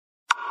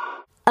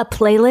a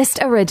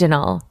playlist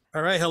original.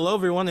 All right, hello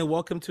everyone, and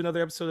welcome to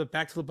another episode of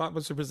Back to the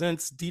Blockbuster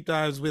Presents Deep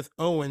Dives with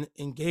Owen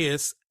and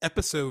Gaius,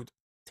 episode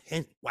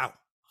 10. Wow.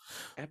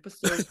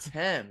 Episode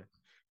 10.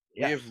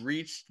 We Yeah. have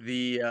reached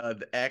the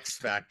X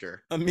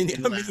factor. A mini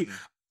in a mini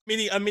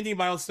Latin. a mini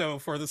milestone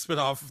for the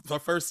spinoff, the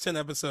first 10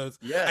 episodes.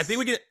 Yes. I think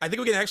we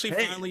can actually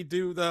Hey. finally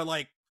do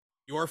the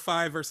your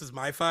 5 versus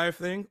my 5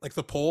 thing, like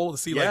the poll to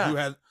see Yeah, who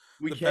had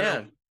We the can.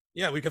 better.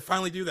 Yeah, we could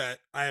finally do that.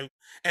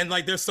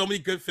 There's so many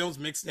good films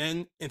mixed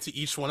into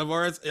each one of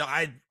ours.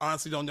 I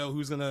honestly don't know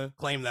who's gonna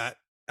claim that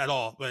at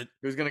all. But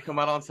Who's gonna come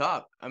out on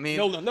top? I mean,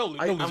 no I'm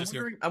losers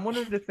here. wondering. I'm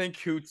wondering to think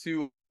who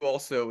too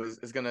also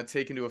is gonna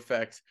take into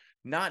effect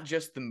not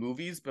just the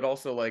movies, but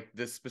also like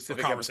this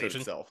specific episode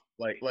conversation. itself.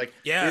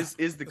 Yeah, is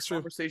the that's true.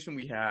 conversation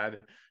we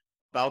had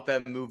about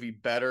that movie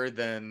better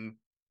than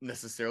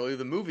necessarily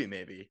the movie?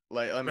 Maybe.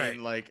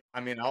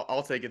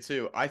 I'll take it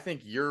too. I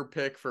think your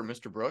pick for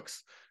Mr.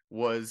 Brooks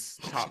was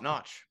top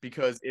notch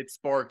because it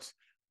sparked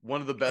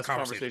one of the best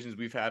conversations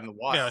we've had in a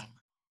while. Yeah.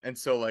 And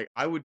so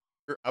I would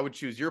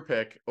choose your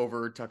pick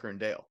over Tucker and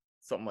Dale,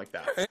 something like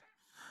that. And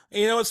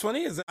you know what's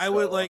funny is I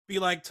would be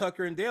like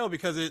Tucker and Dale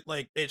because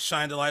it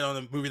shined a light on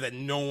a movie that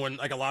no one,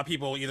 like a lot of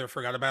people either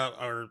forgot about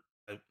or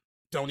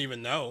don't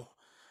even know.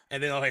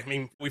 And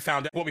then we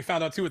found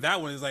out too with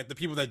that one is like the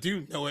people that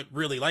do know it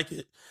really like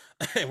it,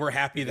 and we're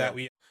happy that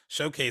we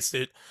showcased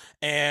it.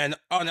 And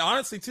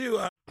honestly too,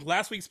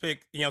 last week's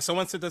pick,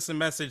 someone sent us a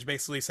message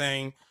basically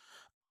saying,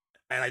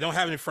 and I don't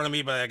have it in front of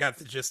me, but I got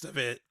the gist of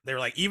it. They were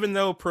like, even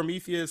though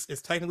Prometheus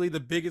is technically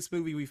the biggest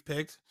movie we've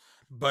picked,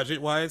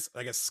 budget wise,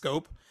 I guess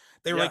scope,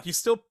 they were like, you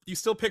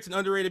still picked an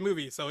underrated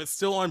movie, so it's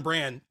still on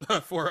brand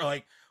for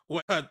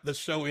what the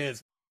show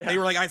is. Yeah. They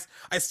were like,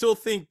 I still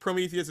think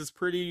Prometheus is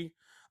pretty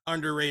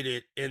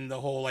underrated in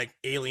the whole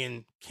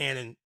alien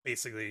canon,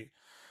 basically.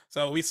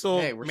 So we still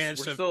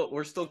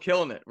we're still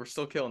killing it. We're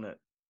still killing it.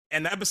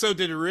 And the episode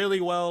did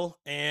really well,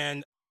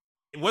 and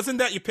it wasn't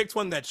that you picked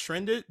one that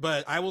trended,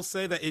 but I will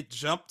say that it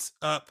jumped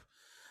up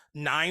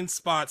 9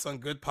 spots on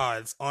Good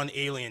Pods on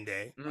Alien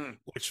Day,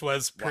 which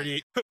was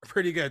pretty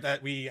good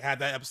that we had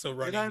that episode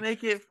running. Did I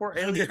make it for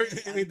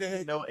Alien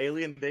Day? No,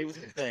 Alien Day was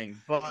a thing,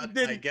 but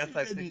I guess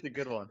I picked a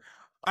good one.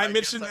 I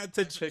mentioned that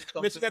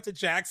to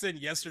Jackson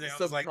yesterday.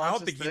 I was like, I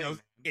don't think he knows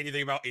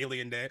anything about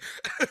Alien Day,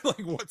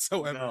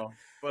 whatsoever. No,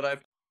 but I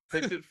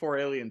picked it for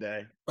Alien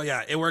Day. But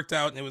yeah, it worked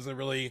out, and it was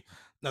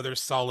another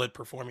solid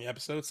performing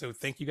episode. So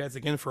thank you guys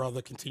again for all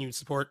the continued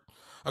support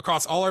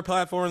across all our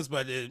platforms,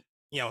 but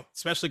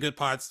especially Good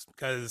Pods,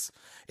 because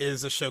it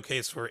is a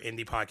showcase for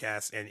indie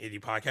podcasts and indie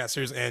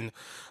podcasters. And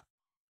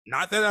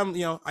not that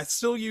I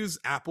still use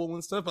Apple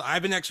and stuff, but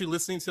I've been actually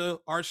listening to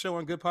our show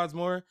on Good Pods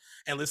more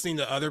and listening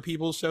to other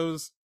people's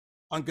shows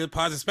on Good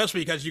Pods,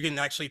 especially because you can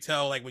actually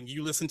tell, when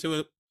you listen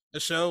to a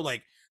show,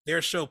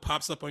 their show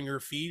pops up on your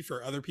feed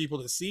for other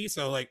people to see.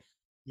 So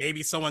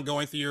maybe someone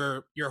going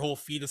through your whole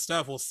feed of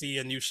stuff will see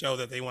a new show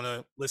that they want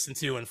to listen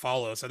to and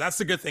follow. So that's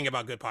the good thing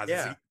about Good Pods.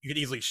 Yeah. You could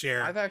easily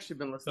share. I've actually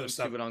been listening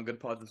to it on Good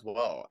Pods as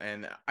well.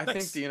 And I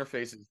think the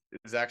interface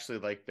is actually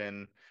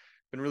been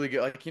really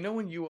good.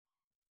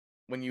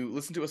 When you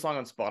listen to a song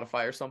on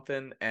Spotify or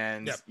something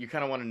and you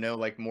kind of want to know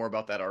more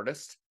about that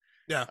artist.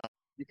 Yeah.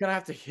 You kind of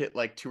have to hit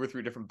 2 or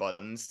 3 different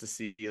buttons to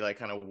see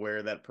kind of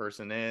where that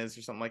person is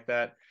or something like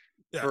that.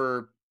 Yeah.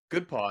 For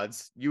Good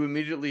Pods, you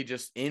immediately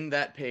just in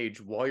that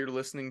page while you're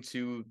listening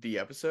to the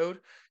episode,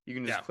 you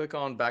can just click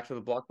on Back to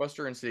the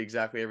Blockbuster and see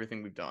exactly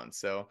everything we've done.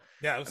 So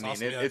it's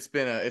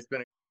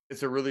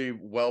a really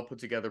well put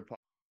together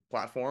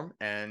platform,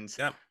 and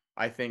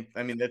I think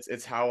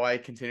it's how I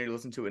continue to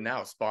listen to it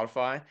now.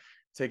 Spotify,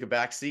 take a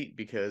back seat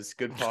because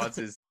Good Pods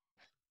is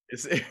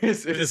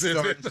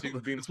starting to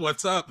be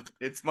what's up.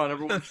 It's my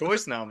number one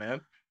choice now,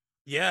 man.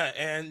 Yeah,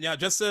 and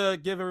just to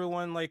give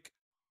everyone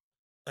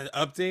an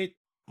update.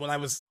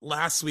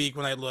 Last week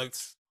when I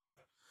looked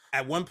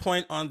at one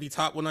point on the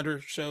top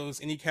 100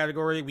 shows, any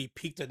category, we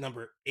peaked at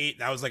number 8.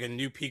 That was a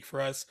new peak for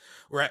us.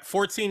 We're at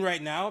 14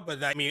 right now,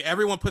 but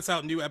everyone puts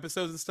out new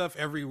episodes and stuff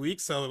every week,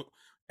 so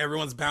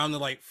everyone's bound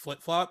to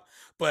flip flop.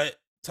 But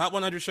top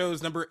 100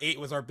 shows, number 8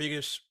 was our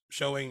biggest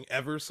showing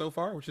ever so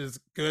far, which is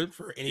good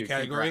for any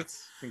category.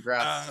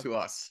 Congrats to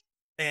us.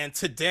 And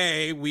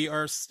today we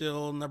are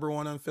still number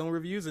 1 on film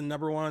reviews and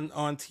number 1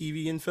 on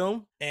TV and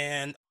film,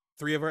 and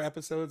 3 of our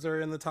episodes are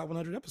in the top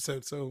 100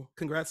 episodes. So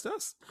congrats to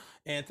us.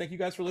 And thank you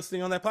guys for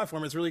listening on that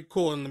platform. It's really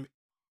cool. And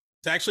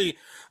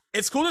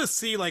it's cool to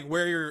see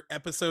where your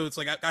episodes,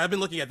 I've been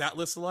looking at that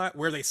list a lot,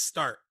 where they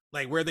start,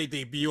 where they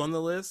debut on the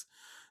list.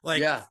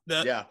 The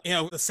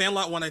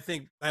Sandlot one, I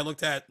think I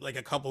looked at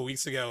a couple of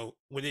weeks ago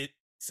when it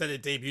said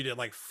it debuted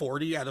at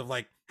 40 out of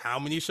how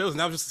many shows. And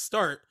that was just the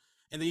start.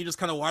 And then you just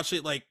kind of watch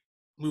it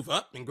move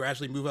up and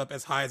gradually move up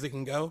as high as it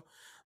can go.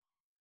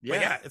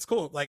 Yeah, it's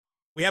cool.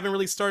 We haven't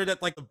really started at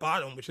the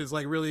bottom, which is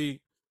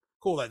really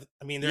cool. There's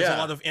a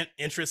lot of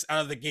interest out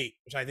of the gate,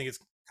 which I think is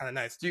kind of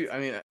nice. Dude,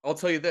 I'll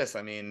tell you this.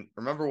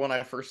 Remember when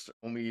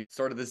we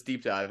started this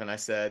deep dive and I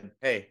said,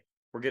 hey,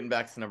 we're getting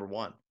back to number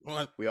 1.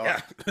 Well, we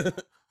are.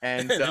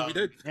 And we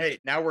did. hey,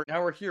 now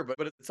we're here,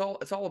 but it's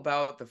all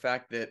about the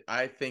fact that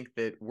I think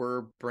that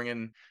we're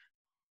bringing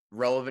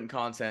relevant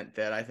content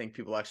that I think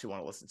people actually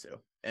want to listen to.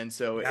 And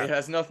so it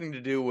has nothing to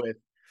do with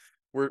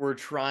we're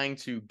trying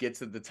to get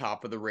to the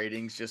top of the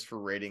ratings just for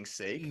ratings'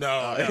 sake.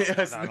 No,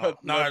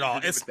 not at all.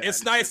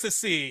 It's nice to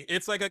see.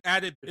 It's like an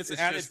added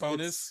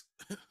bonus.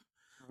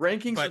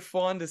 Rankings are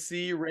fun to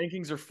see.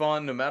 Rankings are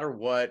fun no matter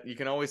what. You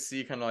can always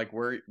see kind of like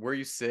where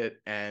you sit.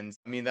 And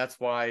I mean, that's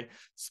why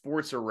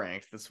sports are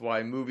ranked. That's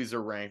why movies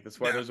are ranked. That's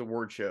why there's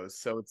award shows.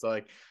 So it's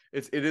like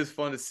it is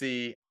fun to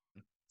see.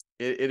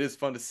 It is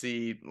fun to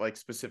see like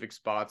specific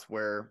spots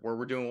where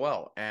we're doing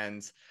well,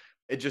 and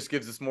it just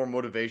gives us more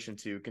motivation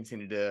to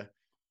continue to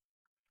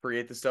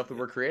create the stuff that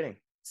we're creating.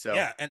 So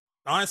yeah, and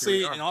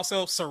honestly, and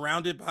also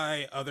surrounded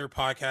by other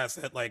podcasts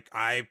that like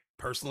I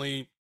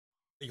personally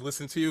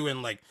listen to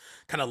and like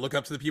kind of look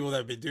up to the people that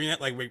have been doing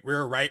it. Like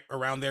we're right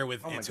around there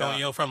with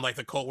Antonio from like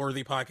the Cult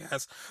Worthy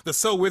podcast, the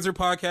So Wizard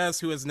podcast,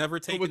 who has never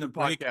taken a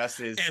break. Podcast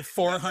is and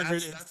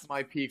 400. That's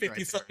my peak right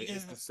there.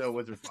 It's the So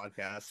Wizard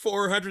podcast.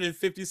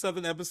 450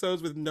 something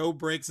episodes with no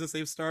break since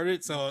they've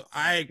started. So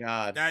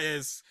that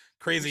is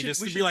crazy. We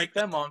should get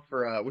them on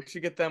for. We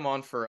should get them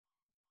on for.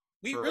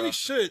 We really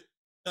should.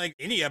 Like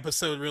any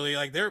episode, really.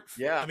 Like they're.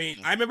 Yeah. I mean,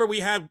 I remember we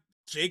had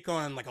Jake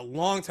on like a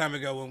long time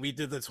ago when we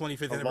did the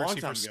 25th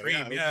anniversary for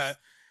Scream.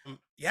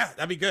 Yeah,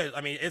 that'd be good.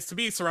 I mean, it's to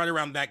be surrounded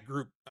around that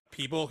group of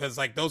people because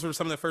like those were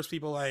some of the first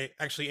people I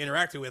actually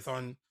interacted with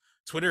on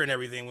Twitter and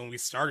everything when we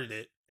started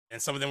it,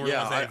 and some of them were the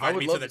ones that invited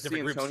me to the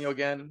different groups. Antonio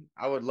again.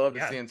 I would love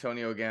to see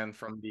Antonio again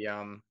from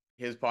the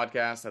his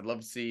podcast. I'd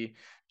love to see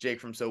Jake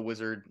from So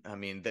Wizard. I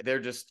mean, they're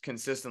just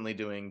consistently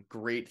doing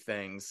great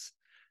things,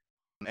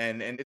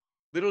 and it's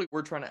literally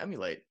we're trying to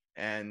emulate.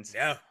 And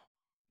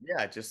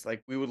just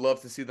like we would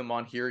love to see them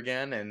on here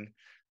again. And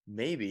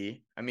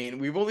maybe, I mean,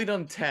 we've only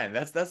done 10.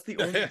 That's the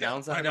only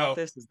downside about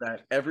this is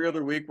that every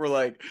other week we're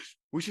like,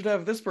 we should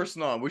have this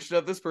person on. We should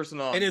have this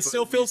person on. And it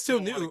still feels too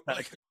new.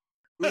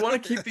 We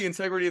want to keep the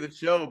integrity of the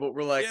show, but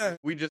we're like,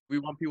 we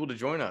want people to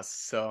join us.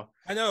 So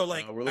I know,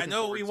 like, I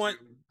know we want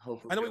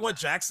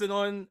Jackson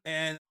on,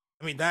 and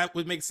I mean, that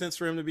would make sense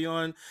for him to be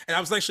on. And I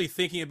was actually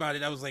thinking about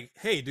it. I was like,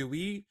 hey, do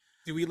we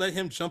let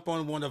him jump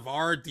on one of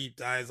our deep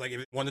dives? Like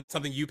if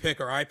something you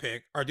pick or I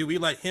pick, or do we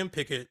let him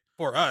pick it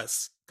for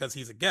us because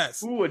he's a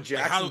guest? Ooh, a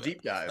Jackson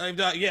deep dive.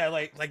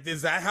 Like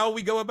is that how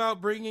we go about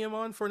bringing him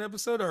on for an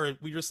episode, or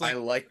we just like? I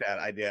like that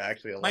idea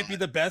actually a lot. Might be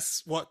the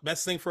best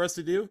thing for us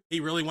to do. He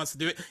really wants to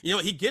do it. You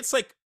know, he gets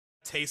like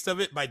a taste of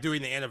it by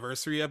doing the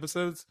anniversary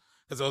episodes,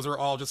 because those are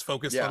all just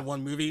focused on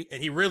one movie,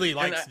 and he really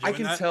likes doing that. I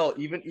can tell,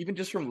 even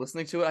just from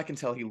listening to it, I can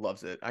tell he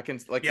loves it. I can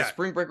the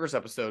Spring Breakers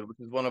episode, which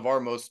is one of our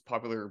most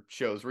popular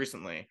shows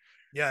recently.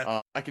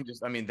 I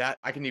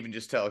can even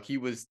just tell he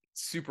was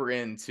super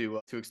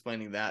into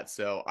explaining that.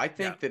 So I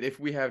think that if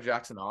we have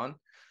Jackson on,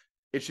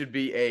 it should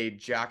be a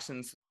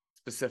Jackson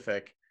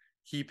specific.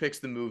 He picks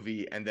the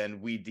movie, and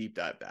then we deep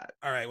dive that.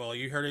 All right, well,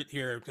 you heard it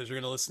here, because you're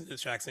going to listen to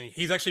Jackson.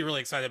 He's actually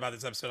really excited about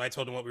this episode. I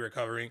told him what we were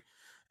covering,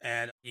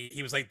 and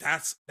he was like,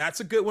 that's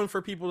a good one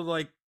for people to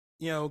like,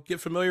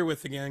 get familiar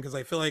with again, because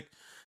I feel like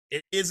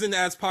it isn't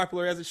as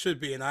popular as it should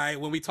be.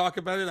 And when we talk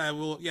about it,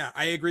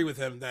 I agree with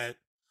him that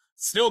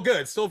still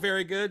good, still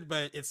very good,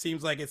 but it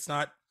seems like it's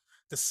not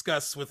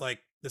discussed with like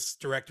this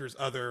director's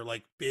other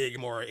like big,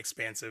 more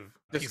expansive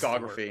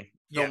discography,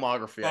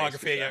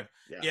 filmography.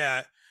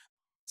 Yeah.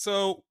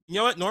 So, you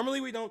know what?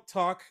 Normally we don't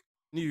talk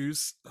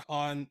news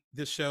on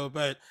this show,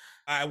 but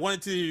I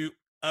wanted to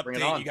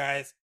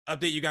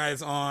update you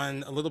guys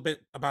on a little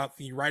bit about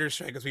the writer's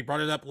strike, because we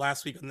brought it up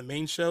last week on the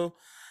main show,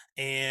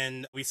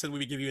 and we said we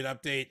would give you an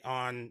update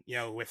on,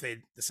 if they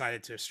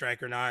decided to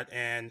strike or not.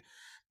 And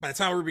by the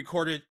time we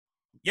recorded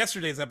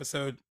yesterday's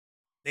episode,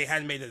 they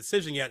hadn't made a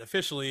decision yet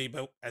officially,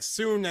 but as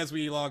soon as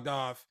we logged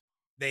off,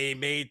 they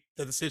made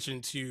the decision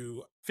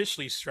to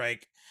officially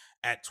strike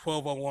at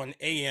 12:01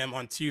 a.m.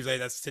 on Tuesday.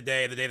 That's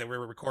today, the day that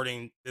we're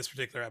recording this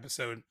particular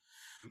episode.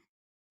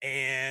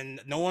 And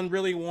no one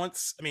really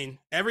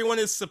everyone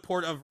is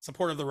support of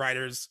the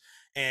writers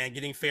and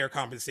getting fair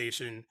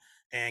compensation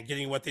and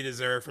getting what they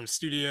deserve from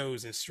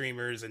studios and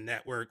streamers and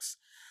networks.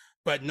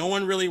 But no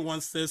one really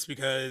wants this,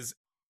 because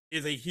it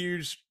is a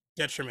huge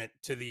detriment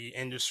to the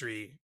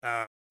industry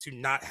to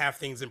not have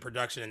things in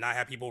production and not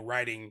have people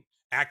writing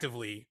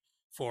actively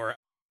for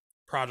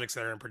projects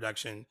that are in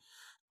production.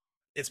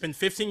 It's been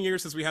 15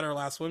 years since we had our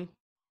last one.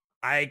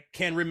 I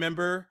can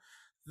remember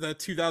the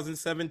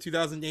 2007,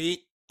 2008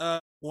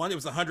 one. It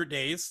was 100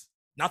 days.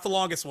 Not the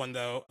longest one,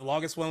 though. The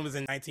longest one was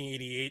in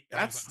 1988.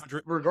 That's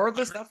 100.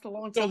 Regardless, that's the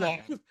long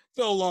time.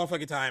 So long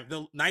fucking time. The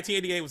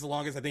 1988 was the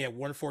longest, I think, at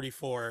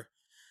 144.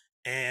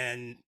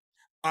 And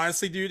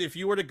honestly, dude, if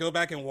you were to go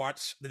back and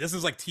watch, this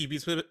is like TV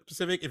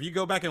specific, if you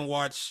go back and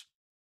watch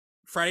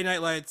Friday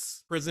Night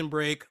Lights, Prison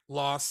Break,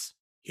 Lost,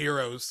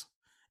 Heroes,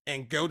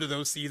 and go to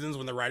those seasons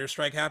when the writer's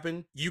strike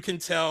happened, you can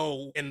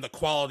tell in the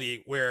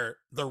quality where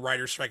the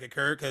writer's strike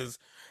occurred because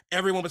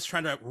everyone was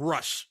trying to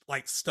rush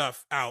like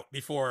stuff out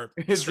before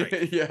the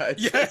strike. Yeah.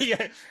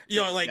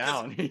 Like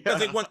down. Because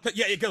they want,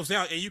 yeah, it goes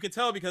down, and you can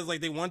tell because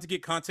like they want to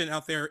get content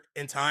out there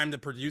in time to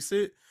produce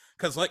it.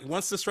 Because like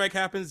once the strike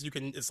happens,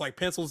 it's like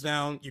pencils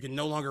down. You can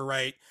no longer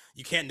write.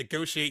 You can't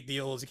negotiate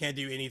deals. You can't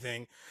do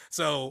anything.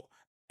 So,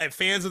 and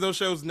fans of those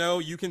shows know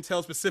you can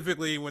tell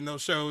specifically when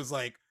those shows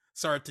like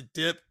start to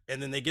dip,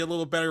 and then they get a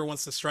little better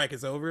once the strike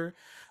is over.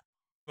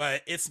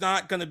 But it's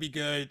not going to be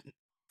good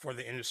for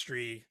the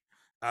industry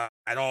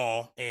at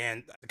all.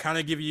 And to kind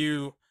of give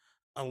you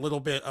a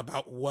little bit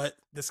about what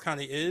this kind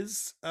of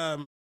is,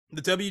 the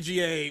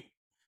WGA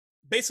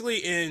basically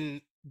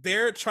in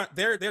they're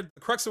the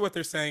crux of what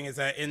they're saying is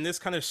that in this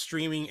kind of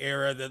streaming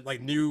era, the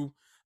like new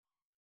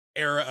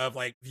era of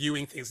like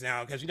viewing things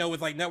now, because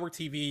with like network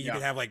TV you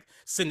can have like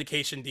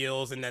syndication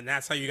deals, and then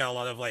that's how you got a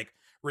lot of like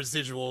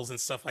residuals and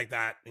stuff like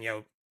that,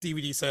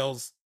 DVD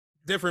sales,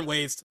 different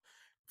ways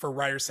for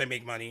writers to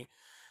make money.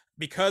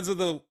 Because of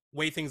the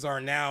way things are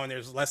now, and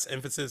there's less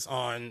emphasis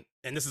on,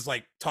 and this is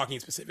like talking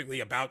specifically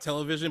about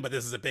television, but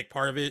this is a big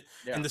part of it,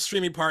 and the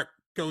streaming part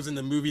goes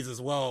into movies as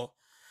well.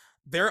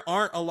 There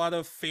aren't a lot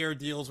of fair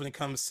deals when it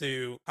comes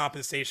to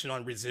compensation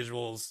on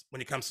residuals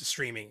when it comes to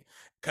streaming,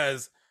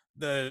 because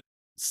the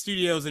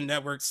studios and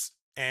networks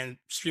and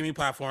streaming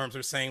platforms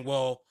are saying,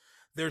 well,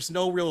 there's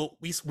no real,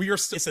 we are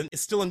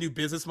it's still a new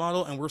business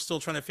model, and we're still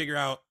trying to figure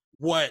out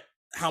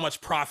how much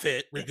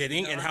profit we're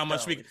getting and how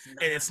much and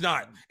it's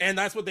not. And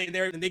that's what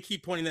they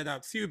keep pointing that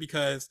out too,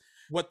 because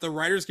what the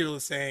Writers Guild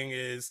is saying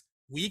is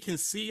we can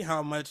see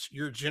how much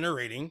you're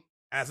generating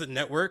as a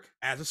network,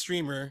 as a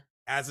streamer,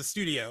 as a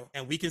studio,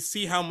 and we can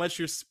see how much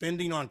you're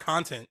spending on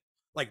content,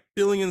 like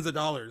billions of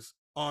dollars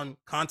on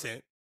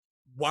content.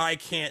 Why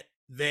can't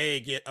they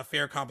get a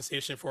fair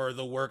compensation for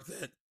the work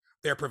that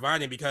they're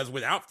providing? Because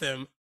without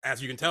them,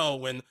 as you can tell,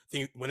 when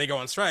they go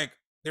on strike,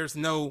 there's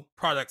no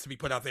product to be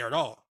put out there at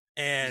all.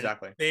 And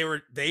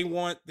they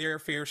want their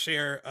fair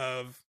share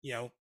of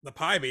the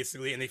pie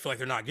basically, and they feel like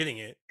they're not getting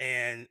it.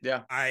 And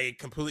I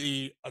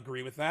completely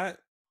agree with that.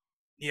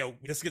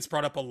 This gets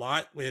brought up a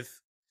lot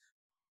with,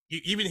 you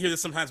even hear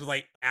this sometimes with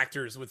like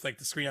actors, with like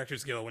the Screen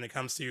Actors Guild, when it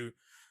comes to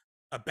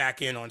a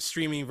back end on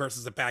streaming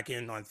versus a back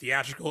end on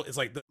theatrical. It's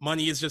like the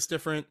money is just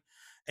different.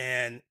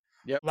 And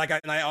I'm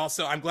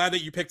glad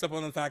that you picked up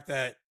on the fact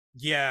that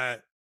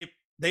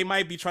they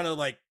might be trying to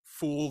like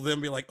fool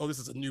them, be like, oh, this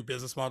is a new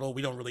business model,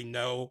 we don't really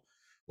know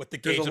what the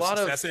gauge of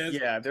success is.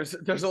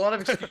 There's a lot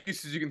of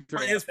excuses you can throw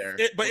out there,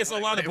 but it's a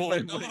lot of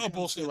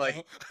bullshit.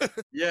 Like,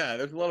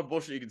 there's a lot of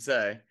bullshit you can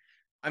say.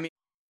 I mean,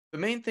 the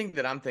main thing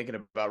that I'm thinking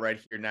about right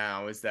here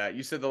now is that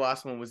you said the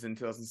last one was in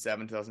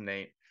 2007,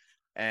 2008.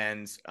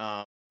 And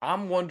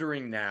I'm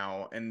wondering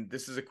now, and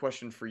this is a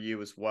question for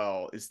you as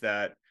well, is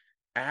that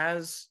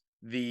as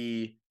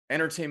the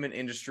entertainment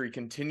industry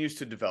continues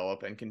to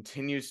develop and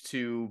continues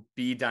to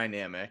be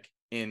dynamic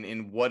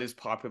in what is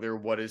popular,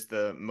 what is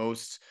the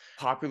most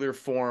popular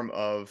form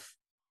of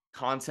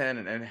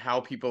content, and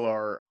how people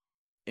are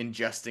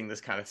ingesting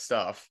this kind of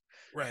stuff,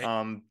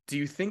 right? Do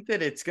you think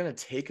that it's going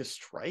to take a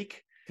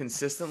strike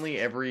consistently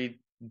every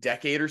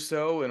decade or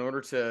so in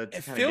order to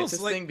kind of get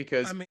this thing?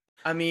 Because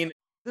I mean at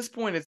this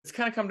point it's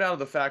kind of come down to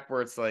the fact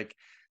where it's like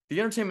the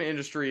entertainment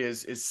industry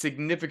is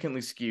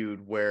significantly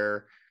skewed,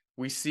 where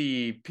we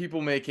see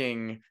people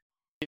making,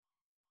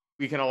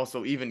 we can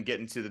also even get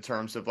into the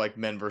terms of like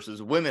men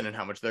versus women and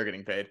how much they're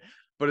getting paid,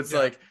 but it's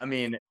like, I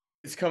mean,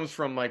 this comes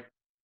from like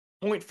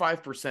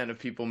 0.5% of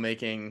people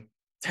making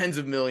tens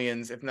of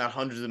millions, if not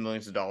hundreds of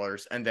millions of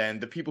dollars, and then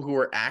the people who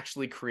are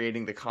actually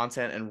creating the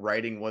content and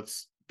writing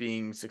what's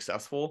being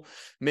successful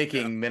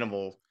making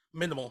minimal,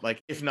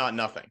 like if not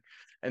nothing.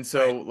 And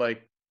so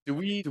like, do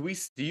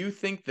you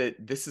think that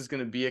this is going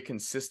to be a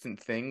consistent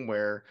thing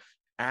where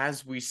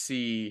as we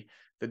see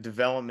the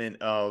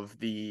development of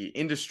the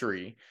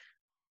industry,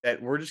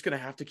 that we're just going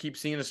to have to keep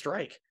seeing a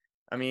strike?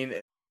 I mean,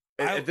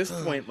 at this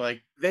point,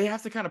 like they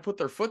have to kind of put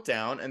their foot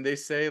down and they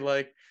say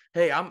like,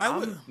 hey,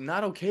 I'm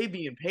not okay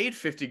being paid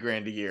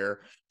 $50,000 a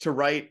year to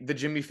write the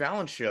Jimmy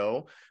Fallon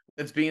show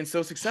that's being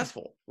so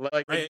successful.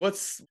 Like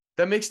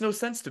that makes no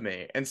sense to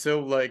me. And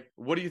so like,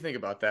 what do you think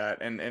about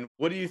that? And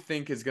what do you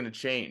think is going to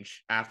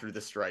change after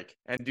the strike?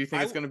 And do you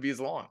think it's going to be as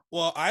long?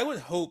 Well, I would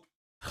hope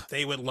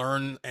they would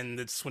learn, and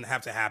this wouldn't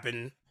have to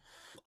happen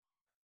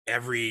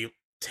every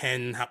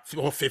 10,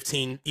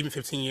 15, even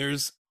 15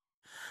 years.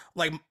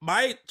 Like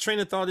my train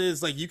of thought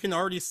is like, you can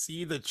already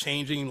see the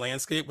changing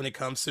landscape when it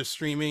comes to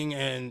streaming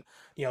and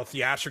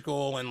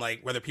theatrical, and like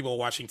whether people are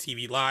watching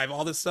TV live,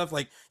 all this stuff,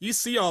 like you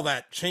see all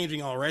that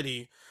changing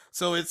already.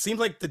 So it seems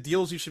like the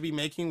deals you should be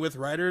making with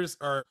writers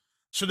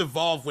should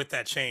evolve with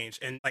that change.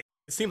 And like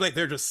it seems like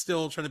they're just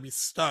still trying to be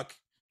stuck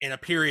in a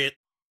period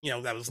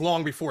that was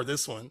long before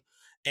this one.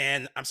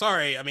 And I'm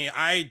sorry, I mean,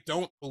 I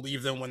don't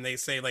believe them when they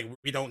say like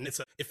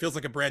it feels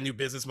like a brand new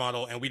business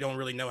model and we don't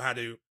really know how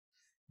to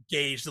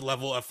gauge the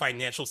level of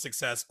financial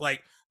success.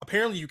 Like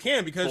apparently you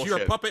can, because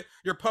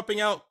you're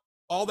pumping out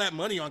all that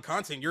money on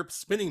content. You're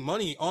spending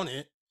money on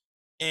it,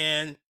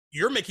 and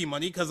you're making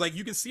money because like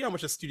you can see how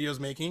much a studio's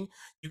making.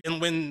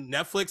 And when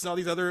Netflix and all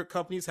these other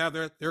companies have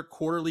their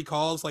quarterly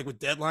calls, like with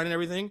deadline and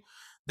everything,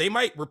 they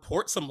might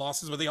report some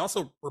losses, but they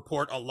also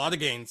report a lot of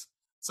gains.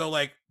 So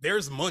like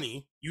there's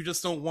money. You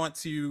just don't want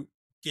to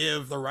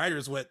give the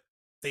writers what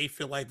they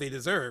feel like they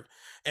deserve.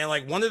 And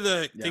like one of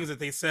the things that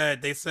they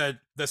said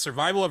the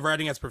survival of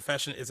writing as a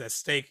profession is at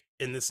stake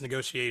in this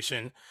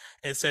negotiation.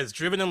 And it says,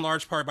 driven in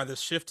large part by the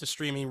shift to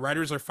streaming,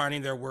 writers are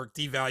finding their work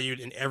devalued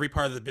in every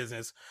part of the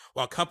business.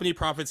 While company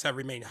profits have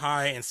remained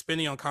high and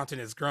spending on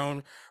content has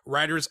grown,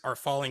 writers are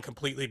falling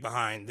completely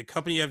behind. The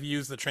company have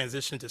used the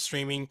transition to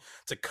streaming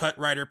to cut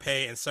writer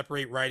pay and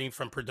separate writing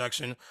from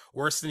production,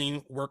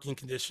 worsening working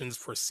conditions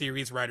for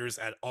series writers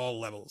at all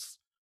levels.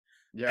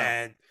 Yeah.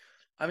 And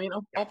I mean,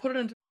 I'll put it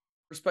into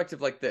perspective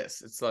like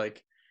this. It's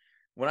like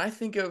when I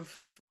think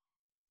of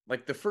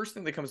like the first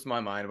thing that comes to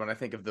my mind when I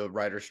think of the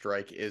writer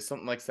strike is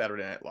something like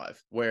Saturday Night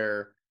Live,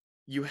 where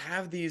you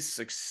have these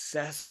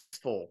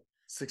successful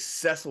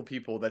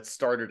people that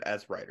started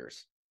as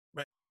writers.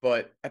 Right.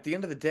 But at the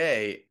end of the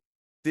day,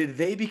 did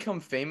they become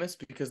famous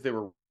because they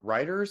were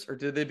writers, or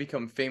did they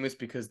become famous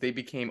because they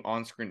became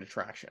on-screen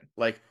attraction?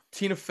 Like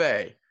Tina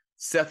Fey,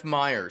 Seth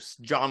Meyers,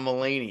 John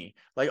Mulaney,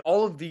 like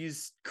all of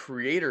these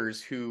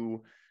creators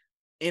who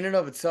in and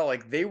of itself,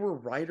 like they were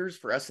writers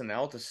for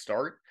SNL to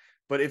start,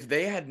 but if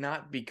they had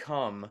not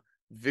become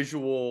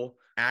visual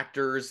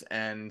actors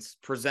and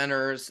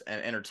presenters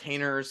and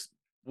entertainers,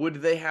 would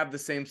they have the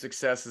same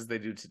success as they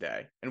do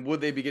today? And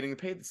would they be getting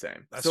paid the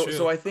same?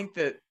 So I think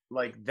that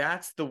like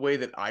that's the way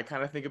that I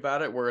kind of think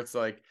about it, where it's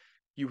like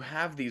you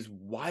have these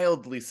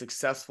wildly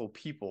successful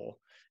people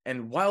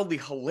and wildly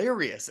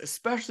hilarious,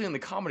 especially in the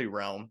comedy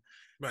realm.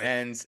 Right.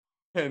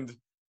 And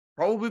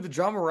probably the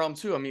drama realm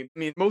too. I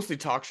mean, mostly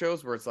talk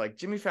shows where it's like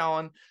Jimmy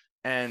Fallon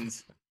and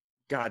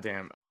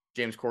goddamn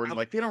James Corden,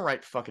 like they don't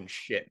write fucking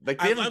shit. Like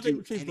they don't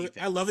do anything.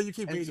 I love that you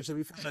keep bringing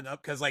Jimmy Fallon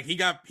up because like he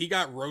got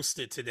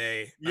roasted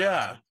today.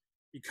 Yeah,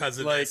 because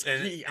of like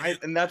this,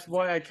 and that's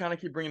why I kind of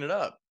keep bringing it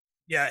up.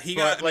 Yeah,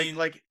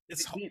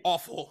 it's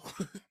awful.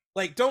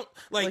 don't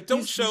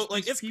show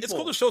like it's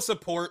cool to show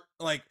support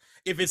like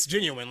if it's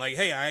genuine. Like,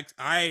 hey,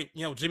 I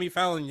Jimmy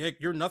Fallon,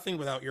 you're nothing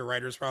without your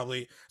writers. It's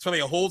probably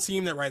a whole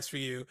team that writes for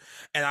you.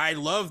 And I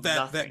love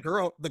that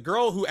the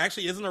girl who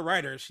actually isn't a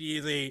writer, she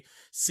is a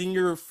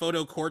senior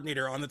photo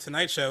coordinator on the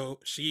Tonight Show.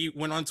 She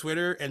went on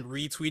Twitter and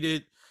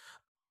retweeted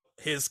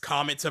his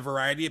comment to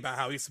Variety about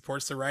how he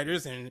supports the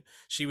writers, and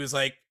she was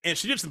like, and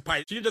she just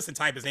didn't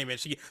type his name in,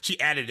 she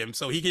added him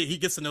so he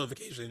gets the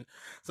notification.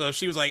 So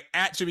she was like,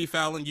 at Jimmy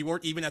Fallon, you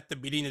weren't even at the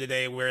meeting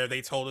today where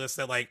they told us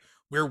that like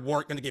we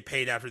weren't going to get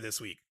paid after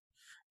this week,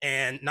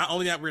 and not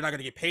only that we're not going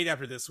to get paid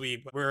after this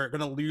week, but we're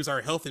going to lose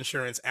our health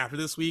insurance after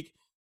this week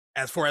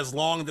as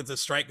long as the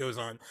strike goes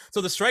on.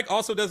 So the strike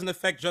also doesn't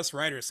affect just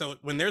writers. So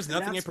when there's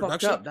nothing in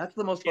production, that's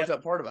the most fucked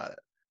up part about it.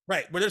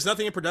 Right. When there's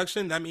nothing in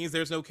production, that means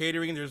there's no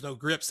catering, there's no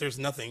grips, there's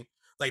nothing.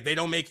 Like they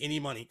don't make any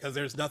money because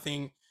there's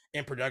nothing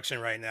in production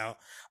right now.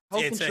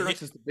 Health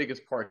insurance is the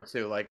biggest part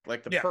too. Like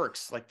the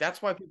perks. Like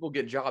that's why people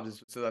get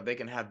jobs, so that they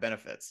can have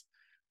benefits.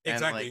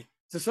 Exactly. And like,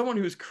 to someone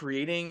who's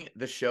creating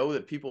the show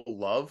that people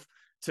love,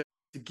 to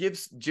give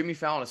Jimmy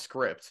Fallon a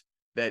script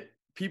that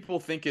people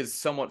think is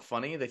somewhat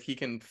funny that he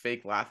can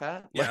fake laugh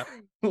at. Yeah.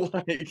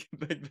 like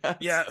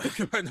that's, yeah.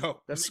 I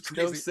know.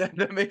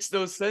 That makes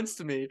no sense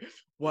to me.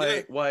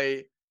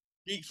 Why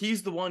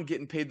he's the one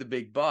getting paid the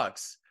big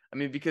bucks. I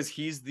mean, because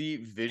he's the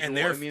visual. And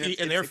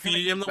they're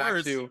feeding him the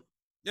words.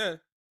 Yeah.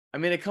 I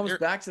mean, it comes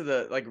back to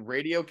the like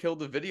radio killed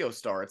the video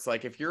star. It's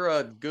like if you're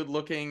a good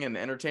looking and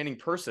entertaining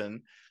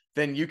person,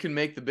 then you can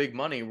make the big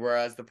money.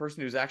 Whereas the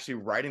person who's actually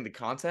writing the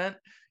content,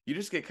 you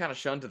just get kind of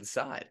shunned to the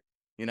side,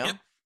 you know? Yep.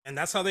 And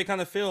that's how they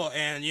kind of feel.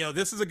 And,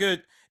 this is a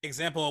good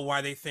example of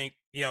why they think,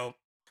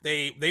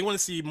 they want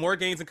to see more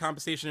gains in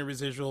compensation and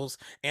residuals,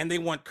 and they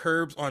want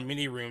curbs on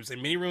mini rooms.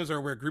 And mini rooms are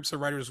where groups of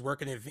writers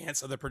work in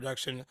advance of the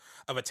production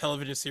of a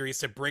television series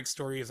to break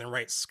stories and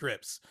write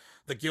scripts.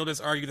 The Guild has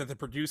argued that the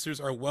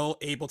producers are well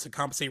able to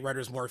compensate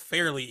writers more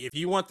fairly. If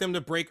you want them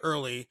to break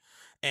early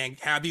and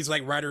have these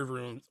like writer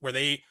rooms where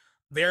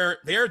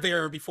they're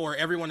there before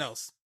everyone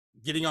else,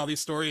 getting all these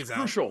stories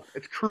out.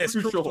 It's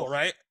crucial,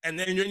 right? And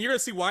then you're going to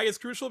see why it's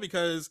crucial,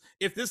 because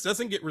if this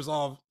doesn't get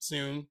resolved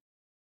soon,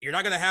 you're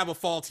not going to have a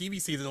fall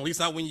TV season, at least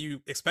not when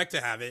you expect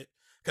to have it,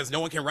 because no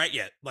one can write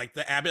yet. Like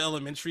the Abbott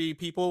Elementary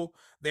people,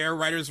 their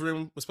writer's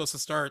room was supposed to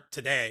start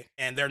today,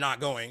 and they're not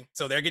going.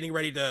 So they're getting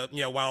ready to,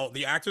 while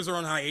the actors are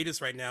on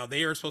hiatus right now,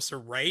 they are supposed to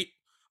write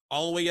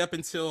all the way up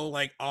until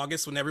like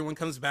August when everyone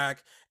comes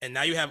back. And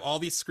now you have all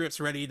these scripts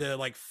ready to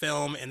like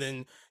film, and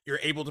then you're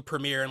able to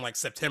premiere in like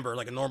September,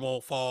 like a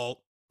normal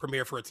fall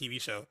premiere for a TV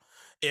show.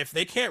 If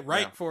they can't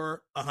write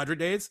for 100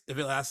 days, if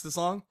it lasts this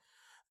long,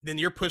 then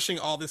you're pushing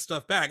all this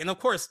stuff back. And of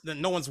course,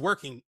 then no one's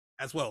working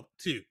as well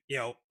too.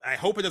 I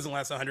hope it doesn't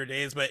last 100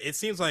 days, but it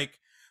seems like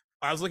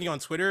I was looking on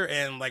Twitter,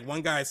 and like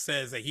one guy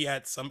says that he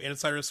had some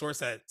insider source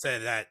that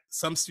said that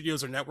some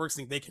studios or networks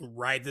think they can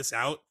ride this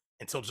out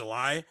until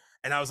July.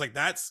 And I was like,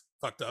 that's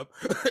fucked up,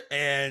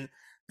 and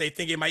they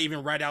think it might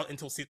even ride out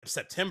until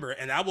September,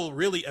 and that will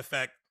really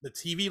affect the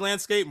TV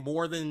landscape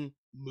more than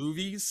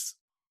movies.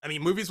 I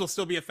mean, movies will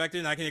still be affected,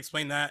 and I can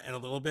explain that in a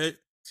little bit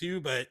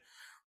too, but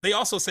they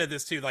also said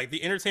this too, like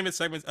the entertainment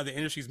segments of the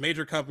industry's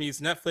major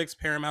companies, Netflix,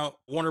 Paramount,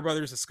 Warner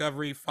Brothers,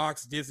 Discovery,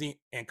 Fox, Disney,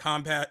 and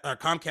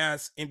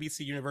Comcast,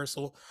 NBC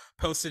Universal,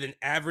 posted an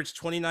average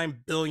 $29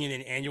 billion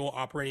in annual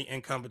operating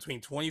income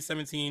between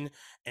 2017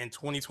 and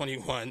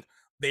 2021.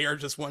 They are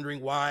just wondering,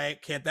 why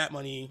can't that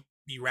money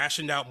be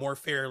rationed out more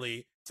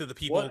fairly to the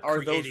people? What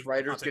are those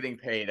writers getting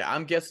paid?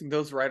 I'm guessing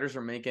those writers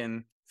are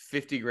making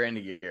 50 grand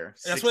a year.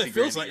 That's what it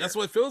feels like. That's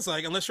what it feels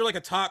like. Unless you're like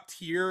a top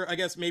tier, I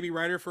guess, maybe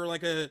writer for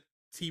like a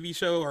TV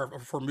show or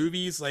for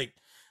movies, like,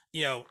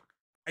 you know,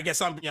 I guess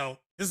I'm, you know,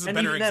 this is a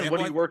better example. What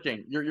are you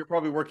working? You're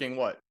probably working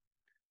what,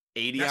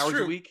 80 hours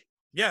a week?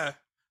 Yeah,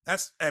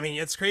 I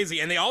mean, it's crazy.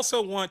 And they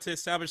also want to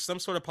establish some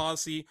sort of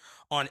policy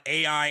on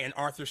AI and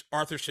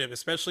authorship,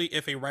 especially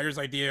if a writer's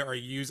idea are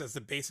used as the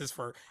basis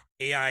for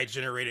AI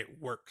generated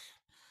work.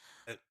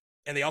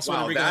 And they also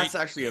want to regulate. That's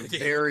actually a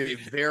very,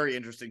 very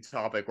interesting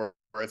topic where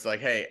it's like,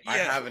 hey, I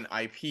have an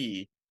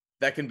IP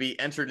that can be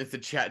entered into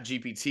Chat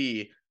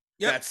GPT.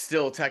 That's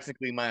still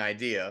technically my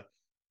idea.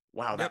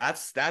 Wow,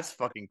 that's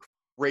fucking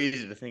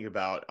crazy to think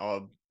about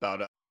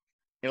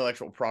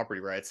intellectual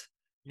property rights.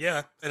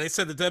 Yeah, and they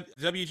said the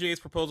WGA's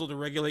proposal to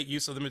regulate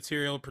use of the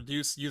material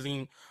produced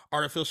using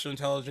artificial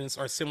intelligence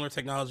or similar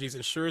technologies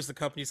ensures the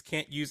companies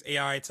can't use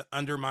AI to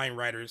undermine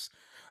writers'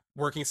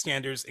 working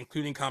standards,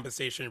 including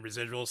compensation,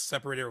 residuals,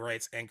 separated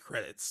rights, and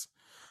credits.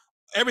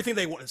 Everything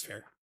they want is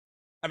fair.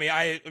 I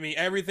mean,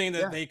 everything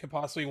that they could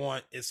possibly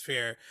want is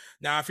fair.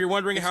 Now, if you're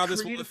wondering how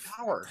this will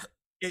power.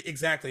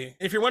 Exactly.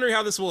 If you're wondering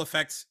how this will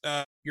affect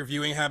your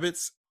viewing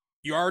habits,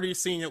 you're already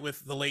seeing it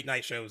with the late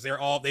night shows.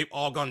 They've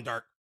all gone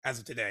dark as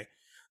of today.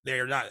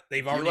 They're not.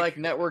 They've already. You like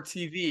network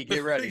TV?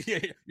 Get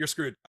ready. You're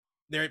screwed.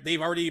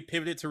 They've already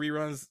pivoted to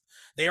reruns.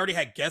 They already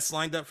had guests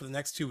lined up for the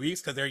next 2 weeks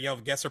because their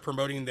guests are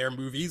promoting their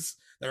movies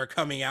that are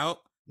coming out.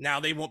 Now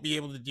they won't be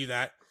able to do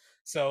that.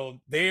 So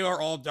they are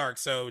all dark.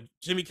 So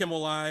Jimmy Kimmel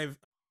Live,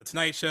 The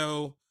Tonight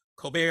Show,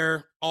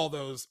 Colbert, all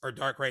those are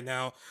dark right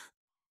now.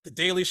 The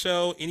Daily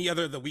Show, any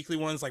other the weekly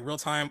ones like Real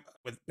Time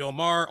with Bill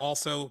Maher,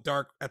 also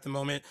dark at the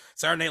moment.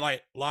 Saturday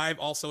Night Live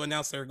also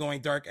announced they're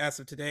going dark as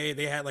of today.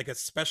 They had like a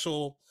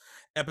special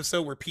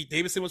episode where Pete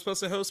Davidson was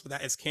supposed to host, but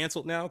that is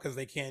canceled now because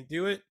they can't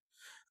do it.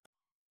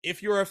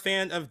 If you're a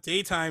fan of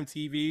daytime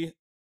TV,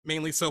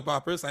 mainly soap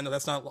operas, I know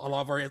that's not a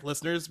lot of our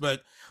listeners,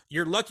 but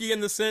you're lucky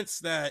in the sense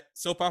that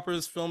soap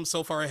operas film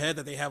so far ahead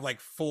that they have like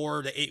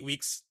 4 to 8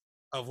 weeks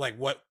of like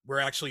what we're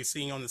actually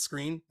seeing on the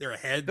screen. They're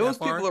ahead. Those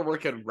people are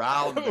working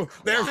round the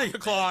clock. They're the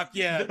clock,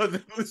 yeah.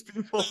 Those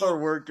people are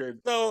working.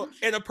 So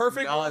in a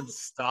perfect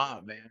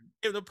non-stop, man.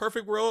 In a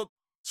perfect world,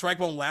 strike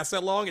won't last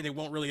that long and it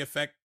won't really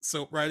affect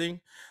soap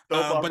writing.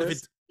 But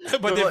if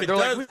it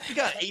does, like, we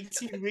got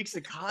 18 weeks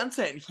of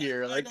content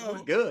here. Like,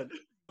 we're good.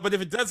 But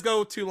if it does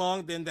go too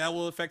long, then that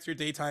will affect your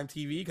daytime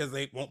TV because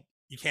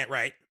you can't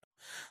write.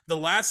 The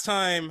last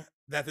time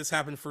that this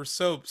happened for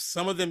soaps,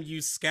 some of them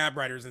use scab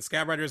writers, and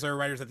scab writers are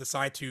writers that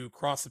decide to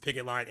cross the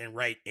picket line and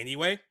write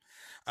anyway.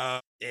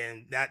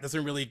 And that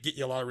doesn't really get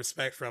you a lot of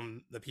respect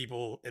from the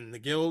people in the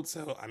guild.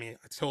 So, I mean,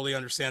 I totally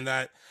understand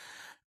that.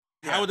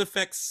 How it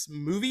affects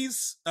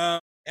movies,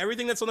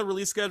 everything that's on the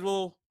release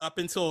schedule up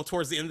until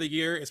towards the end of the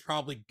year is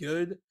probably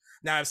good.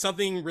 Now, if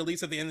something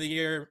released at the end of the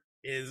year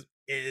is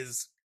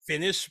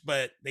finished,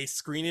 but they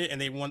screen it and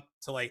they want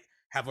to like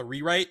have a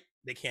rewrite,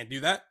 they can't do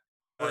that.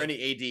 Or any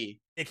AD.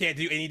 It can't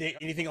do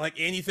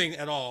anything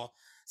at all.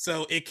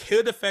 So it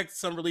could affect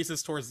some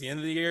releases towards the end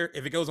of the year.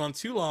 If it goes on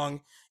too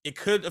long, it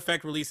could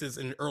affect releases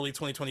in early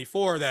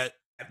 2024 that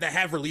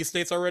have release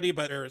dates already,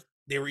 but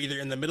they were either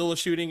in the middle of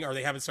shooting or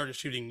they haven't started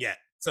shooting yet.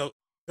 So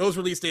those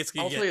release dates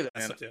can get. I'll tell you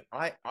that,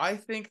 man. I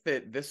think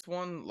that this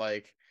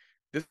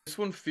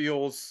one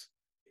feels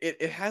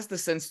it has the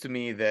sense to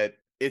me that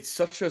it's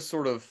such a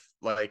sort of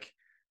like,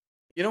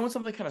 you know, when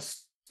something kind of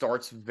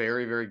starts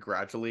very, very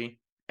gradually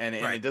and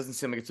it doesn't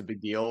seem like it's a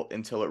big deal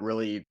until it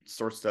really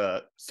starts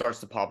to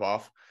pop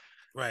off.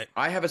 Right.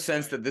 I have a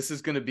sense that this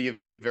is going to be a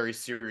very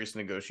serious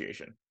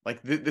negotiation.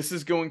 Like this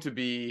is going to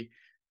be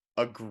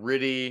a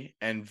gritty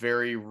and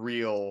very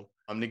real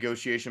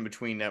negotiation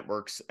between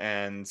networks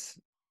and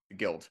the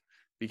guild,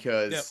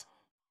 because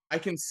I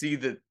can see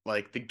that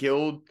like the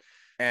guild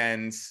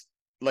and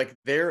like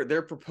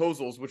their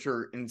proposals, which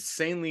are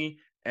insanely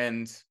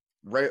and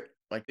they're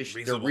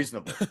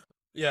reasonable.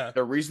 Yeah,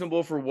 they're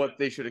reasonable for what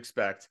they should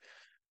expect.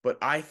 But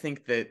I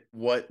think that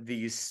what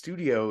these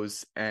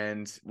studios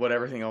and what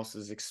everything else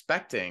is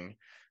expecting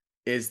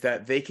is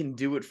that they can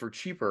do it for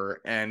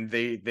cheaper, and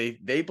they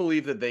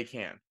believe that they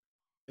can,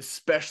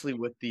 especially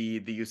with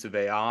the use of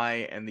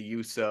AI and the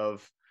use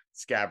of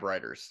scab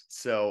writers.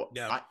 So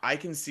I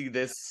can see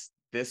this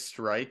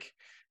strike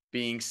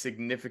being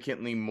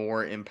significantly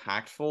more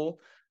impactful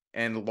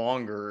and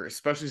longer,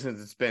 especially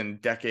since it's been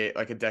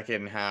a decade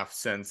and a half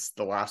since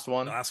the last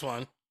one.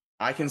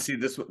 I can see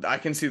this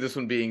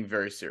one being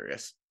very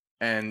serious.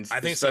 And I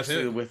think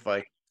especially with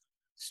like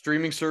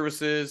streaming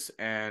services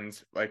and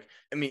like,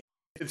 I mean,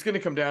 it's going to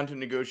come down to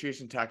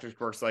negotiation tactics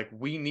where it's like,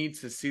 we need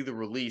to see the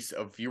release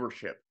of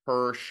viewership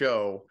per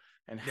show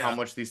and how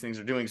much these things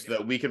are doing so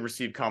that we can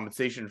receive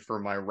compensation for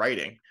my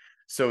writing.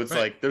 So it's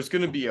like, there's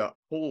going to be a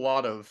whole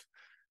lot of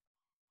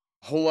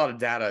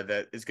data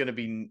that is going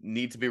to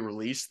need to be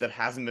released that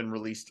hasn't been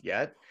released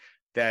yet,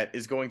 that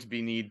is going to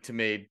be need to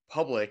made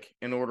public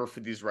in order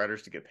for these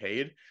writers to get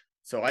paid.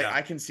 So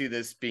I can see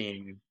this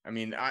being, I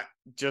mean, I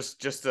just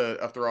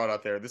to throw it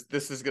out there,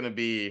 this is going to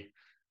be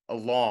a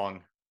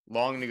long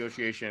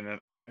negotiation,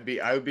 and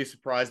I would be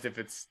surprised if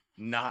it's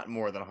not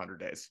more than 100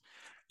 days.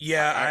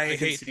 Yeah, I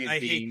can see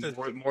it being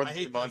more than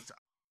 3 months.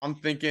 I'm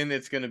thinking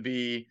this is going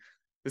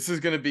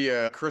to be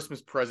a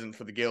Christmas present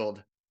for the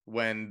guild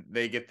when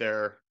they get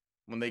their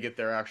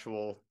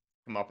actual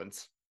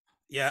comeuppance.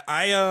 Yeah,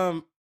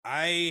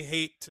 I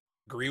hate to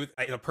agree with,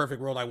 in a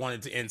perfect world I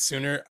wanted to end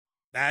sooner.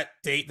 That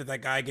date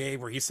that guy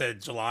gave where he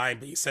said July,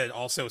 but he said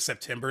also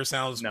September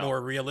sounds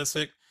more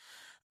realistic.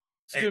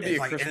 It's gonna be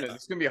Christmas.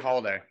 It's gonna be a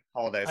holidays.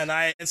 And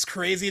it's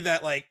crazy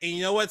that and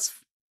you know what's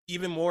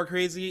even more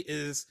crazy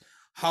is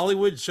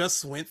Hollywood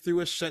just went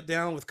through a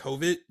shutdown with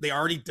COVID. They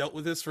already dealt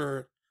with this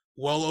for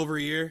well over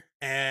a year,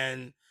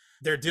 and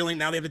now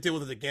they have to deal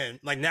with it again.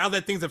 Like, now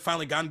that things have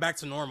finally gotten back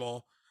to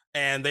normal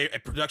and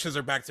productions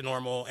are back to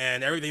normal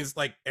and everything's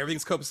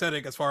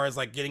copacetic as far as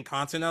like getting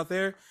content out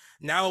there.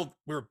 Now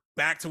we're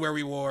back to where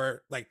we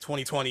were like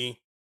 2020,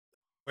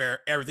 where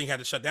everything had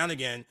to shut down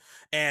again.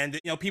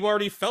 And, people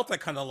already felt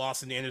that kind of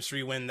loss in the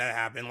industry when that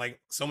happened. Like,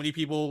 so many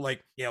people,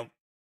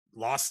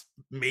 lost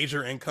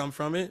major income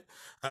from it.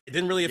 It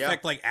didn't really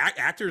affect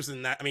actors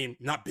in that. I mean,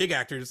 not big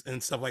actors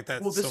and stuff like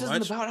that. Well, this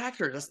isn't about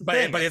actors. That's the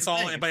thing. But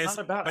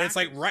it's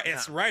like, right.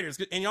 It's writers.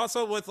 And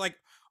also with like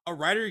a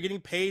writer, you're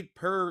getting paid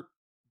per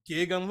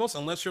gig almost,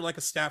 unless you're like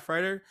a staff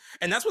writer.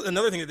 And that's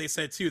another thing that they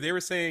said too. They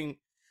were saying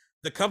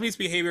the company's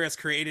behavior has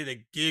created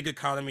a gig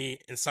economy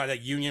inside a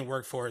union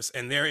workforce,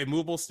 and their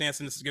immovable stance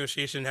in this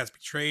negotiation has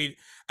betrayed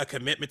a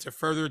commitment to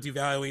further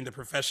devaluing the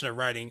profession of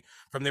writing,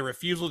 from their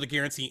refusal to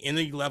guarantee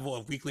any level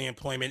of weekly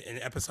employment in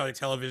episodic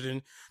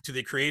television, to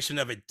the creation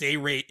of a day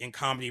rate in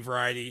comedy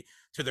variety,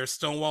 to their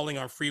stonewalling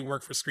on free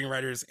work for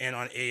screenwriters and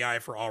on AI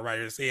for all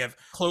writers. They have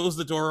closed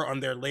the door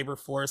on their labor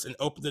force and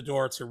opened the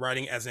door to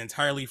writing as an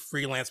entirely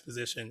freelance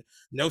position.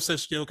 No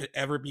such deal could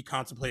ever be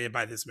contemplated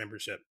by this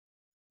membership.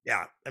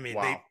 Yeah, I mean,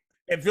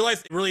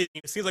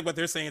 it seems like what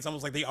they're saying is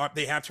almost like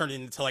they have turned it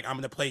into like, I'm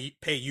going to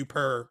pay you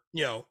per,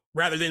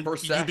 rather than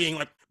you being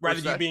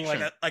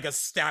like a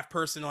staff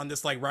person on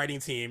this like writing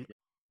team.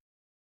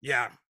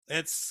 Yeah,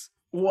 it's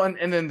one,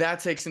 and then that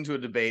takes into a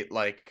debate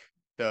like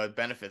the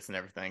benefits and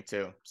everything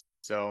too.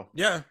 So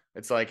yeah,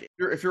 it's like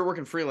if you're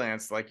working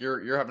freelance, like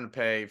you're having to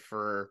pay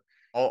for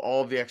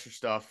all of the extra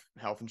stuff,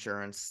 health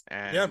insurance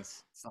and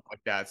stuff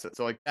like that.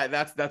 So like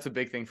that's a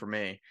big thing for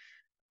me.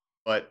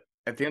 But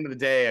at the end of the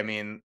day, I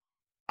mean,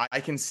 I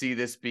can see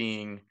this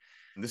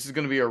is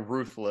going to be a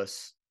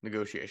ruthless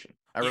negotiation.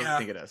 I really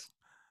think it is.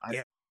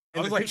 I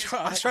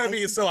was trying to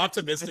be so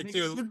optimistic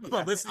too.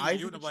 But listening to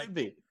you, I'm like,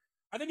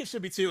 I think it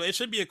should be too. It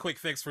should be a quick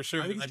fix for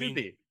sure. I think it should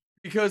be,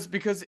 because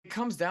it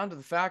comes down to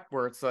the fact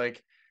where it's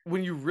like,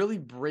 when you really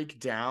break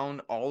down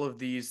all of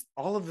this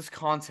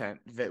content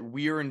that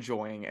we are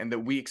enjoying and that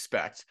we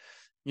expect,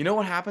 you know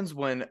what happens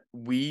when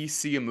we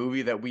see a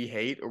movie that we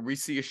hate or we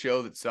see a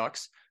show that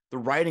sucks? The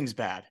writing's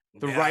bad.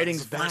 The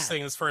writing's bad.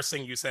 First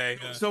thing you say.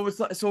 Yeah. So it's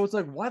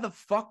like, why the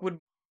fuck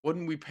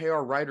wouldn't we pay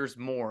our writers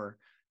more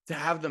to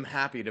have them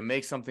happy to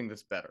make something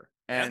that's better?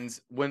 And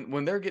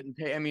when they're getting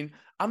paid, I mean,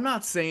 I'm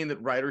not saying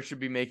that writers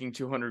should be making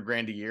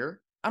 $200,000 a year.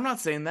 I'm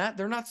not saying that.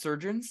 They're not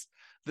surgeons.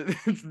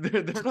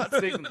 They're not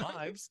saving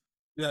lives.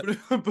 Yeah.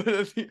 But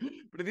at the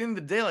end of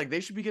the day, like, they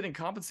should be getting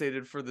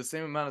compensated for the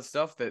same amount of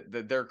stuff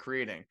that they're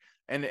creating.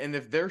 And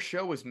if their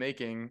show is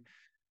making,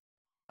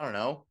 I don't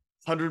know,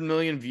 100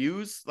 million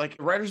views, like,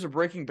 writers of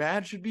Breaking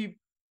Bad should be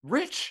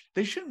rich.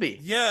 They should be.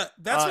 Yeah,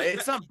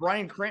 it's not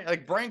Bryan Cranston.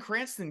 Like, Bryan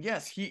Cranston,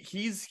 yes,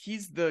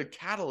 he's the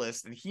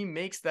catalyst and he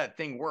makes that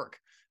thing work.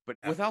 But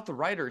without the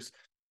writers,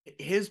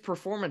 his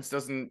performance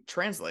doesn't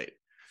translate.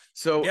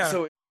 So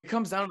it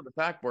comes down to the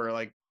fact where,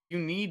 like, you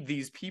need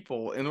these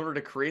people in order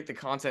to create the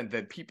content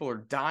that people are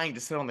dying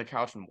to sit on the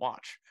couch and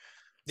watch.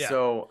 Yeah.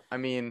 So, I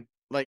mean,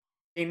 like,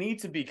 they need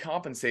to be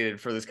compensated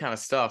for this kind of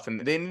stuff,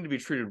 and they need to be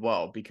treated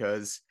well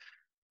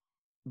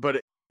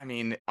I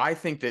mean, I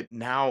think that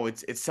now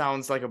it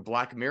sounds like a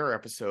Black Mirror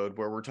episode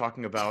where we're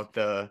talking about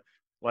are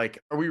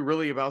we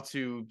really about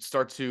to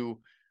start to,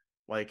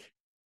 like,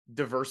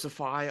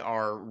 diversify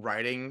our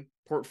writing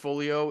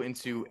portfolio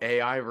into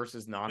AI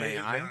versus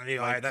non-AI?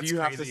 Like, do you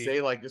have to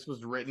say, like, this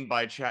was written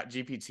by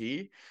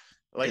ChatGPT?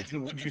 Like,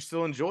 would you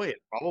still enjoy it?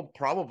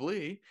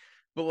 Probably.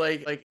 But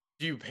like,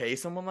 do you pay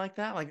someone like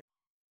that? Like,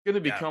 it's going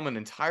to become an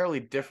entirely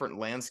different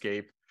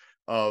landscape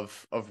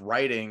of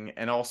writing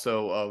and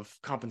also of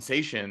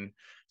compensation.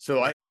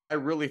 So I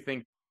really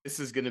think this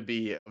is going to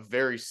be a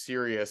very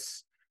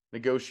serious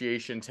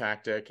negotiation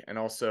tactic, and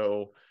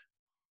also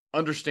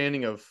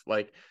understanding of,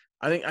 like,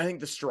 I think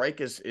the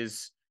strike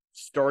is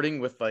starting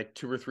with like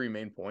 2 or 3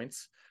 main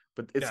points,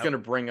 but it's going to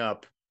bring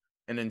up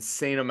an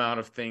insane amount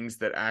of things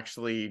that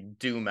actually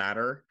do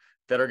matter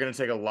that are going to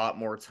take a lot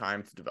more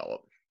time to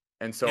develop.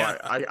 And so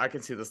I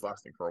can see this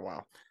lasting for a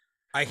while.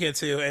 I can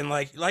too. And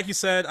like you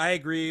said, I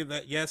agree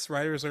that yes,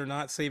 writers are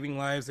not saving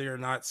lives. They are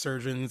not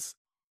surgeons.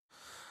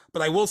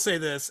 But I will say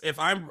this, if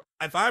I'm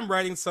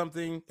writing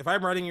something, if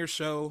I'm writing your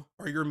show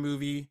or your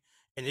movie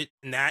and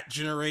that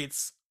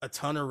generates a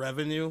ton of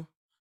revenue,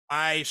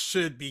 I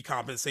should be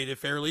compensated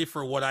fairly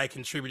for what I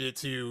contributed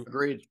to.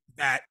 Agreed.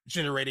 That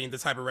generating the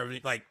type of revenue,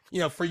 like, you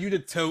know, for you to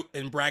tote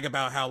and brag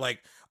about how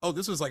like, oh,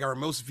 this was like our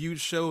most viewed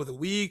show of the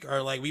week,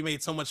 or like we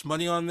made so much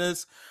money on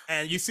this.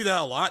 And you see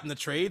that a lot in the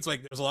trades.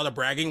 Like there's a lot of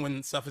bragging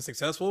when stuff is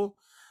successful.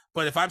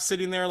 But if I'm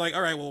sitting there like,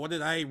 all right, well, what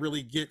did I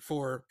really get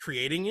for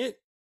creating it?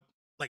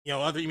 Like, you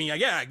know,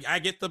 I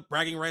get the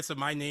bragging rights of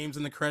my names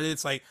in the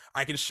credits. Like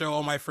I can show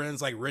all my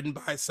friends like written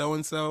by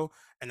so-and-so,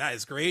 and that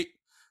is great.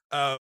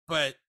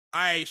 But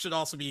I should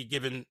also be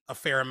given a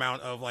fair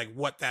amount of like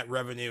what that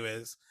revenue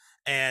is.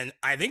 And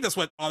I think that's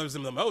what bothers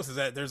them the most, is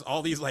that there's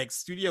all these like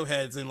studio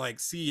heads and like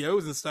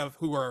CEOs and stuff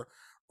who are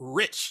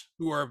rich,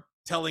 who are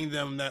telling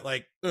them that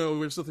like, oh,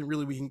 there's something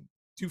really we can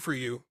do for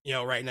you, you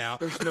know, right now.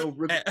 There's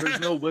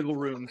no wiggle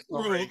room.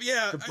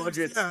 Yeah,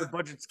 the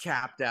budget's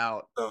capped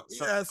out.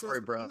 Sorry,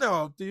 bro.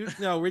 No, dude,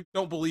 no, we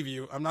don't believe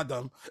you. I'm not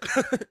dumb.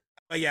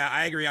 But yeah,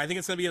 I agree. I think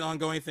it's going to be an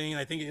ongoing thing.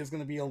 I think it is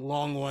going to be a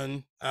long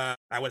one. I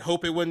would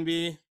hope it wouldn't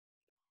be.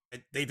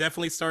 They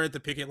definitely started the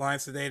picket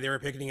lines today. They were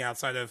picketing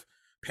outside of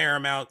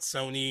Paramount,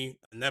 Sony,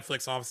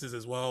 Netflix offices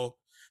as well.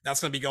 That's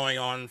going to be going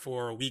on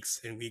for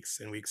weeks and weeks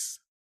and weeks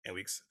and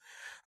weeks.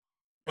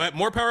 But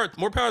more power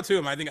to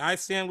them. I think I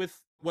stand with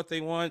what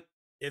they want.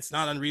 It's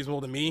not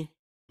unreasonable to me,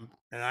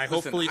 and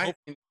hopefully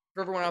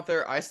for everyone out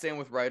there, I stand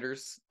with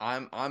writers.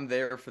 I'm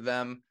there for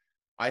them.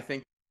 I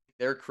think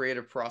their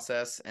creative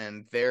process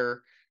and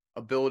their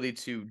ability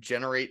to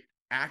generate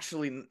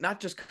actually not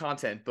just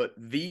content, but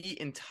the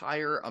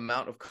entire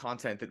amount of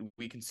content that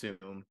we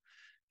consume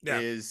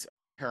is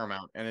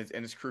paramount, and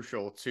it's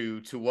crucial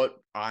to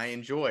what I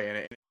enjoy, and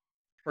it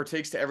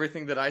partakes to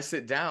everything that I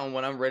sit down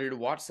when I'm ready to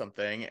watch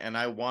something. And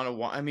I want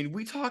to I mean,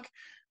 we talk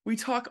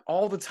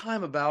all the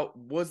time about,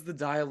 was the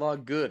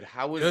dialogue good?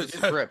 How was the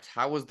script?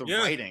 How was the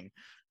writing?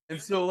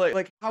 And so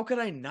like how could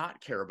I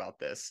not care about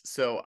this?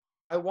 So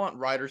I want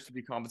writers to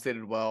be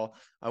compensated well.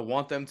 I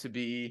want them to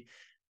be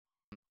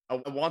I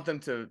want them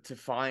to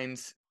find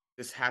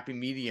this happy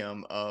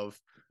medium of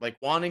like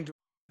wanting to.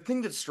 The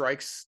thing that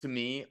strikes to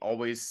me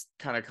always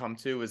kind of come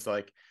to is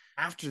like,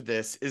 after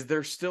this, is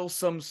there still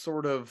some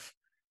sort of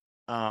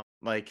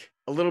like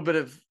a little bit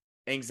of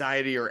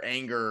anxiety or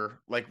anger,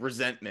 like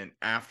resentment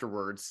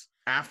afterwards,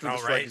 after the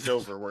strike is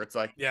over, where it's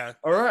like,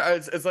 all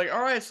right, it's like,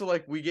 all right, so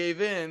like we gave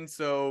in,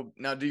 so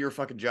now do your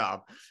fucking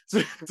job.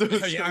 So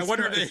I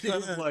wonder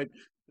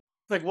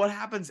like what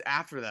happens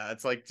after that?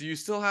 It's like, do you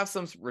still have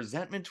some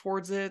resentment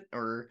towards it,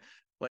 or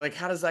like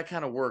how does that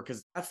kind of work?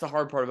 Because that's the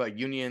hard part about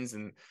unions,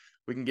 and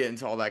we can get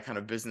into all that kind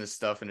of business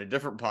stuff in a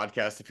different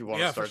podcast if you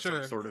want to start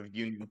some sort of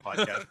union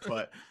podcast.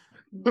 But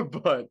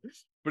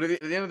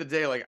at the end of the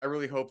day, like I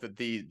really hope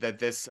that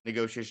this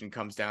negotiation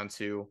comes down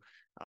to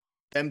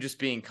them just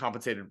being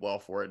compensated well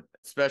for it,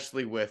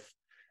 especially with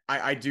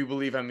I do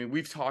believe, I mean,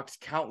 we've talked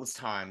countless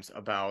times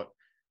about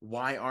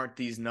why aren't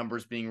these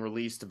numbers being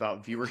released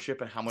about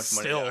viewership and how much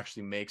money it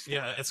actually makes.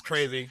 Yeah, it's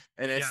crazy.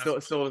 And it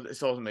still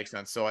doesn't make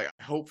sense. So I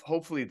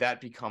hopefully that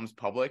becomes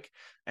public,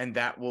 and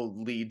that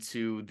will lead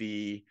to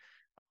the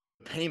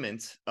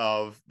payment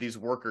of these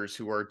workers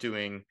who are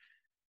doing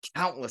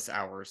countless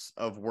hours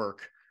of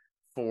work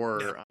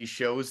for these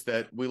shows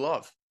that we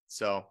love.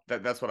 So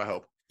that's what I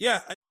hope.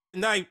 Yeah,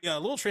 and a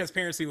little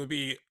transparency would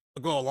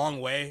go a long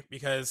way,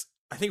 because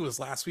I think it was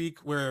last week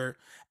where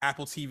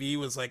Apple TV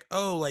was like,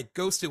 oh, like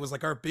Ghosted was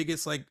like our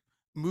biggest like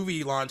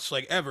movie launch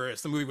like ever.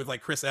 It's the movie with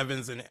like Chris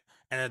Evans and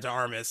Ana de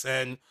Armas.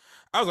 And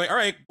I was like, all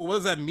right, what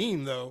does that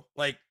mean though?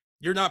 Like,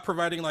 you're not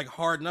providing like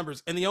hard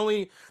numbers. And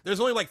there's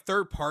only like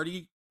third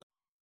party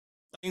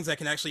things that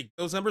can actually get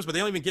those numbers, but they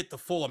don't even get the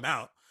full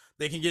amount.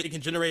 It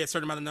can generate a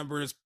certain amount of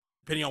numbers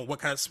depending on what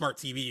kind of smart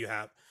TV you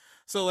have.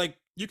 So like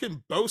you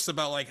can boast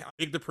about like how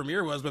big the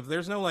premiere was, but if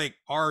there's no like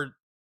hard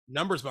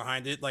numbers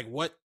behind it, like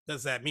what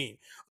does that mean?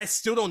 I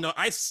still don't know.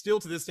 I still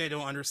to this day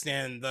don't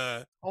understand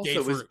the.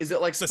 Also, is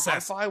it like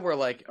success? Spotify where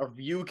like a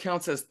view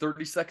counts as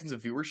 30 seconds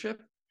of viewership?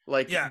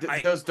 Like,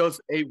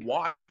 does a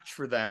watch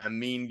for them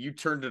mean you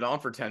turned it on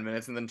for 10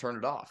 minutes and then turned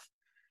it off?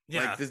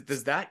 Yeah. Like,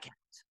 does that count?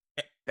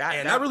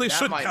 That really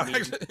should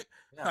count.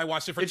 I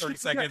watched it for 30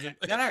 seconds.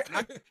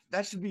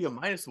 That should be a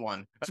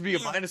 -1. That should be a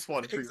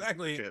 -1. For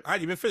exactly. I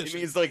didn't even finish. It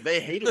means like they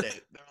hated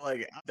it. They're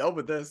like, I'm done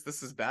with this.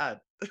 This is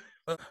bad.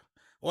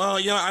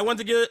 Well, I wanted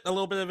to get a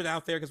little bit of it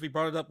out there because we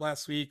brought it up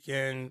last week,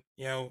 and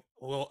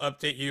we'll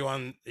update you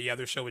on the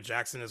other show with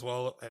Jackson as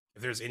well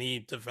if there's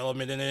any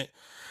development in it.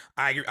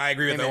 I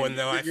agree with Owen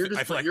though. I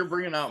feel like you're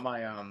bringing out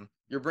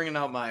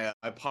my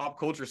pop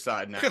culture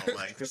side now.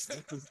 Like this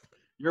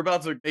you're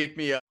about to make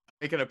me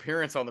make an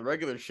appearance on the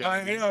regular show.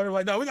 I know.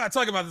 Like, no, we gotta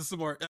talk about this some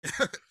more.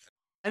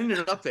 I need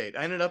an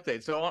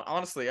update. So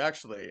honestly,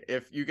 actually,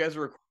 if you guys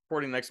are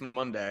recording next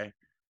Monday,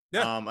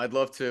 I'd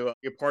love to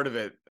be a part of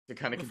it to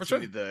kind of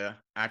continue the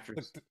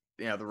actors,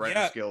 the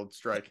Writers Guild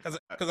strike.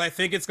 Because I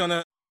think there's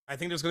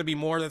gonna be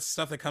more of that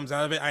stuff that comes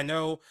out of it. I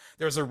know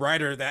there's a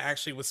writer that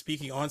actually was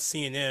speaking on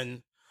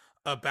CNN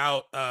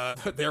about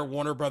their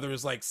Warner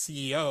Brothers like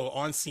CEO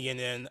on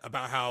CNN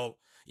about how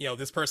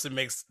this person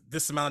makes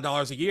this amount of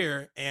dollars a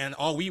year, and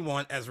all we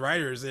want as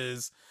writers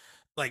is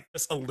like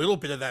just a little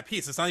bit of that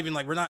piece. It's not even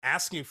like we're not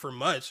asking for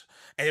much.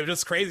 And it was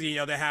just crazy,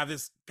 to have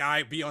this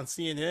guy be on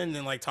CNN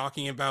and like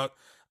talking about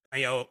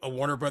a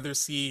Warner Brothers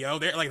CEO.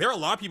 There are a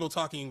lot of people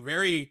talking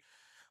very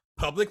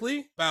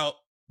publicly about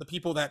the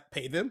people that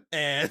pay them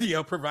and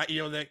provide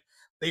that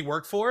they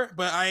work for.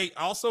 But I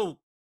also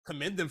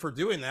commend them for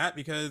doing that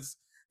because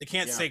they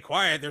can't stay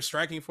quiet. They're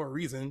striking for a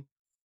reason.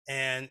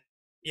 And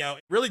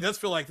it really does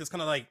feel like this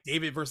kind of like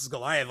David versus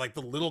Goliath, like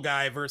the little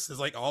guy versus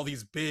like all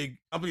these big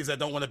companies that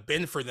don't want to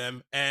bend for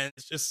them. And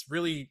it's just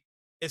really,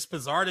 it's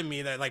bizarre to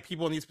me that like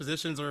people in these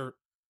positions are,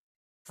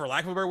 for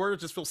lack of a better word,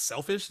 just feel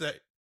selfish that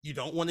you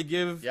don't want to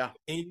give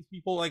any of these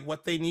people like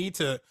what they need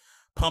to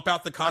pump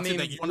out the content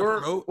that you want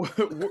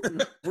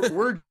to promote.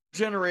 We're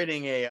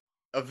generating a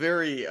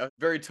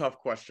very tough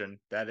question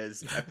that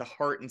is at the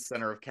heart and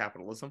center of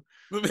capitalism.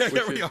 Which is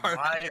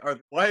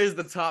why is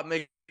the top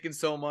making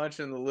so much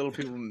and the little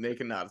people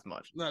making not as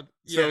much?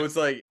 So it's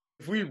like,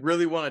 if we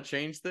really want to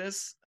change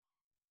this,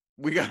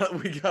 we got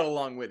a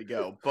long way to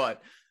go.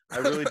 But I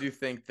really do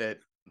think that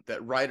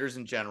writers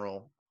in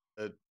general,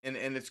 and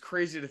it's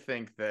crazy to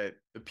think that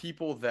the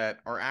people that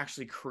are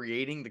actually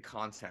creating the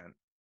content,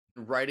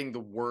 writing the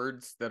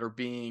words that are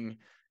being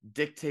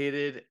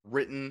dictated,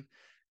 written,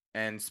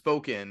 and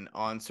spoken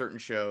on certain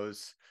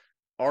shows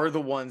are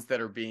the ones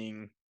that are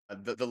being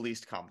the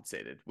least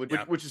compensated,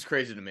 which is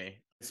crazy to me,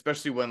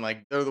 especially when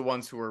like they're the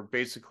ones who are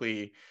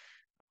basically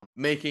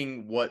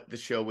making what the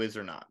show is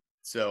or not.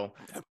 So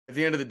at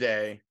the end of the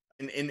day,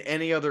 in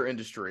any other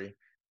industry,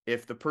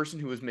 if the person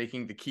who was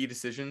making the key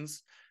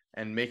decisions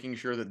and making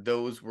sure that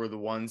those were the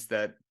ones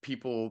that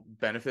people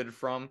benefited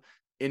from,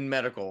 in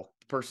medical,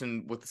 the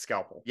person with the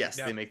scalpel,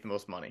 they make the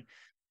most money.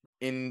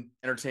 In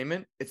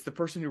entertainment, it's the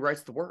person who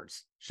writes the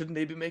words. Shouldn't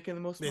they be making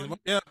the most money?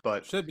 Yeah,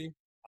 but should be.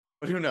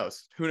 But who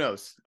knows?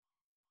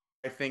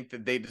 I think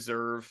that they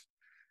deserve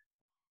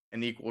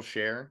an equal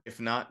share, if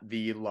not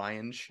the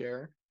lion's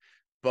share.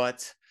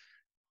 But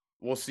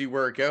we'll see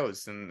where it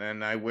goes.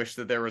 And I wish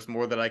that there was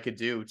more that I could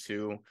do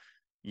to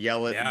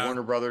yell at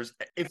Warner Brothers.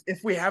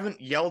 If we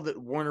haven't yelled at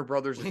Warner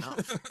Brothers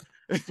enough,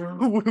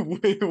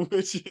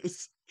 which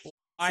is...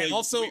 I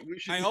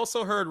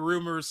also heard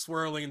rumors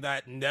swirling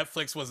that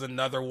Netflix was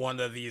another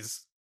one of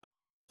these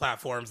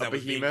platforms that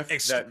was being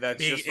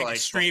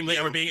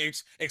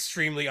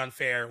extremely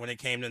unfair when it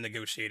came to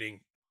negotiating.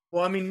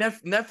 Well, I mean,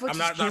 Netflix. I'm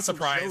not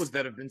surprised. Shows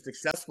that have been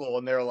successful,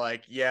 and they're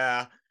like,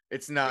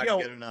 it's not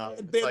good enough.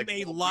 Then like,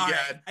 they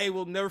lied. I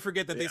will never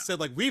forget that they said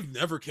like, we've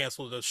never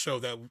canceled a show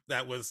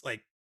that was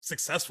like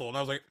successful, and I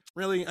was like,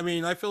 really? I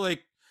mean, I feel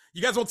like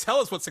you guys won't tell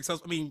us what's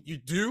successful. I mean, you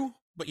do,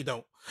 but you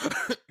don't.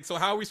 So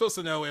how are we supposed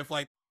to know if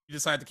like you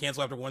decide to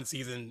cancel after one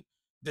season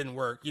didn't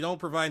work? You don't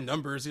provide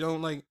numbers. You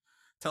don't like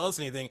tell us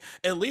anything.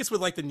 At least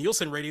with like the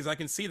Nielsen ratings, I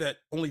can see that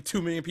only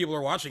 2 million people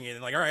are watching it,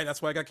 and like, all right,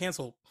 that's why I got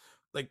canceled.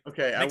 Like,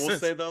 okay, I will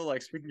say though,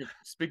 like speaking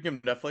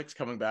of Netflix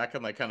coming back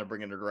and like kind of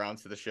bringing it around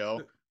to the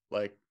show,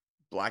 like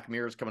Black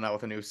Mirror is coming out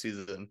with a new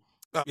season.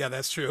 Oh, yeah,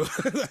 that's true.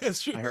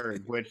 That's true. I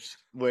heard, which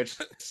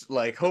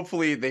like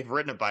hopefully they've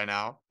written it by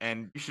now,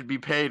 and you should be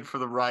paid for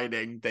the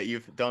writing that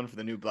you've done for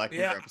the new Black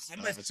Mirror episode.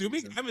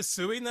 I'm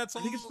assuming that's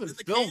all. I think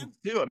it's been filmed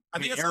too. I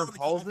think Aaron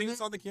Paul's in it.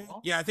 On the can.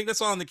 Yeah, I think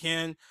that's all on the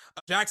can.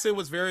 Jackson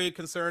was very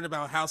concerned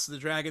about House of the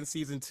Dragon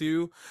season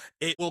 2.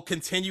 It will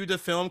continue to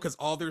film because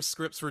all their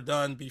scripts were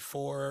done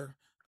before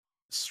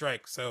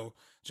strike. So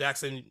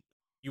Jackson,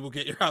 you will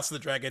get your House of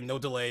the Dragon, no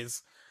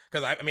delays.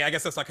 Because I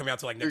guess that's not coming out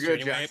till like next year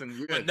anyway.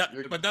 Jackson,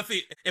 but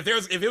nothing. If it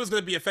was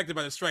going to be affected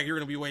by the strike, you're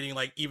going to be waiting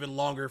like even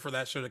longer for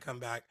that show to come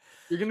back.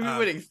 You're going to be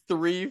waiting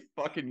 3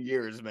 fucking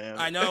years, man.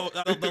 I know.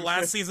 The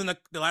last season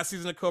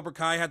of Cobra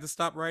Kai had to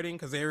stop writing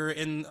because they were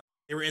in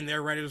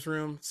their writers'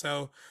 room.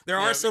 So there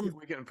are some.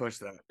 We can push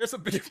that. There's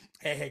some.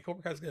 Hey,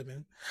 Cobra Kai's good,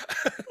 man.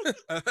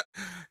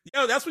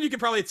 That's when you can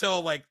probably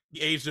tell like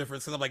the age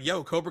difference. And I'm like,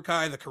 Cobra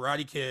Kai, the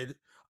Karate Kid,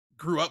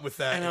 grew up with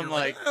that. And I'm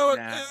like,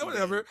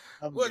 whatever.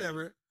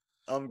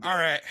 All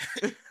right.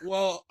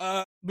 Well,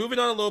 moving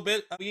on a little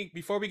bit,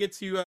 before we get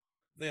to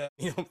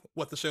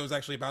what the show is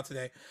actually about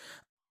today,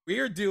 we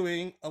are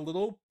doing a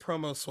little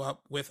promo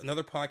swap with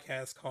another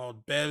podcast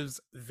called Bev's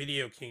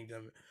Video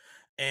Kingdom,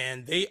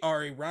 and they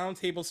are a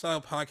roundtable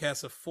style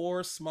podcast of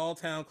 4 small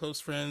town close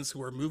friends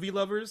who are movie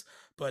lovers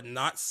but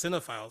not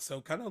cinephiles.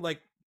 So kind of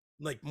like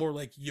more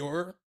like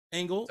your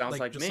angle. Sounds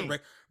like just me. A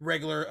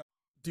regular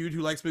dude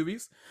who likes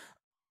movies.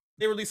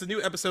 They release a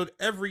new episode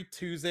every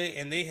Tuesday,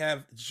 and they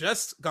have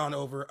just gone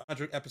over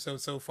 100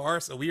 episodes so far.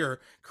 So we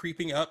are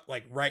creeping up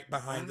like right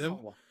behind them.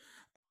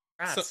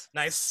 So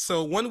nice.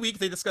 So 1 week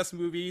they discuss a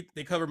movie.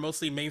 They cover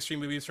mostly mainstream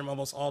movies from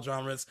almost all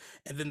genres,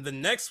 and then the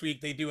next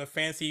week they do a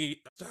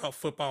fancy style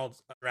football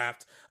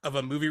draft of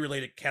a movie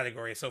related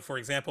category. So, for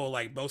example,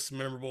 like most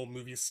memorable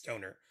movie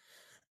stoner,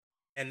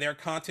 and their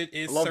content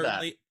is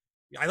certainly.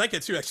 I like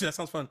it too. Actually, that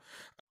sounds fun.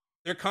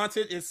 Their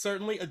content is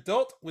certainly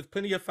adult with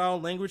plenty of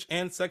foul language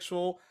and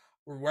sexual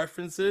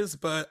references,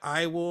 but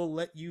I will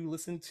let you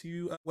listen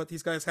to what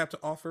these guys have to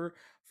offer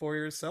for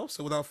yourself.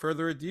 So without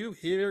further ado,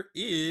 here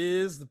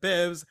is the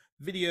Bev's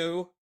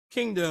Video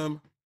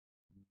Kingdom.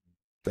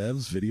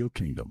 Bev's Video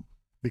Kingdom.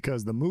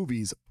 Because the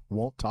movies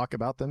won't talk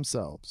about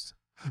themselves.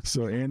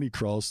 So Andy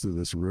crawls through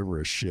this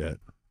river of shit.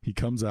 He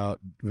comes out,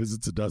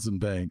 visits a dozen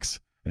banks,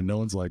 and no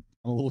one's like,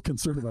 I'm a little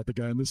concerned about the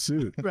guy in the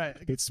suit. Right.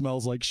 It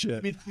smells like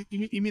shit.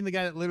 You mean the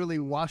guy that literally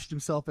washed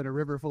himself in a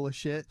river full of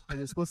shit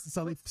and is supposed to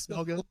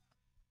smell good?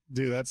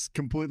 Dude, that's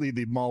completely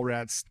the mall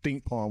rat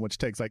stink palm, which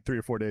takes like 3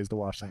 or 4 days to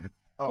wash.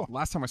 Oh,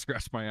 last time I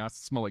scratched my ass,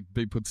 it smelled like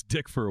Bigfoot's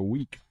dick for a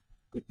week.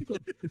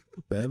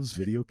 Bev's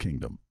Video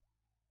Kingdom.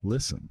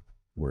 Listen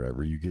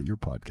wherever you get your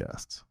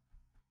podcasts.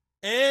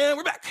 And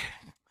we're back.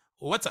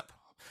 What's up?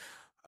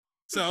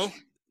 So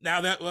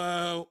now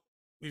that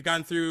we've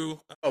gone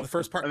through the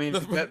first part. I mean,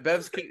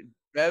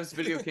 Bev's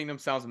Video Kingdom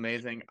sounds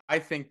amazing. I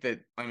think that,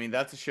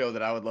 that's a show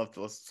that I would love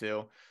to listen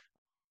to.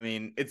 I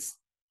mean,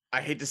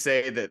 I hate to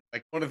say that,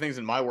 like, one of the things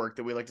in my work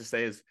that we like to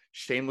say is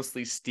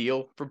shamelessly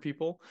steal from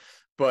people,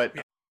 but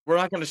we're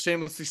not going to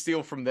shamelessly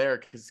steal from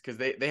there because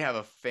they have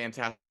a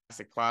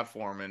fantastic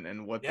platform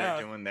and what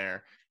they're doing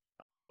there.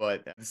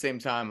 But at the same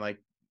time, like,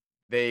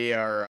 they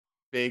are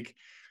big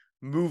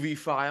movie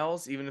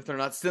files, even if they're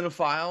not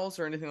cinephiles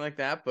or anything like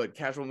that, but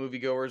casual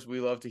moviegoers, we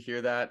love to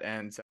hear that.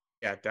 And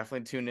yeah,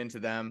 definitely tune into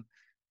them.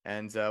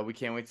 And we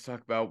can't wait to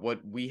talk about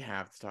what we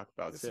have to talk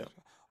about too.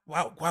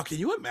 Wow! Can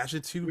you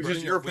imagine too? Which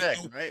is your pick,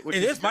 right?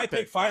 It is my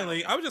pick.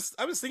 Finally, I was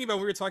thinking about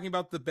when we were talking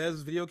about the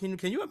Bev's Video Kingdom.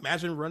 Can you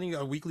imagine running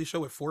a weekly show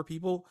with 4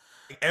 people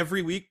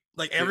every week?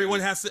 Like everyone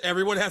has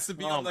to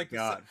be on. Like,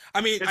 God. I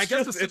mean, I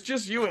guess it's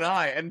just you and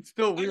I, and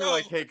still we were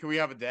like, hey, can we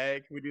have a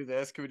day? Can we do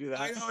this? Can we do that?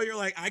 I know you're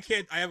like, I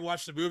haven't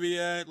watched the movie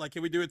yet. Like,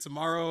 can we do it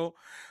tomorrow?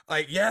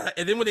 Like, yeah.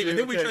 And then we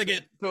try to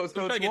get so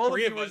to all the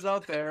viewers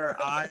out there,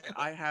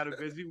 I had a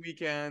busy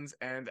weekend,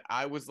 and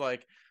I was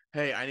like,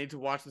 hey, I need to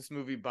watch this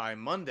movie by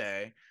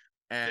Monday.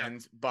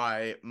 And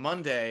by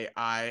Monday,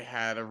 I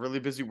had a really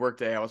busy work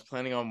day. I was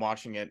planning on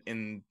watching it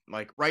in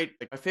my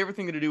favorite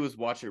thing to do is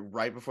watch it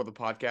right before the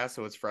podcast,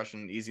 so it's fresh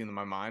and easy in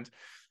my mind.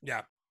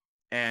 Yeah.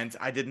 And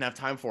I didn't have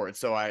time for it,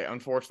 so I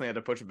unfortunately had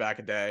to push it back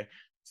a day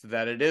so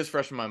that it is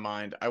fresh in my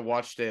mind. I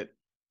watched it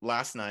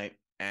last night,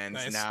 and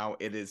now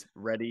it is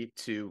ready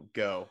to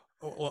go.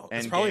 Well,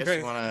 and it's probably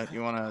Gaius,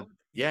 you wanna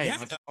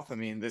talk? I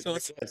mean,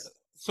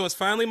 so it's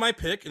finally my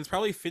pick, and it's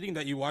probably fitting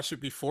that you watched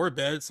it before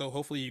bed. So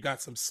hopefully you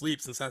got some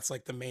sleep, since that's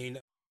like the main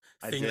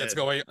thing that's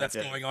going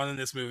on in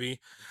this movie.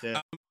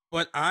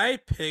 But I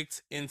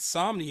picked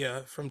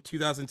Insomnia from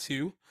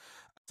 2002.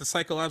 It's a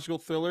psychological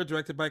thriller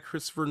directed by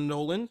Christopher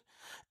Nolan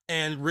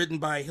and written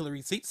by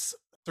Hilary Seitz.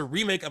 It's a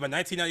remake of a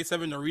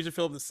 1997 Norwegian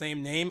film of the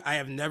same name. I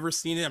have never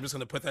seen it. I'm just going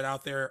to put that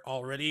out there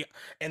already.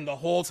 And the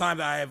whole time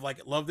that I have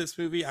loved this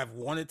movie, I've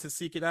wanted to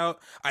seek it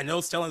out. I know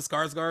Stellan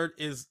Skarsgård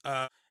is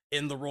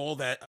in the role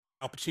that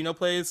Al Pacino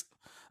plays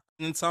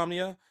in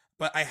Insomnia,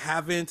 but I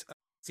haven't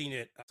seen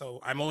it. So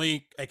I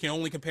can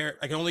only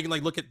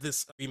look at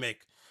this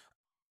remake,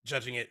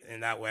 judging it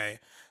in that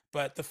way.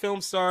 But the film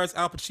stars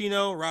Al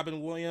Pacino,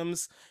 Robin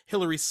Williams,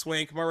 Hilary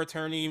Swank, Maura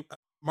Tierney,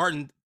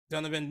 Martin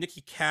Donovan,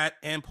 Nikki Katt,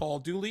 and Paul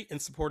Dooley in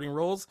supporting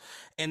roles.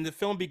 And the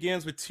film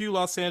begins with 2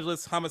 Los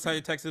Angeles homicide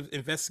detectives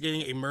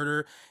investigating a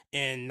murder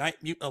in Night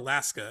Butte,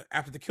 Alaska.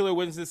 After the killer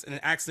witnesses an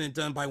accident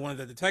done by one of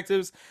the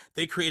detectives,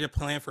 they create a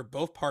plan for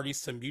both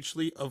parties to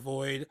mutually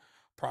avoid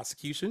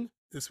prosecution.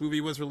 This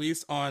movie was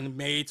released on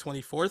May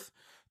 24th,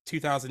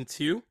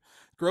 2002.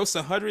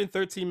 Grossed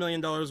 $113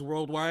 million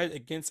worldwide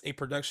against a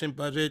production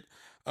budget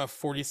of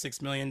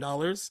 $46 million.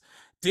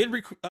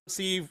 Did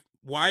receive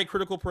wide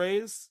critical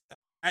praise.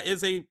 That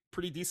is a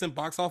pretty decent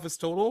box office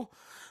total,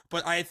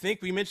 but I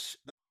think we mentioned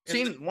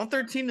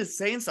 113 is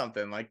saying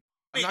something. Like,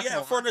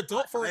 for an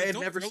adult, I had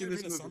never seen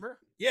this movie. Summer.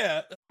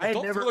 Yeah, I had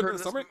never heard of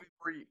this movie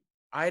before.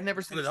 I had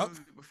never seen this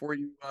movie before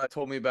you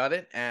told me about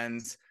it,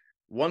 and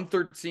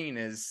 113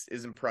 is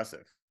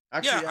impressive.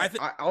 Actually,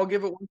 I'll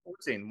give it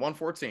 114.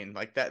 114,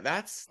 like that.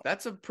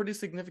 That's a pretty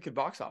significant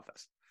box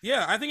office.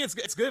 Yeah, I think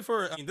it's good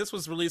for. This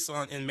was released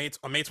on May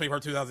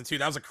 24th, 2002.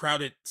 That was a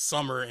crowded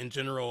summer in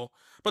general,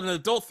 but an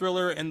adult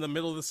thriller in the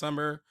middle of the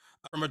summer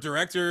from a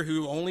director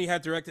who only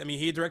had directed.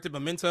 He directed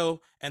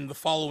Memento and The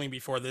Following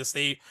before this.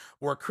 They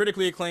were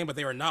critically acclaimed, but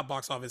they were not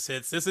box office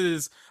hits. This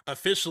is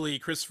officially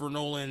Christopher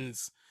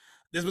Nolan's.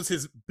 This was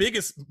his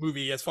biggest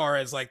movie as far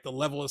as like the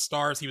level of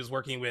stars he was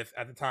working with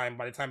at the time.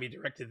 By the time he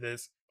directed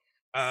this,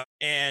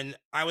 and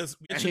I was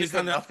mentioning he's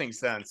done nothing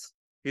since.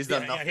 He's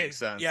done nothing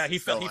since. Yeah, he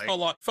fell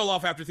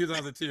off after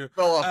 2002.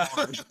 Fell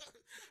off.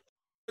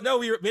 No,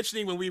 we were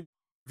mentioning when we were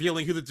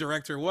revealing who the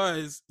director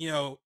was,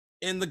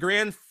 in the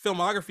grand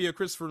filmography of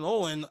Christopher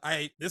Nolan,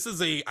 this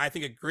is I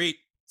think a great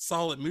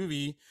solid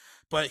movie,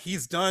 but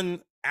he's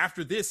done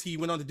after this. He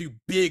went on to do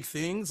big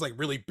things, like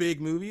really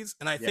big movies,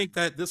 and I think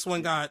that this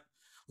one got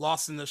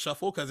lost in the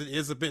shuffle because it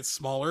is a bit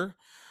smaller,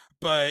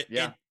 but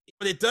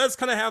it does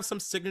kind of have some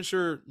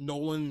signature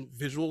Nolan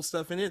visual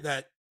stuff in it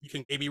that you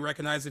can maybe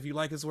recognize if you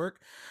like his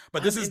work.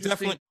 But this is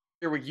definitely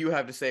hear what you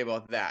have to say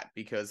about that,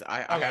 because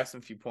I have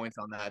some few points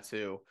on that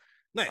too.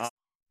 Nice.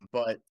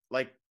 But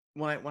like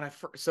when I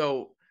first,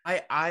 so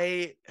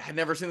I had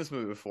never seen this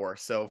movie before.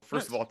 So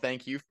first of all,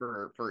 thank you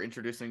for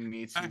introducing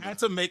me to. I had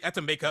to make up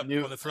on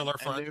the thriller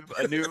front.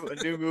 A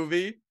new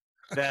movie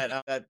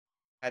that I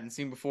hadn't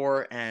seen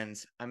before,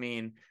 and I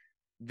mean,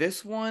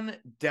 this one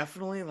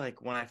definitely,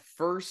 like, when I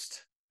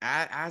first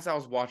as I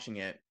was watching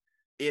it,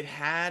 it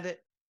had,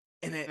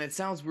 and it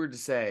sounds weird to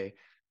say,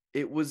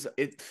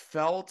 it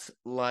felt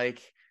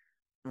like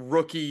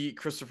rookie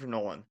Christopher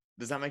Nolan.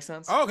 Does that make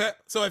sense? Oh, okay.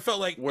 So it felt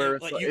like you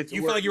felt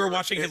like you were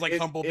watching his like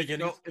humble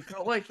beginnings. It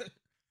felt like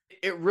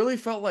it really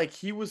felt like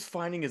he was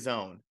finding his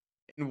own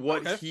in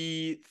what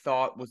he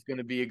thought was going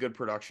to be a good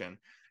production.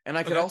 And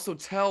I could also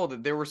tell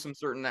that there were some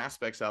certain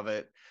aspects of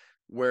it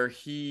where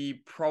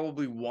he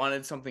probably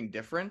wanted something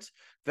different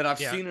that I've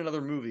seen in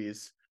other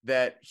movies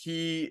that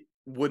he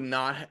would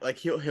not, like,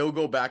 he'll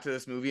go back to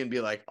this movie and be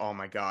like, oh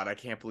my God, I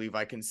can't believe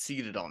I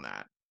conceded on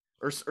that,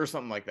 or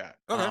something like that.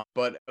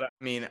 But I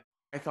mean,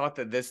 I thought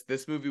that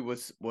this movie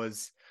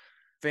was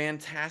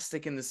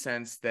fantastic in the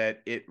sense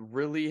that it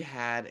really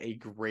had a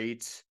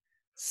great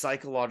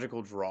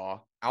psychological draw.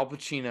 Al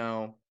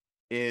Pacino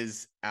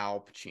is Al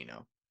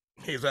Pacino.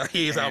 He's Al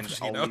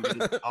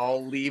Pacino.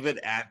 I'll leave it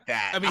at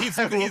that. I mean, he's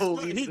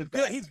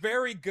good. He's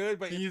very good,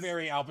 but he's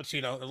very Al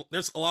Pacino.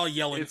 There's a lot of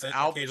yelling. It's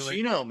Al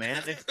Pacino,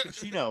 man. It's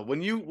Pacino.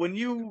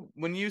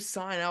 When you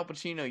sign Al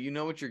Pacino, you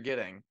know what you're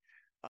getting.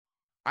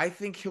 I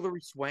think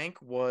Hilary Swank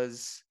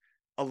was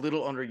a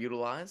little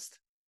underutilized.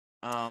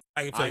 I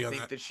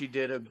think that she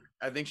did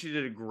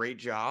a great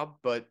job,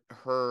 but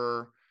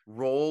her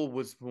role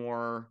was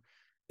more.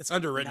 It's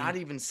underwritten. Not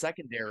even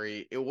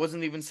secondary. It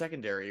wasn't even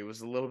secondary. It was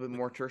a little bit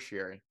more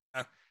tertiary.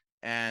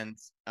 And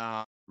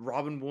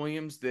Robin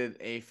Williams did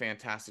a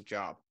fantastic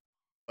job,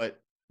 but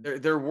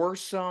there were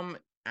some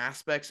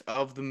aspects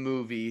of the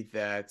movie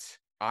that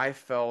I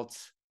felt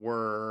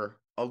were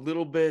a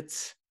little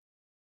bit.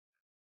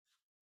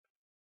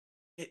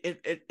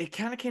 It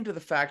kind of came to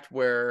the fact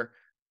where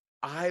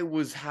I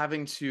was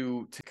having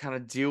to kind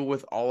of deal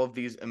with all of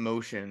these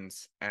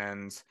emotions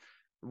and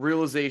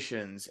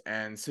realizations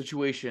and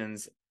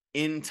situations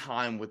in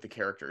time with the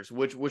characters,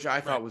 which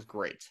I thought was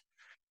great.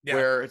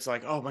 Where it's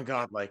like, oh my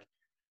God, like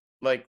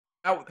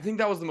I think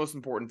that was the most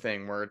important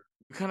thing, where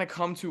you kind of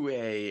come to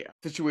a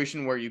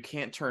situation where you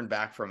can't turn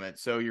back from it.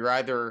 So you're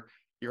either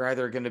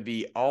going to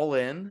be all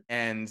in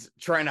and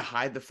trying to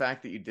hide the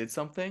fact that you did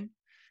something,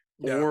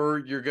 or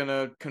you're going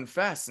to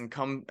confess and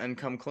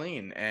come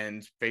clean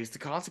and face the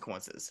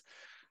consequences.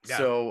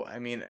 So, I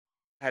mean,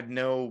 I had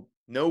no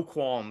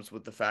qualms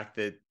with the fact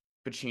that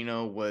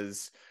Pacino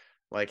was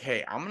like,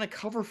 hey, I'm going to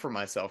cover for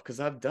myself because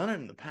I've done it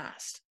in the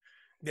past.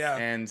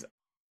 And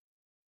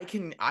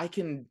I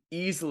can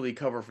easily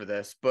cover for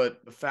this,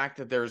 but the fact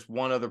that there's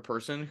one other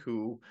person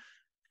who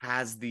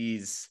has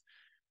these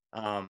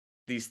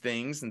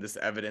things and this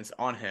evidence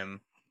on him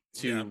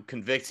to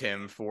convict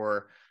him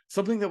for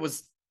something that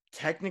was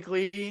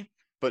technically,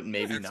 but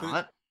maybe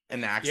not,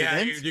 an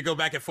accident. Yeah, you go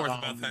back and forth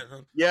about that.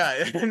 Huh?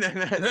 Yeah, and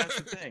that's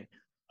the thing.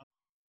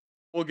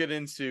 We'll get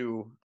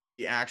into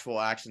the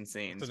actual action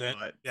scenes,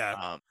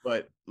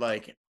 but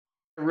like,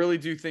 I really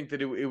do think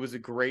that it was a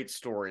great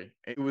story.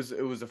 It was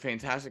a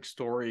fantastic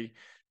story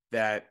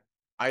that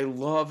I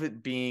love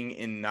it being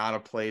in not a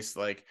place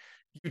like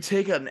you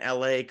take an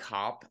LA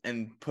cop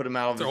and put him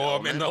out of his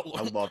element.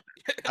 I love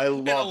it. I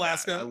love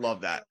Alaska. I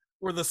love that.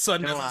 Where the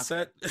sun doesn't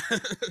set.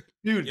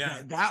 Dude,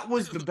 that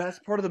was the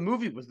best part of the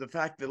movie, was the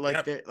fact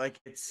that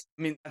it's,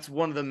 I mean, that's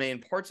one of the main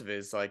parts of it,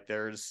 is like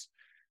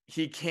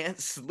he can't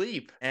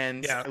sleep.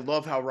 And I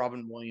love how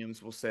Robin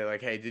Williams will say,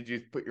 like, hey, did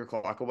you put your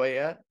clock away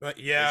yet? But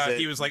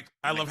he was like,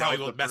 I love how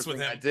he would mess with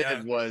him. I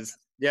did was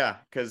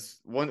because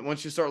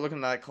once you start looking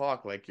at that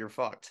clock, like, you're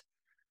fucked.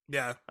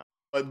 Yeah.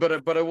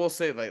 But I will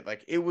say,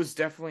 like it was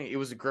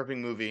a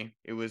gripping movie.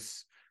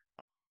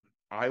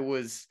 I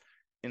was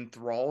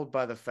enthralled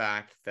by the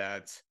fact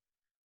that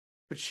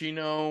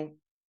Pacino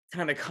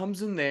kind of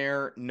comes in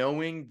there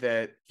knowing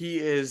that he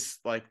is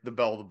like the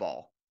belle of the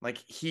ball. Like,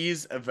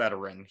 he's a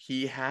veteran.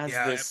 He has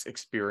this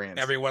experience.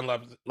 Everyone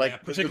loves,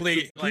 like,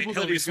 particularly like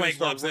Hilary Swank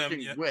loves him.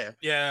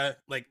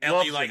 Like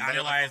Ellie like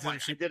idolizes him.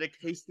 She did a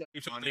case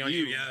study on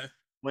you.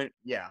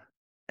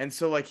 And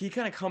so, like, he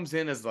kind of comes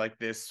in as like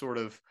this sort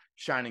of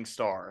shining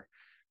star,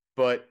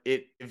 but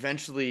it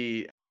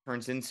eventually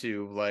turns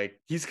into like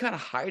he's kind of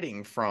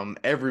hiding from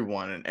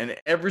everyone, and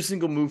every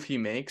single move he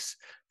makes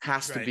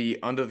has to be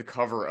under the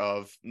cover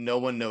of no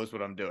one knows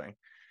what I'm doing.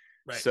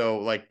 So,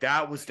 like,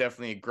 that was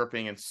definitely a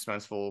gripping and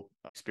suspenseful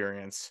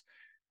experience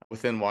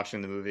within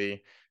watching the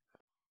movie.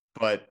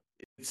 But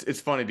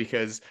it's funny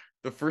because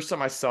the first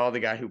time I saw the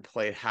guy who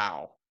played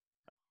Hal,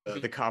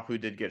 the cop who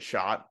did get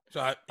shot,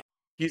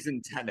 he's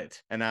in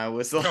Tenet, and I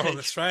was like, Oh,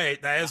 that's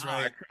right. That is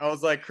right. I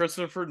was like,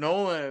 Christopher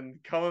Nolan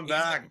coming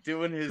back,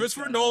 doing his.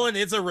 Christopher Nolan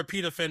is a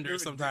repeat offender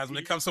Dude, sometimes when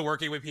it comes to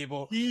working with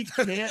people. He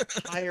can't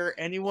hire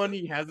anyone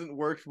he hasn't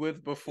worked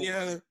with before.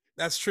 Yeah,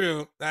 that's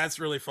true. That's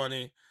really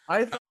funny.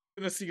 I thought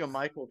I was gonna see a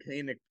Michael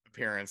Caine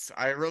appearance.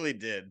 I really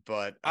did,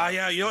 but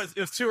yeah, you know, it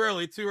was too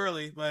early.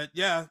 But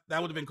yeah, that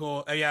would have been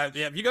cool. Yeah.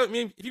 If you go,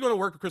 if you go to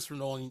work with Christopher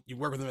Nolan, you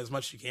work with him as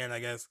much as you can, I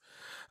guess.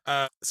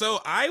 So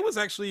I was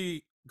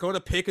actually going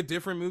to pick a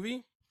different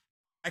movie.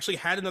 Actually,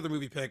 had another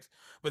movie picked,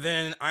 but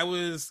then I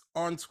was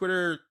on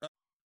Twitter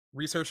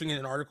researching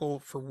an article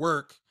for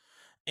work,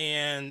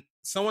 and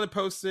someone had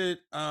posted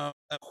a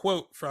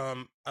quote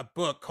from a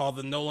book called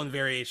The Nolan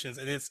Variations,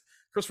 and it's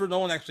Christopher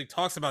Nolan actually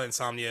talks about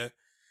Insomnia,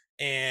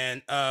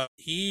 and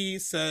he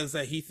says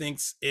that he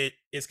thinks it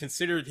is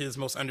considered his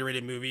most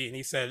underrated movie, and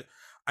he said,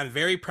 I'm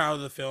very proud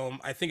of the film.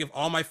 I think of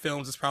all my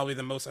films, it's probably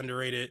the most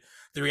underrated.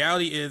 The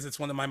reality is it's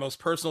one of my most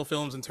personal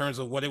films in terms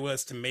of what it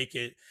was to make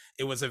it.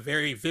 It was a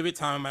very vivid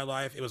time in my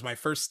life. It was my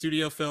first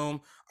studio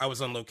film. I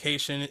was on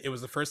location. It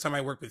was the first time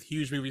I worked with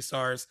huge movie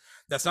stars.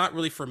 That's not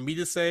really for me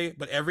to say,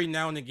 but every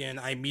now and again,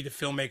 I meet a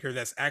filmmaker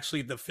that's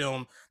actually the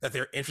film that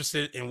they're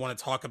interested in and want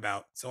to talk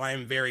about. So I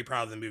am very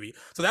proud of the movie.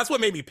 So that's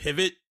what made me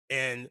pivot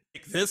and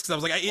pick this, because I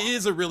was like, it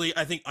is a really,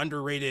 I think,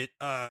 underrated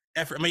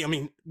effort. I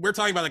mean, we're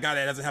talking about a guy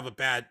that doesn't have a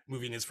bad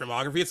movie in his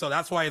filmography, so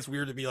that's why it's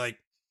weird to be like,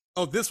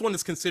 oh, this one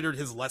is considered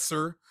his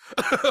lesser,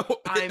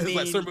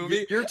 lesser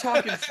movie. You're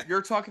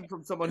talking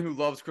from someone who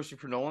loves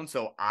Christopher Nolan,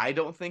 so I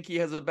don't think he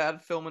has a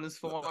bad film in his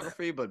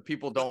filmography. But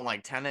people don't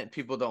like Tenet.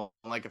 People don't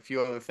like a few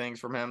other things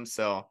from him.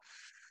 So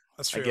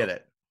that's true. I get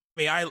it.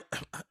 I mean,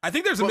 I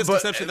think there's a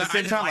misconception but at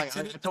that the same time, like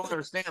I don't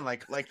understand.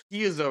 Like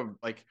he is a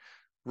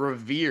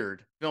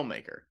revered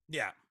filmmaker.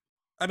 Yeah.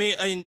 I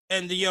mean,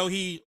 and you know,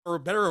 he, or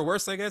better or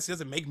worse, I guess, he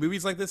doesn't make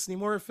movies like this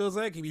anymore. It feels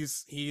like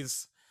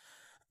he's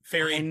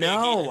very big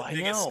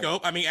in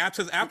scope. I mean,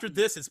 after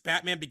this, it's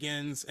Batman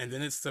Begins, and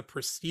then it's The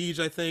Prestige,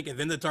 I think, and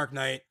then The Dark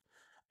Knight,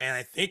 and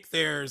I think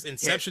there's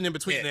Inception in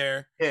between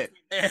there,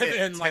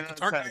 and like The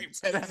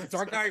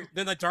Dark Knight,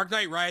 then The Dark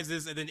Knight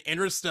Rises, and then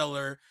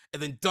Interstellar,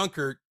 and then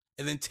Dunkirk,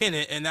 and then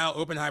Tenet, and now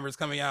Oppenheimer's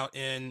coming out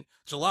in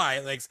July.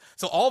 Like,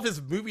 so all of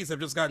his movies have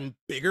just gotten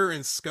bigger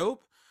in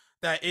scope,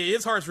 that it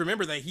is hard to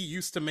remember that he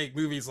used to make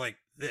movies like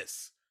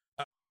this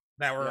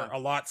that were a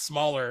lot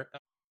smaller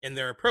in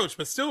their approach,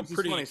 but still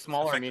pretty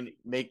smaller. Effective.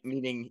 I mean,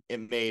 meaning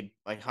it made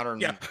like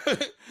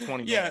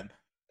 120 million.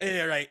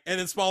 Yeah, right. And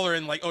then smaller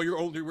in like, oh,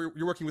 you're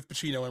working with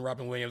Pacino and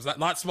Robin Williams.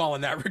 Not small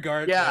in that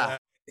regard. Yeah,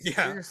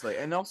 seriously.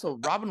 And also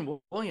Robin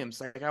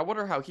Williams. Like, I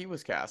wonder how he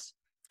was cast.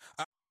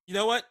 You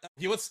know what?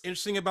 What's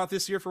interesting about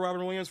this year for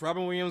Robin Williams?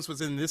 Robin Williams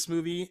was in this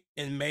movie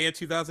in May of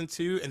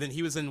 2002, and then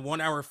he was in 1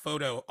 Hour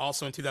Photo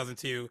also in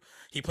 2002.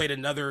 He played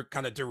another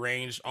kind of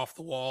deranged, off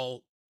the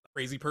wall,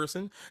 crazy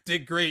person.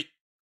 Did great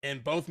in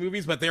both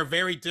movies, but they're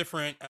very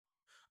different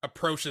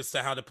approaches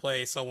to how to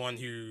play someone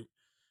who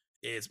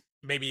is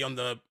maybe on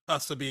the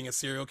cusp of being a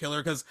serial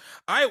killer. Because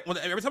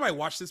every time I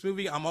watch this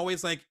movie, I'm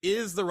always like,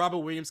 is the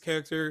Robin Williams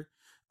character,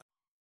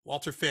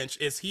 Walter Finch,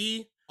 is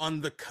he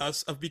on the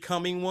cusp of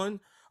becoming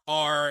one?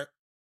 Or,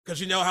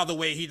 because you know how the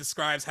way he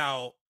describes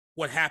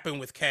what happened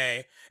with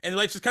Kay, and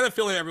like just kind of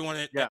filling everyone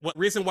in, what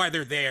reason why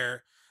they're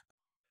there,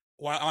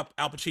 while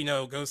Al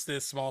Pacino goes to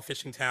this small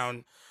fishing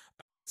town.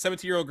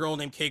 17-year-old girl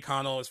named Kay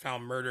Connell is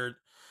found murdered,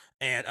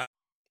 and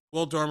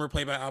Will Dormer,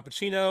 played by Al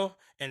Pacino,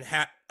 and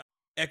Hat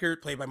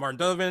Eckert, played by Martin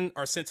Donovan,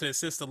 are sent to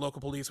assist the local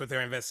police with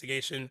their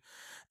investigation,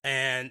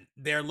 and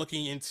they're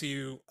looking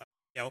into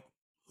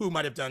who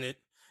might have done it.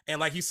 And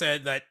like you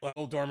said, that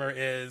Will Dormer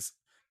is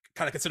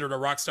kind of considered a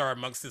rock star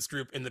amongst this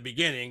group in the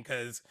beginning,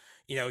 because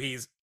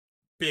he's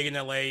big in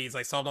LA, he's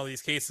like solved all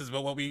these cases.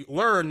 But what we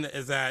learn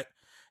is that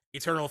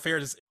Eternal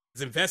Affairs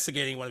is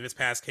investigating one of his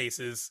past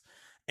cases,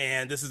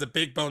 and this is a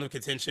big bone of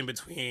contention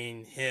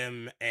between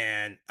him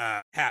and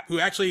Hap, who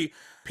actually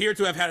appeared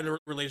to have had a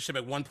relationship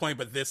at one point,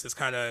 but this has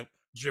kind of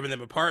driven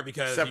them apart,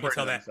 because you can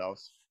tell that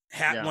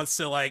Hap wants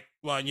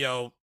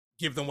to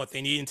give them what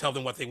they need and tell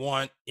them what they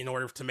want in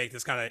order to make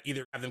this kind of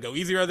either have them go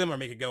easier on them or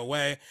make it go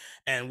away.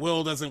 And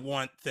Will doesn't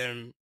want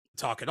them to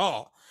talk at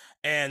all.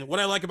 And what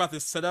I like about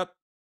this setup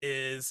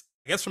is,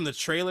 I guess from the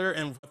trailer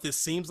and what this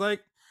seems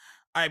like,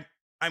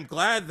 I'm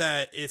glad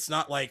that it's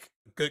not like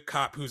a good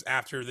cop who's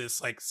after this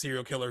like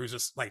serial killer who's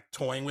just like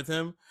toying with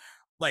him.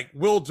 Like,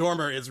 Will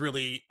Dormer is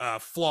really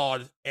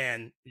flawed,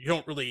 and you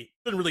shouldn't really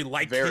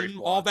like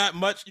him all that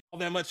much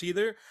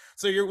either.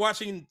 So you're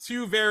watching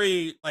two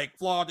very like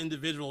flawed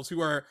individuals who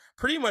are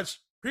pretty much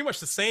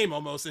the same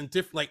almost in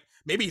different, like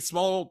maybe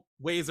small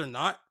ways or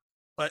not,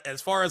 but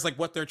as far as like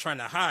what they're trying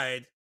to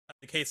hide, in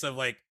the case of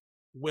like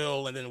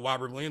Will and then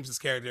Robert Williams'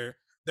 character,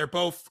 they're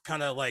both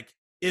kind of like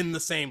in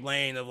the same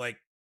lane of like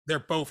they're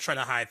both trying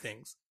to hide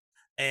things.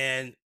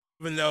 And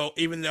even though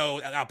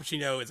Al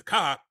Pacino is a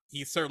cop,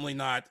 he's certainly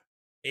not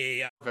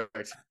a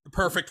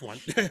perfect one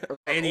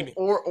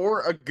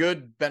or a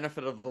good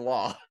benefit of the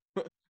law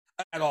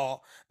at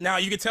all. Now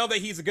you can tell that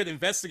he's a good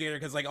investigator,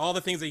 because like all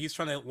the things that he's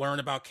trying to learn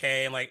about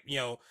Kay, and like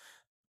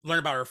learn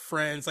about her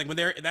friends. Like when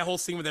they're that whole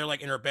scene where they're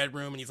like in her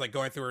bedroom and he's like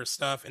going through her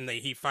stuff and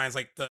he finds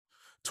like the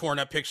torn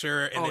up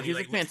picture. And then he's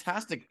like, a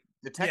fantastic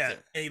detective.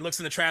 Yeah, and he looks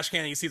in the trash can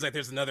and he sees like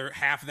there's another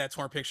half of that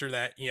torn picture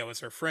that, you know, is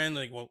her friend.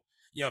 Like, well,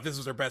 you know, if this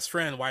was her best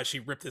friend, why did she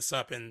rip this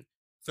up and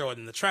throw it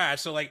in the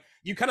trash? So like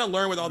you kind of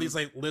learn with all these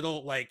like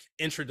little like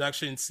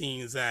introduction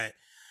scenes that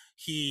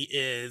he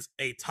is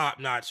a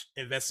top-notch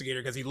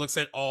investigator because he looks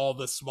at all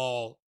the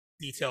small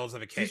details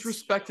of a case. He's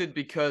respected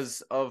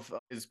because of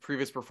his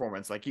previous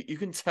performance. Like you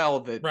can tell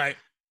that right.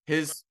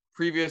 His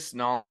previous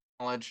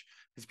knowledge,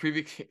 his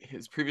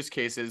previous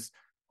cases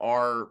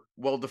are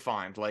well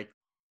defined. Like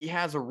he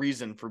has a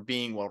reason for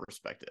being well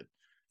respected.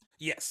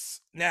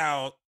 Yes.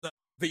 Now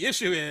the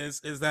issue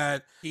is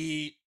that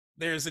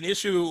there's an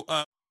issue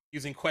of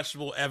using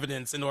questionable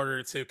evidence in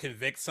order to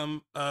convict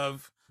some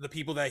of the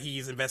people that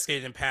he's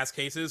investigated in past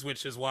cases,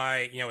 which is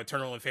why, you know,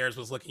 Internal Affairs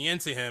was looking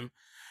into him.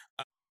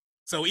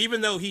 So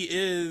even though he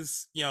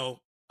is, you know,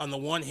 on the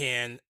one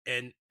hand,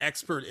 an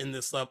expert in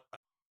this level,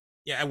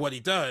 at what he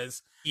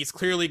does, he's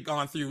clearly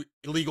gone through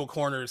illegal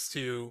corners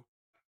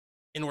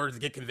in order to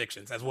get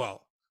convictions as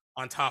well,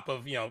 on top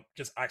of, you know,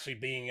 just actually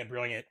being a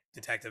brilliant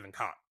detective and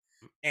cop.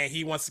 And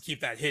he wants to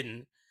keep that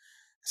hidden.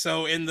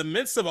 So in the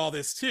midst of all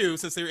this too,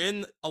 since they're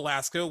in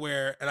Alaska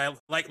and I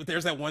like,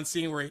 there's that one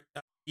scene where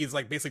he's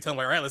like basically telling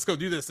them, all right, let's go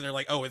do this. And they're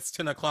like, oh, it's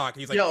 10 o'clock.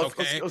 And he's like,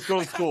 okay. Let's go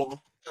to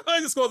school.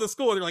 I just go to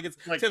school. They're like, it's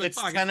like, 10 it's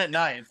o'clock. 10 at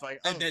night. It's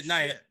like, at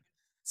night.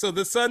 So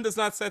the sun does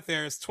not set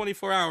there. It's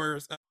 24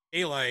 hours of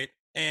daylight.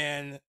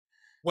 And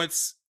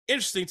what's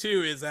interesting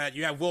too is that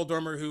you have Will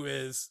Dormer, who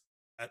is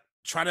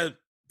trying to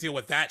deal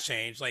with that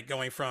change, like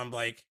going from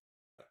like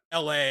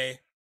LA.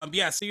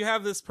 So you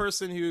have this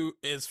person who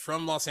is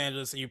from Los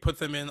Angeles and you put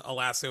them in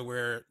Alaska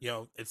where, you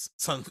know, it's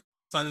sun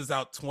is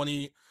out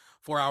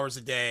 24 hours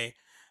a day.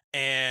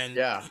 And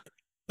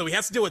so he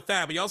has to deal with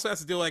that, but he also has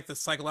to deal with like the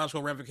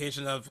psychological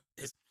ramification of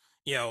his,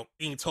 you know,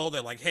 being told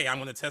that like, hey, I'm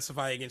going to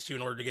testify against you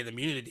in order to get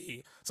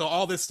immunity. So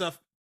all this stuff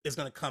is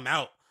going to come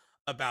out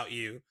about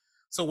you.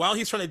 So while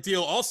he's trying to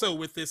deal also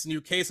with this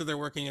new case that they're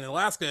working in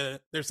Alaska,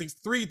 there's these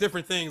 3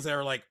 different things that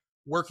are like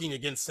working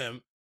against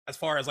him as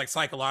far as like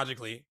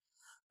psychologically.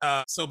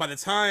 So by the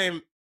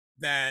time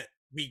that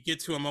we get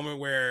to a moment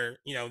where,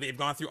 you know, they've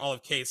gone through all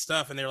of Kay's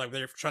stuff and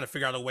they're trying to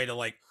figure out a way to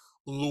like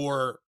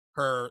lure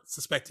her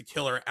suspected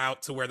killer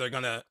out to where they're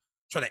going to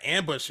try to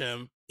ambush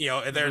him, you know,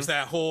 and there's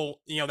that whole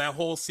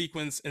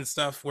sequence and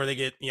stuff where they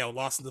get, you know,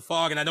 lost in the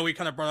fog. And I know we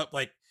kind of brought up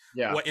like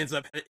what ends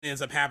up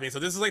happening. So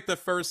this is like the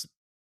first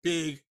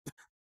big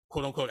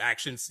quote unquote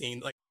action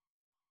scene, like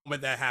when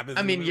that happens.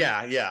 I mean,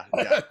 yeah.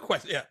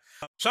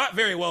 Shot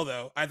very well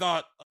though. I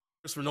thought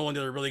Christopher Nolan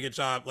did a really good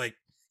job. Like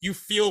you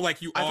feel like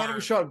I thought it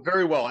was shot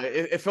very well.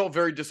 It felt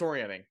very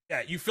disorienting.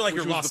 Yeah, you feel like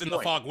you're lost in the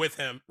fog with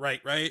him,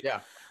 right?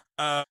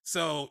 Yeah.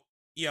 So,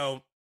 you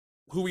know,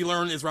 who we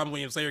learn is Robin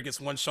Williams later gets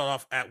one shot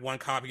off at one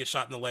cop. He gets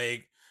shot in the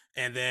leg,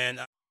 and then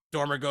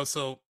Dormer goes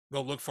to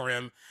go look for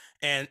him.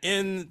 And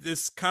in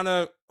this kind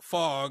of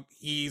fog,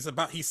 he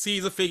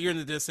sees a figure in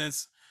the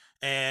distance,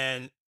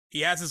 and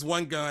he has his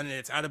one gun, and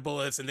it's out of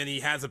bullets. And then he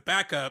has a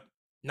backup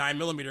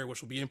 9mm,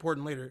 which will be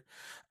important later.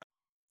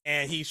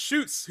 And he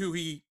shoots who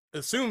he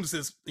assumes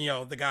is, you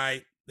know, the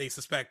guy they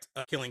suspect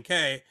killing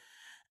Kay,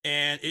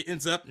 and it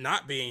ends up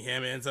not being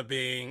him. It ends up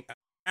being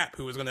App,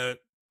 who was going to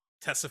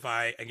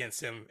testify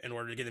against him in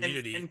order to get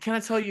immunity. And can I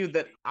tell you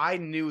that I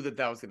knew that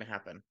was going to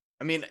happen?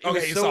 I mean, it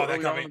was you so saw that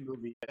early coming. on in the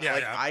movie.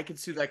 I could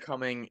see that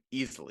coming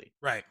easily.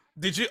 Right.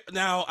 Did you?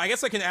 Now, I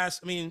guess I can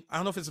ask. I mean, I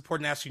don't know if it's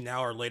important to ask you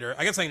now or later.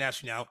 I guess I can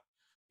ask you now.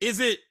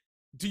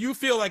 Do you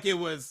feel like it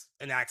was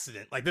an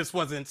accident? Like this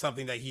wasn't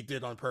something that he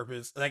did on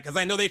purpose? Like, because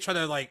I know they try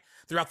to like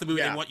throughout the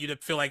movie, they want you to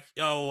feel like,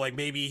 oh, like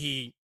maybe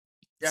he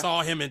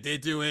saw him and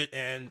did do it.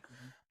 And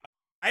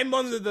I'm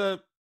under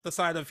the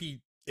side of it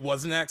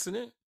was an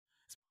accident,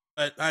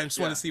 but I just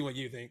want to see what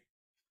you think.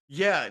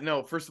 Yeah,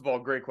 no, first of all,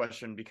 great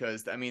question,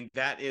 because I mean,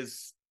 that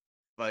is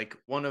like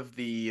one of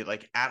the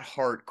like at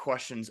heart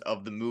questions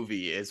of the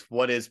movie is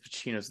what is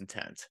Pacino's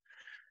intent?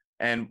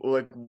 And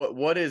like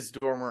what is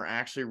Dormer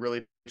actually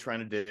really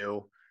trying to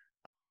do?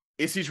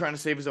 Is he trying to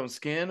save his own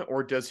skin,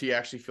 or does he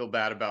actually feel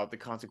bad about the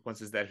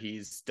consequences that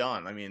he's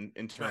done? I mean,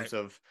 in terms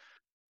of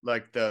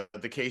like the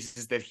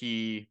cases that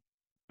the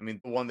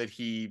one that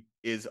he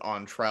is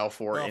on trial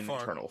for in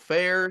Internal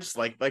Affairs,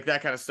 like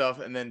that kind of stuff,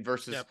 and then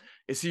versus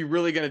is he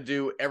really going to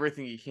do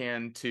everything he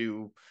can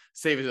to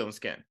save his own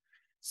skin?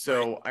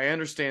 So I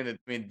understand that.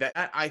 I mean,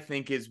 that I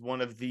think is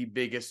one of the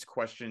biggest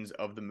questions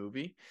of the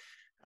movie.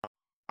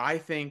 I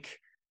think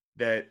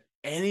that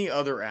any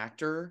other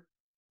actor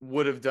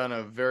would have done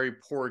a very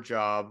poor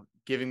job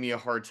giving me a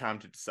hard time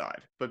to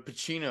decide. But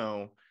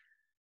Pacino,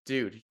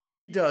 dude,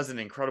 he does an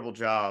incredible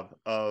job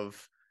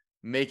of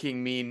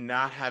making me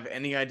not have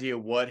any idea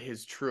what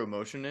his true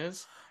emotion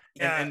is.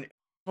 Yeah. And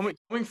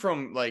coming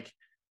from like,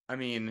 I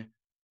mean,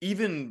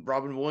 even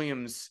Robin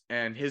Williams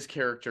and his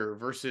character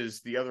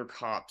versus the other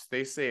cops,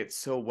 they say it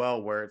so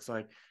well where it's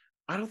like,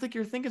 I don't think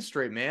you're thinking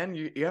straight, man.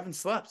 You haven't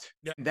slept.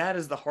 Yeah. That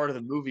is the heart of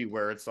the movie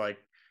where it's like,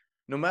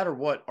 no matter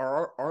what,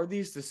 are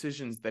these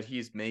decisions that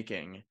he's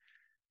making,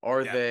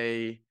 are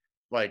they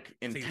like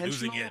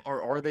intentional,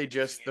 or are they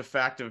just the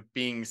fact of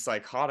being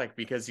psychotic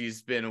because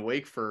he's been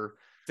awake for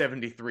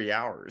 73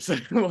 hours?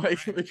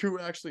 Like who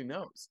actually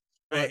knows?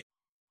 But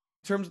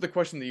in terms of the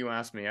question that you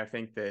asked me, I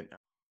think that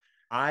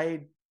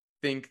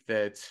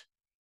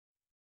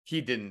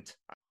he didn't.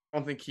 I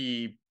don't think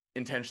he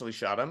intentionally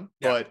shot him,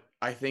 but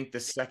I think the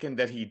second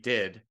that he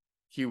did,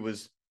 he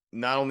was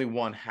not only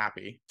one,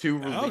 happy, two,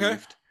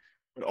 relieved,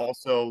 but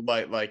also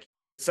like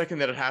the second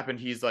that it happened,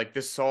 he's like,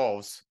 this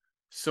solves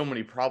so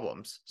many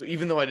problems. So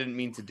even though I didn't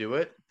mean to do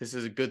it, this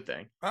is a good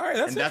thing. All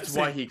right, that's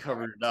why he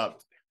covered it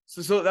up.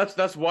 So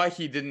that's why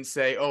he didn't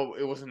say, "Oh,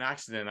 it was an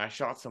accident. I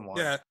shot someone."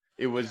 Yeah.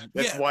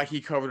 That's why he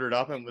covered it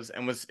up and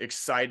was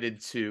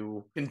excited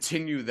to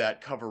continue that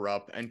cover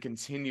up and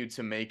continue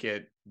to make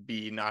it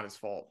be not his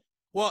fault.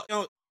 Well,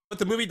 what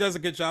the movie does a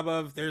good job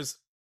of, there's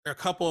a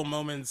couple of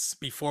moments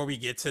before we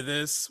get to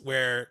this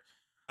where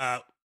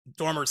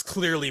Dormer's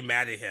clearly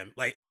mad at him.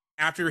 Like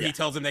after he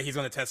tells him that he's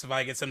going to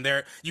testify against him,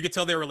 you could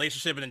tell their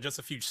relationship in just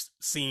a few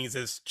scenes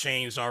has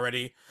changed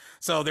already.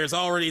 So there's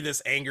already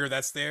this anger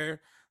that's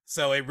there.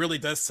 So it really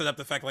does set up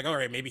the fact like, all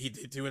right, maybe he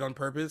did do it on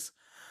purpose.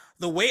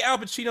 The way Al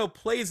Pacino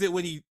plays it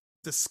when he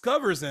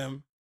discovers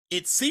him,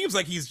 it seems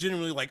like he's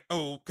genuinely like,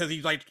 oh, because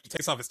he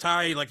takes off his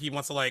tie, like he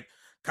wants to like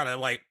kind of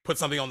like put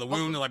something on the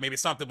wound and like maybe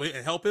stop the bleed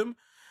and help him.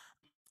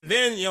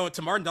 Then,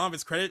 to Martin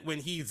Donovan's credit, when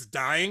he's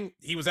dying,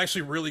 he was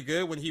actually really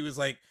good when he was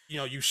like,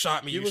 you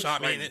shot me,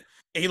 and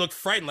he looked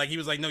frightened, like he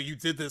was like, no, you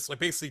did this, like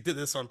basically did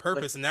this on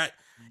purpose, and that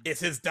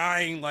is his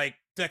dying like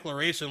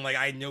declaration, like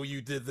I know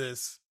you did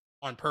this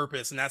on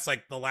purpose, and that's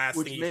like the last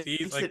thing he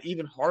sees. Makes it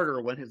even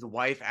harder when his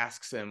wife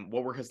asks him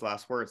what were his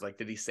last words, like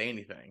did he say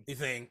anything?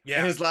 Yeah.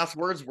 And his last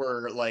words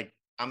were like,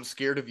 I'm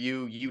scared of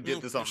you. You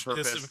did this on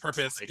purpose. This on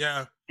purpose. Like,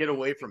 yeah. Get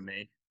away from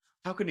me.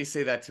 How can he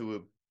say that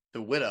to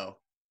the widow?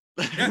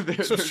 Yeah,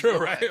 it's true,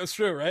 right? It's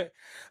true, right?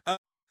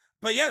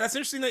 But yeah, that's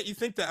interesting that you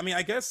think that. I mean,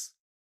 I guess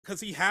because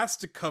he has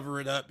to cover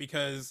it up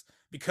because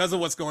of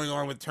what's going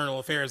on with Internal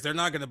Affairs, they're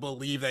not going to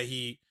believe that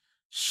he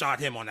shot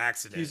him on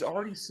accident. He's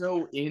already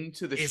so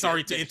into the. He's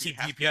already into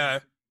deep. Yeah.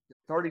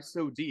 It's already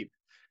so deep.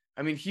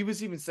 I mean, he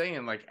was even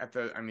saying like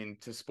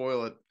to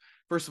spoil it.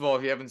 First of all,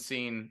 if you haven't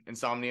seen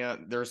Insomnia,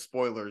 there are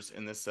spoilers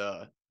in this.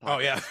 Oh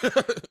yeah.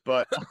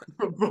 but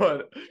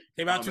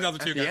came out in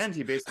 2002. At the end,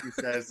 he basically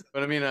says.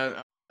 But I mean,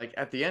 like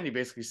at the end, he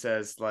basically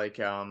says like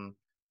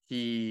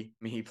he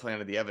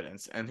planted the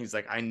evidence, and he's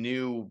like, I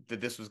knew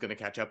that this was going to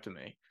catch up to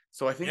me.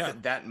 So I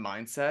think that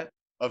mindset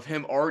of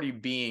him already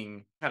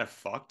being kind of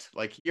fucked,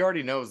 like he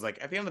already knows, like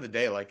at the end of the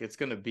day, like it's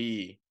gonna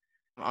be,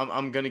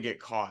 I'm gonna get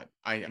caught.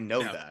 I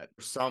know that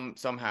some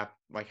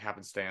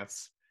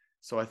happenstance.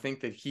 So I think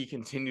that he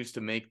continues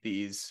to make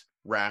these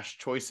rash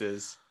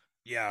choices,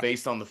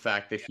 based on the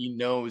fact that he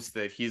knows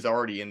that he's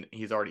already in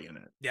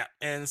it. Yeah,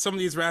 and some of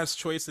these rash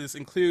choices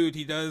include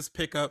he does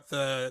pick up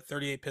the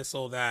 .38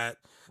 pistol that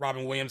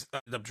Robin Williams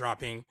ended up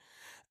dropping,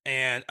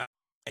 and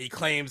he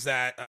claims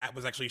that it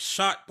was actually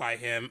shot by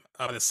him,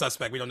 the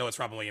suspect. We don't know it's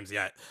Robin Williams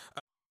yet.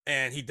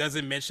 And he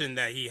doesn't mention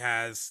that he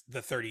has the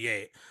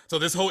 .38. So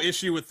this whole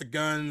issue with the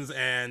guns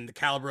and the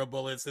caliber of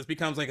bullets, this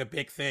becomes like a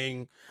big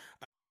thing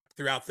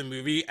throughout the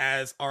movie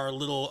as our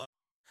little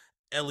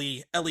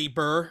Ellie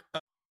Burr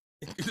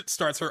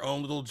starts her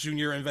own little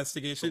junior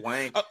investigation.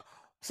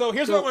 So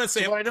here's what I want to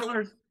say.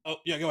 Oh,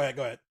 yeah, go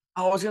ahead.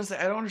 I was gonna say,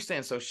 I don't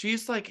understand. So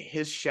she's like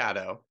his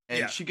shadow,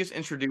 and she gets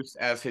introduced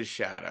as his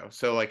shadow.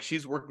 So like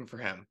she's working for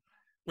him,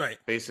 right?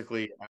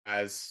 Basically,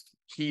 as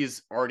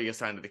he's already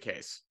assigned to the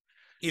case.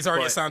 He's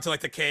already assigned to like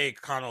the K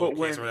Connell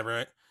case or whatever,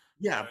 right?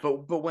 Yeah,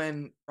 but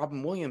when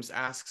Robin Williams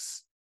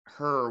asks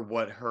her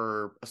what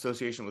her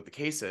association with the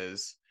case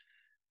is,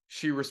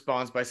 she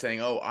responds by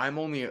saying, "Oh, I'm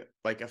only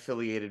like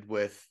affiliated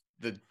with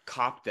the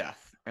cop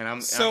death, and I'm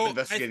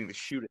investigating the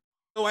shooting."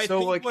 So I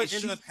think what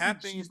ended up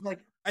happening is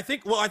like. I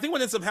think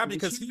what ends up happening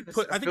because he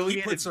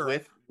puts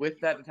her with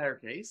that entire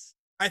case.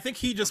 I think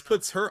he just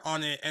puts her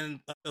on it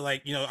and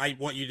like, I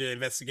want you to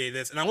investigate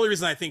this. And the only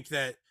reason I think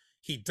that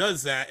he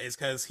does that is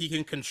because he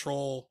can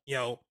control,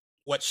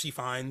 what she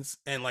finds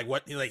and like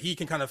what he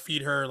can kind of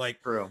feed her like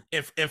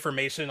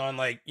information on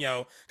like,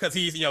 because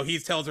he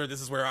tells her this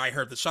is where I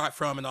heard the shot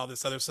from and all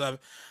this other stuff.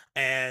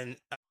 And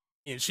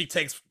she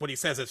takes what he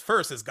says as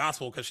first as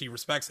gospel because she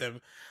respects him.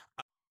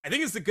 I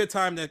think it's a good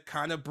time to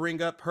kind of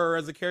bring up her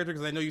as a character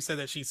because I know you said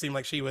that she seemed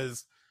like she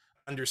was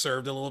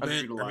underserved a little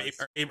bit or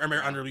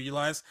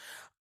underutilized.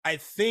 I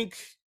think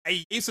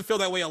I used to feel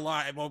that way a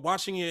lot. While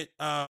watching it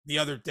the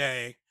other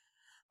day,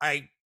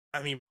 I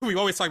mean, we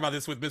always talk about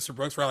this with Mr.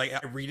 Brooks, where like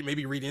I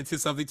read into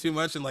something too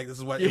much, and like this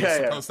is what it was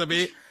supposed to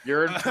be.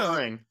 You're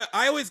inferring.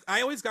 I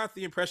always got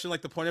the impression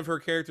like the point of her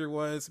character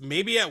was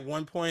maybe at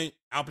one point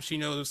Al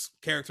Pacino's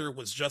character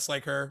was just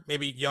like her,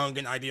 maybe young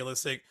and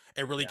idealistic,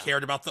 and really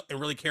cared about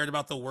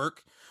the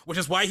work, which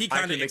is why he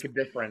kind of make a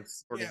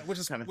difference. Which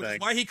is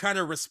why he kind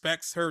of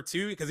respects her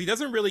too, because he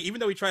doesn't really, even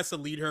though he tries to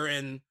lead her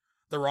in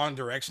the wrong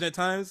direction at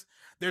times.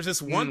 There's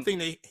this one thing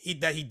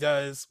that he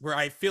does where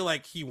I feel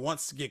like he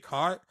wants to get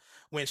caught,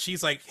 when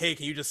she's like, hey,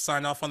 can you just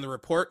sign off on the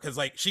report? Because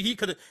like he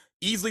could have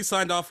easily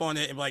signed off on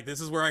it and be like,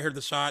 this is where I heard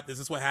the shot, this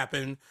is what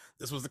happened,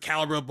 this was the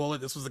caliber of bullet,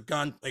 this was the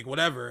gun, like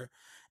whatever.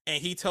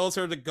 And he tells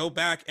her to go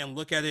back and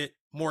look at it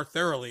more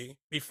thoroughly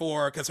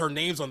before, because her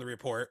name's on the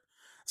report.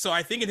 So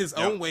I think in his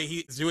own way,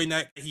 he's doing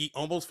that. He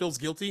almost feels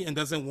guilty and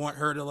doesn't want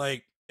her to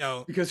like, you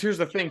know. Because here's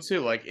the thing too,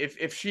 like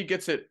if she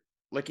gets it,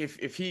 like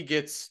if he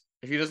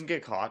doesn't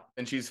get caught,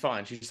 then she's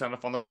fine. She signed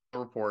off on the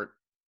report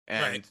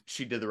and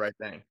she did the right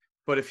thing.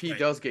 But if he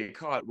does get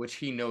caught, which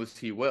he knows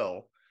he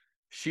will,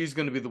 she's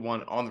going to be the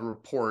one on the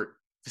report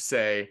to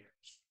say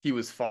he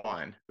was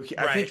fine.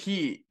 I think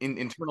he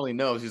internally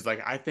knows. He's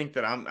like, I think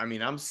that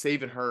I'm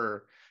saving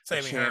her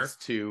a chance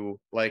to,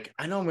 like,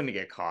 I know I'm going to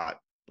get caught.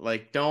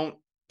 Like, don't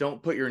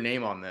put your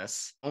name on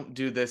this. Don't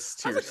do this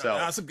to yourself.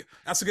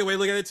 That's a good way to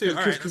look at it too.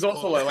 Because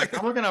also, like,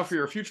 I'm looking out for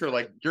your future.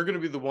 Like, you're going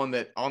to be the one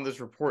that on this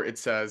report, it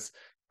says,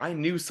 I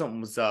knew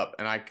something was up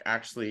and I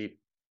actually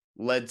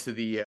led to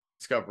the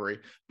discovery.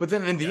 But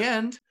then in the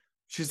end,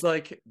 she's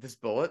like, this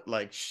bullet,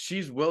 like,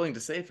 she's willing to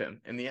save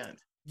him in the end.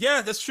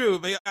 Yeah, that's true.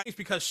 But I think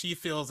because she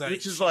feels that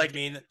Which is like,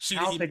 he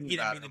didn't mean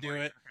to do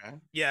it. Okay.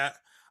 Yeah.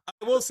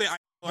 I will say,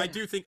 I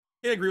do think,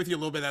 I agree with you a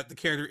little bit that the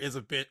character is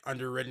a bit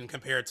underwritten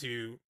compared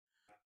to,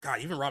 God,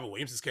 even Robin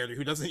Williams' character,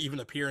 who doesn't even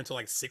appear until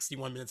like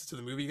 61 minutes into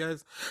the movie,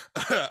 guys.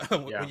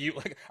 When you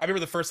like, I remember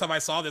the first time I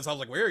saw this, I was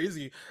like, where is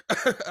he?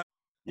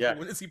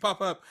 When does he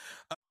pop up?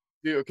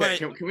 Dude, okay.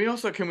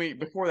 Can we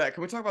before that,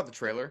 can we talk about the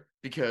trailer?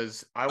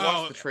 Because I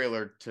watched the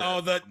trailer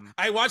to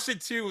I watched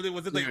it too.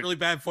 Was it like really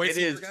bad voice?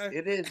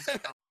 It is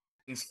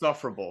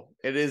insufferable.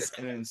 It is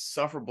an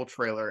insufferable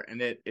trailer,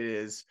 and it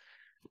is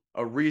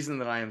a reason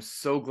that I am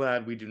so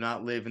glad we do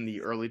not live in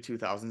the early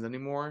 2000s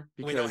anymore,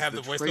 because we don't have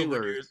the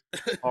trailers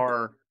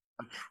are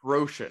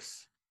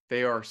atrocious.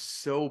 They are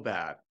so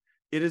bad.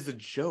 It is a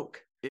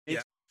joke. It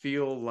makes me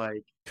feel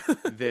like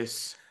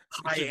this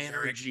high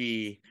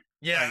energy.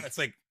 Yeah, like, it's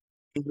like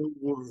in the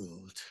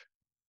world.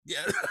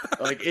 Yeah,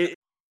 like it's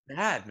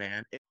bad,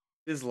 man. It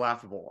is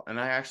laughable, and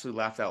I actually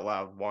laughed out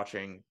loud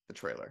watching the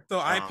trailer. So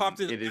I popped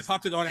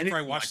it on after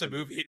I watched the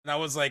movie, and I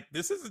was like,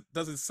 "This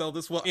doesn't sell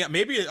this well." Yeah,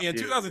 maybe in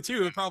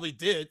 2002 it probably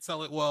did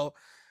sell it well,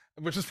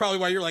 which is probably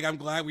why you're like, "I'm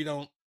glad we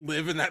don't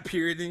live in that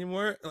period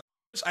anymore."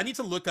 I need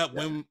to look up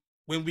when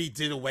we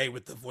did away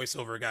with the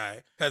voiceover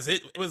guy, because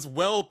it was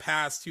well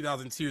past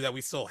 2002 that we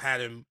still had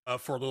him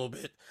for a little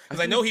bit.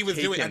 Because I know he was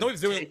doing. I know he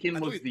was doing. Taken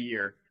was the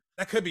year.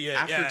 That could be it.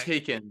 After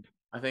Taken,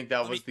 I think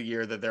that was the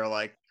year that they're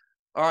like,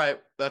 "All right,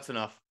 that's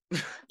enough."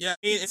 Yeah, I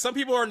mean, some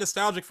people are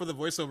nostalgic for the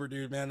voiceover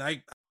dude, man.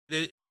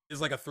 It is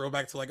like a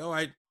throwback to like,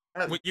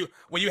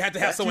 when you had to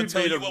have someone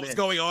tell you what was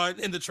going on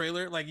in the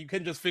trailer, like you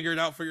couldn't just figure it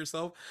out for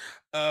yourself.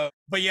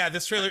 But yeah,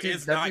 this trailer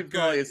is not good.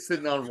 Probably is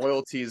sitting on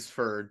royalties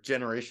for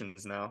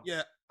generations now.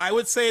 Yeah, I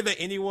would say that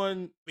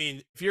anyone, I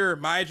mean, if you're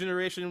my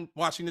generation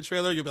watching the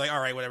trailer, you'll be like, all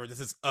right, whatever, this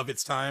is of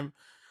its time.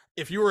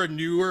 If you were a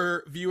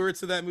newer viewer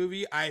to that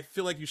movie, I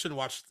feel like you shouldn't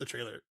watch the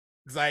trailer,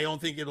 because I don't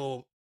think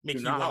it'll make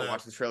you want to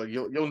watch the trailer.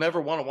 You'll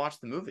never want to watch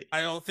the movie.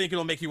 I don't think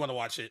it'll make you want to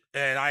watch it.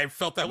 And I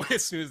felt that way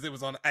as soon as it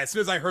was on. As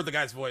soon as I heard the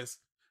guy's voice,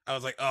 I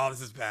was like, "Oh,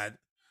 this is bad.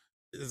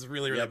 This is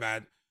really, really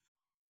bad."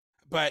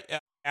 But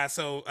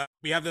so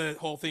we have the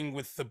whole thing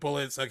with the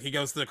bullets. Like he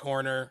goes to the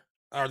coroner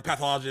or the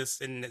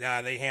pathologist, and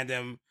they hand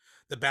him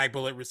the bag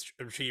bullet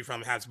retrieved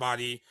from Hap's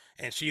body,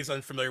 and she's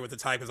unfamiliar with the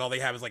type because all they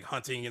have is like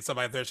hunting and stuff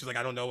like that. She's like,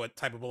 "I don't know what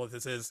type of bullet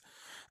this is."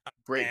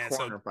 Great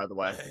corner, by the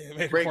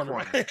way. Great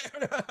corner.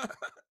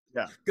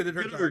 Yeah, good at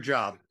her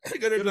job.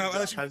 Good at her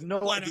job. Has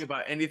no idea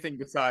about anything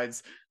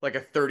besides like a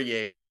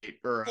 38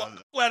 or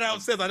flat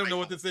out says, "I don't know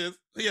what this is."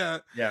 Yeah.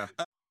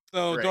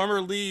 So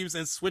Dormer leaves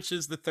and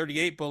switches the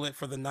 38 bullet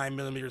for the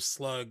 9mm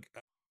slug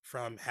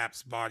from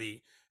Hap's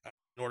body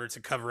in order to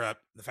cover up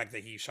the fact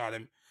that he shot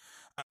him.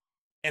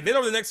 And then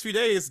over the next few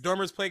days,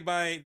 Dormer's plagued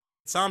by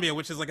insomnia,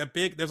 which is like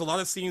there's a lot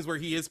of scenes where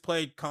he is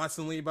plagued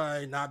constantly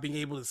by not being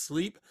able to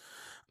sleep.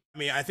 I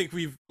mean, I think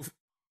I've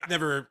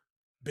never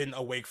been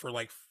awake for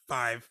like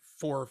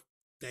 4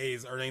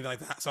 days or anything like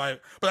that.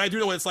 But I do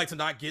know what it's like to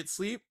not get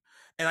sleep.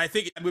 And I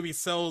think that movie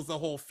sells the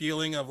whole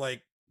feeling of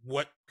like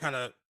what kind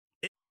of,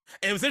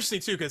 and it was interesting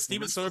too, because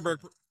Steven Soderbergh.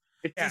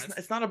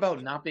 It's not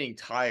about not being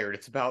tired.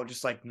 It's about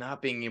just like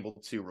not being able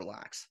to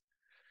relax.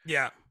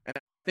 Yeah. And I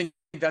think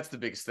that's the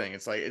biggest thing.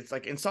 It's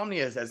like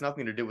insomnia has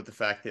nothing to do with the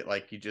fact that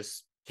like you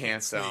just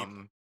can't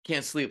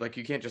sleep. Like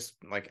you can't just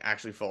like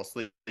actually fall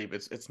asleep.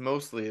 It's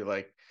mostly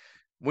like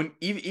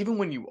even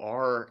when you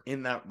are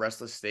in that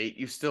restless state,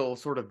 you still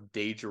sort of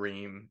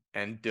daydream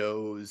and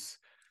doze.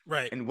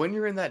 Right. And when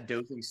you're in that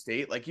dozing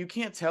state, like you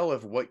can't tell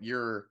if what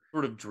you're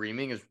sort of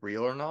dreaming is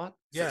real or not.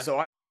 Yeah. So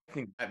I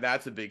think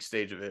that's a big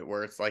stage of it,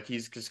 where it's like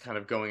he's just kind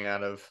of going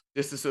out of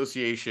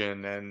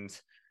disassociation and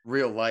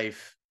real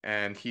life,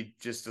 and he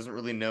just doesn't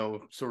really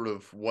know sort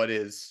of what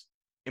is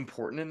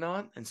important and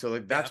not. And so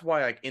like that's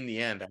why like in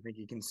the end I think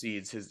he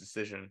concedes his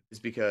decision, is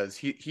because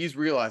he's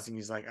realizing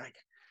he's like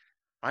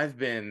I've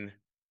been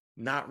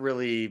not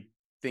really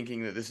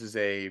thinking that this is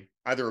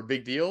either a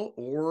big deal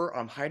or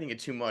I'm hiding it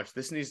too much.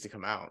 This needs to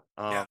come out.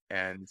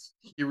 And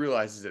he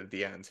realizes it at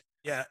the end.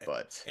 Yeah,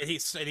 but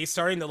he's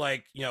starting to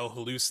like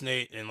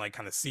hallucinate and like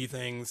kind of see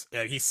things.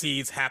 He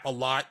sees Hap a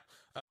lot.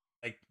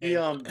 Like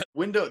the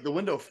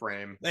window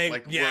frame,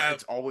 where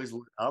it's always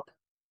lit up.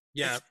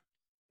 Yeah,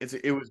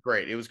 it was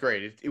great. It was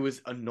great. It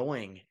was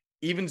annoying.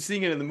 Even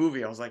seeing it in the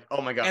movie, I was like,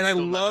 oh my god! And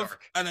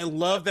I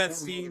love that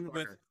scene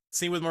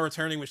with Mo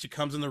returning when she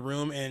comes in the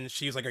room and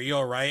she's like, "Are you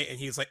all right?" And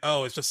he's like,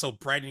 "Oh, it's just so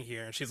bright in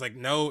here." And she's like,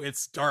 "No,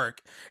 it's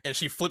dark." And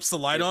she flips the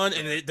light on,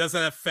 and it does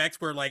that effect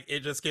where like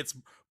it just gets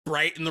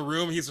bright in the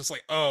room. And he's just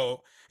like,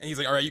 "Oh," and he's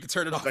like, "All right, you can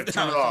turn it off." Like,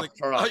 turn it off.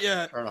 Oh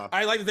yeah, turn off.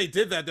 I like that they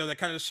did that though. That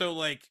kind of show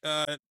like,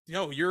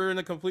 you're in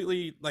a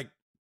completely like,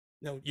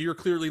 you're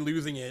clearly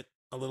losing it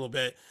a little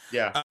bit.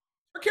 Yeah.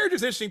 Her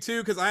character's interesting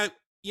too because I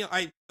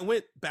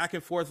went back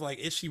and forth like,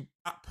 is she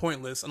not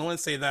pointless? I don't want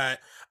to say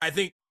that. I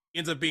think it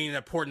ends up being an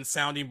important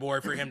sounding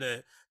board for him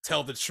to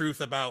tell the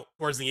truth about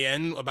towards the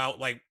end about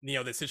like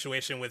the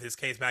situation with his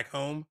case back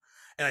home.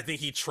 And I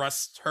think he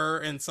trusts her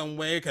in some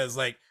way because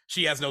like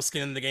she has no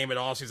skin in the game at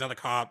all. She's not a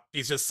cop.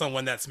 She's just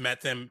someone that's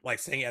met them like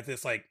staying at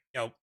this like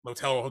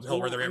hotel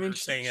where they're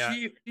staying at.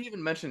 She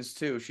even mentions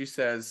too. She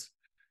says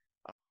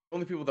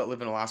only people that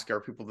live in Alaska are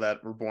people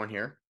that were born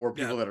here or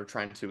people that are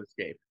trying to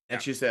escape.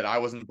 And she said, I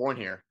wasn't born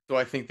here. So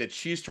I think that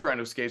she's trying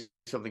to escape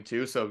something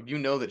too. So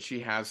that she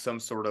has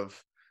some sort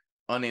of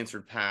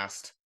unanswered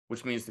past,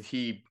 which means that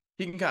he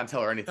can kind of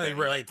tell her anything.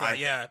 Right,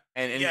 yeah.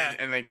 And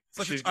like, it's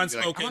like she's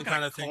unspoken like,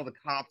 kind of thing. Call the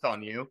cops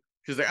on you.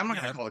 She's like, I'm not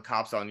gonna call the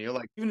cops on you.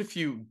 Like, even if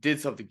you did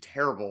something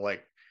terrible,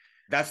 like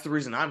that's the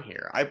reason I'm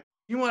here.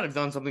 You might have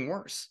done something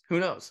worse.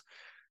 Who knows?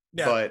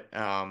 Yeah. But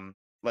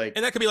like,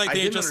 and that could be like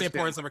just the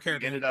importance of her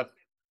character. Ended up.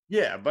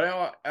 Yeah,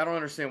 but I don't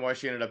understand why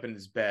she ended up in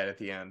his bed at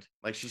the end.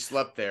 Like she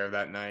slept there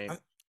that night.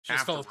 She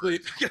just fell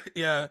asleep.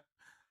 Yeah,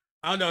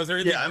 I don't know. Is there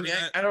anything? Yeah, I mean,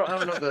 I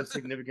don't know the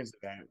significance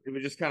of that. It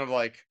was just kind of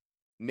like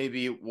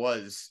maybe it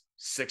was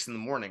 6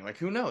 a.m. Like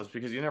who knows?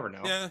 Because you never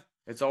know. Yeah,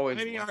 it's always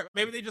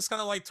maybe they just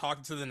kind of like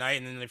talked to the night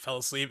and then they fell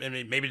asleep and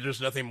maybe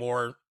there's nothing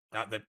more.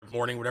 Not that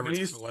morning, whatever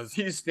it was.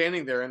 He's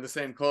standing there in the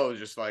same clothes,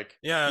 just like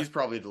he's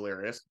probably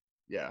delirious.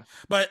 Yeah.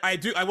 But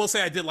I will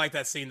say I did like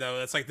that scene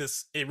though. It's like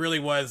this, it really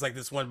was like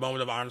this one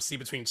moment of honesty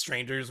between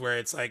strangers where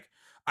it's like,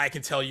 I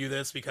can tell you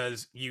this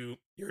because you're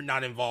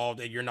not involved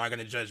and you're not going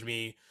to judge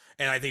me.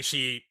 And I think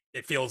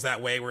it feels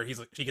that way where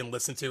she can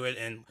listen to it.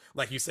 And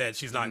like you said,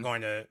 she's not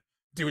going to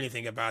do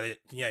anything about it.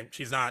 Yeah.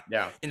 She's not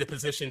in the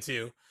position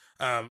to.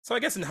 So I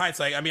guess in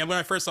hindsight, I mean, when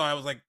I first saw it, I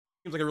was like,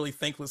 seems like a really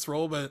thankless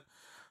role, but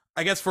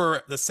I guess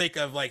for the sake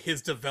of like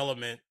his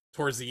development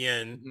towards the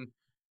end,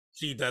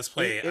 she does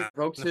play. It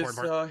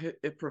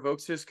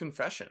provokes his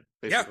confession.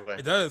 Basically. Yeah,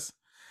 it does.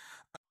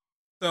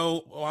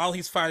 So while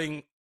he's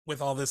fighting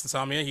with all this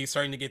insomnia, he's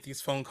starting to get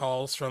these phone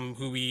calls from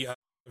who we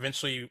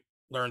eventually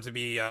learn to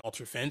be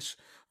Walter Finch,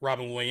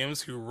 Robin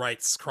Williams, who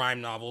writes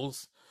crime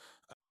novels.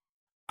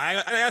 I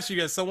asked you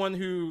guys, someone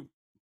who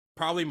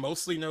probably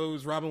mostly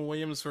knows Robin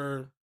Williams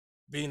for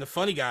being the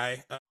funny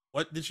guy.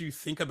 What did you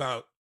think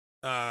about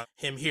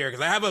him here?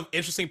 Because I have an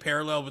interesting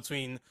parallel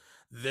between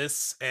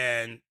this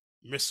and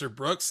Mr.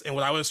 Brooks, and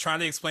what I was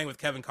trying to explain with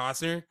Kevin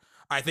Costner,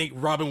 I think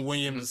Robin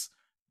Williams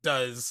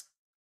does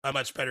a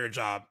much better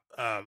job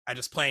at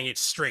just playing it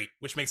straight,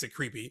 which makes it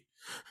creepy.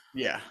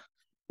 Yeah,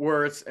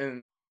 where it's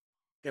an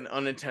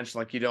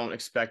unintentional, like you don't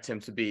expect him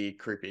to be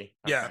creepy.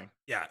 Yeah.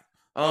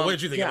 What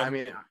did you think? I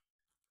mean,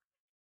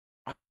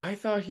 I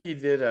thought he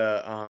did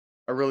a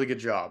really good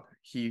job.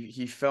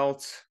 He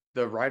felt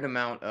the right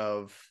amount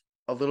of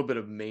a little bit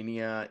of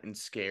mania and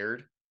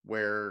scared,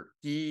 where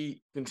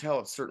he can tell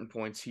at certain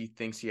points he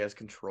thinks he has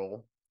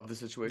control of the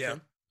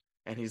situation.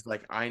 And he's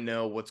like, I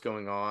know what's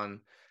going on.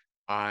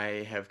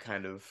 I have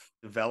kind of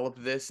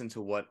developed this into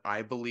what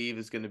I believe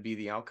is going to be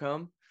the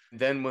outcome.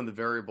 Then when the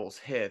variables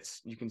hit,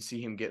 you can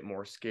see him get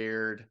more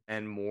scared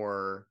and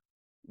more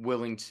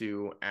willing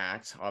to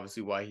act.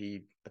 Obviously why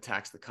he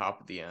attacks the cop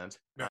at the end,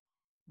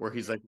 where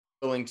he's like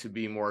willing to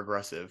be more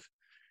aggressive.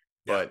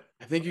 But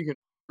I think you can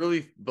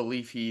really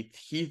believe he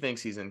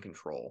thinks he's in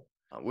control.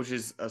 Which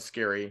is a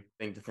scary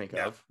thing to think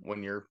of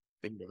when you're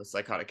thinking of a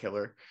psychotic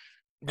killer.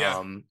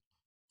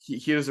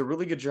 He does a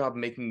really good job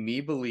making me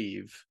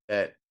believe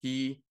that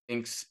he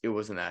thinks it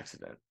was an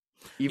accident.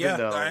 Even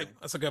though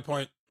that's a good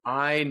point.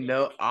 I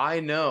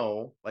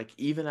know, like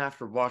even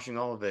after watching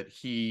all of it,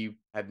 he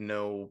had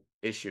no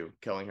issue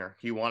killing her.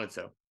 He wanted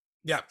to.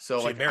 Yeah. So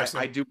like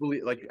I do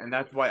believe and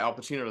that's why Al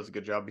Pacino does a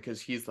good job, because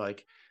he's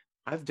like,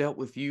 I've dealt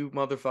with you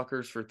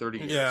motherfuckers for 30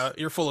 years. Yeah,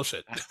 you're full of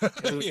shit.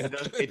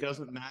 It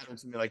doesn't matter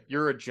to me. Like,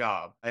 you're a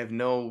job. I have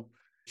no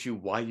issue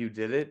why you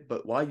did it,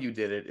 but why you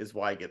did it is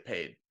why I get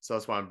paid. So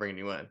that's why I'm bringing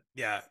you in.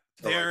 Yeah.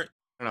 So I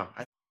don't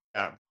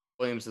know.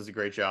 Williams does a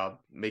great job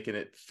making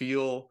it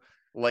feel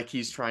like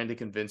he's trying to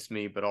convince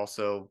me, but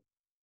also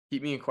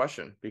keep me in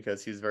question,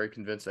 because he's very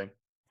convincing.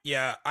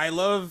 Yeah, I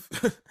love...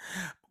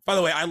 By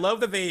the way, I love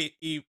that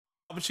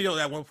Al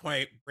Pacino at one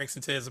point breaks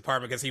into his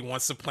apartment because he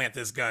wants to plant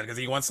this gun, because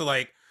he wants to,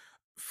 like,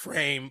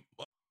 frame,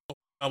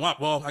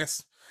 well, I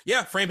guess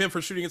Yeah, frame him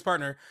for shooting his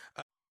partner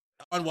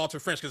on Walter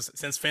Finch, because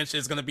since Finch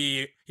is going to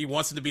be, he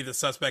wants him to be the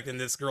suspect in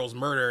this girl's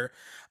murder.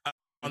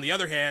 On the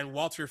other hand,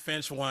 Walter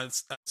Finch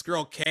wants this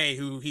girl Kay,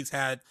 who he's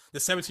had, the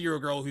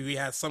 17-year-old girl who he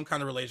has some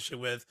kind of relationship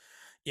with,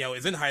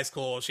 is in high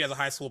school. She has a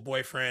high school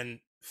boyfriend.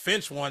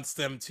 Finch wants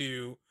them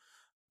to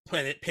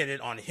pin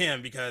it on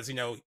him because,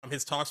 from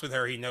his talks with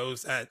her, he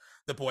knows that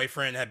the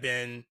boyfriend had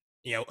been,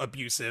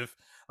 abusive.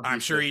 I'm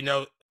sure he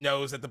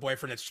knows that the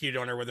boyfriend has cheated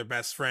on her with her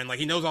best friend. Like,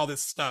 he knows all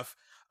this stuff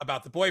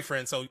about the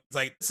boyfriend. So it's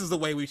like, this is the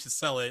way we should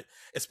sell it,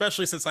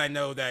 especially since I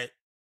know that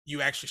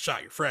you actually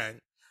shot your friend.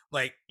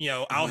 Like,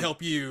 I'll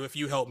help you if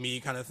you help me,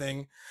 kind of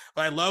thing.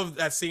 But I love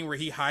that scene where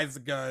he hides the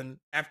gun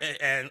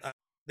and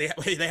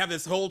they have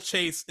this whole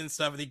chase and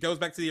stuff, and he goes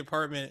back to the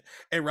apartment,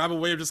 and Robin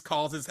Williams just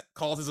calls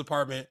his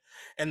apartment,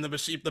 and the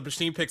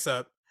machine picks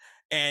up,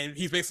 and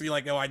he's basically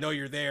like, "Oh, I know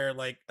you're there.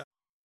 Like,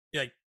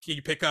 can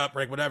you pick up,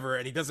 like whatever?"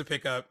 And he doesn't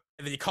pick up,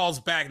 and then he calls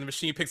back, and the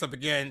machine picks up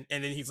again,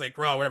 and then he's like,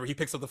 "Bro, whatever." He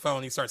picks up the phone,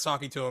 and he starts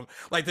talking to him.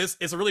 Like, this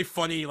is a really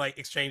funny like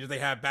exchange that they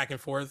have back and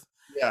forth.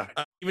 Yeah.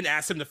 Even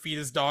asks him to feed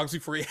his dogs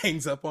before he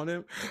hangs up on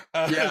him.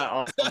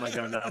 Yeah. Oh my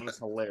god, that was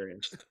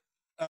hilarious.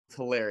 It's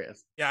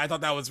hilarious. Yeah, I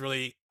thought that was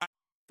really. I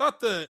thought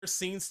the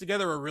scenes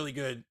together were really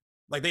good.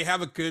 Like, they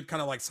have a good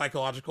kind of like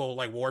psychological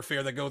like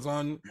warfare that goes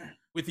on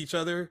with each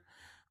other.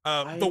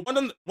 The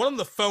one on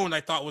the phone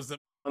I thought was the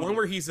one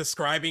where he's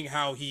describing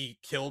how he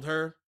killed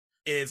her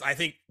is, I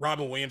think,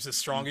 Robin Williams'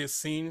 strongest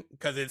scene,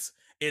 because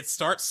it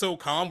starts so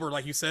calm where,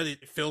 like you said,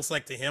 it feels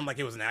like to him like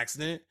it was an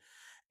accident.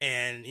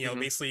 And,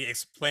 basically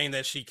explained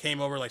that she came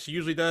over like she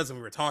usually does, and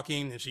we were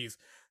talking, and she's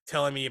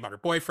telling me about her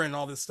boyfriend and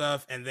all this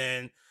stuff. And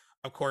then,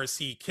 of course,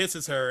 he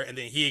kisses her, and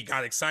then he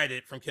got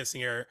excited from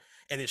kissing her,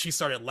 and then she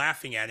started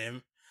laughing at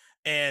him.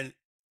 And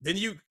then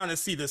you kind of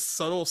see this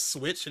subtle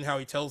switch in how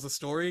he tells the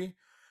story,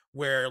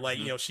 where, like,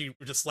 she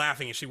was just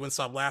laughing, and she wouldn't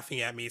stop laughing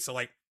at me. So,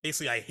 like,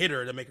 basically I hit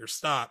her to make her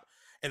stop,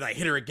 and I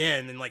hit her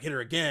again, and like hit her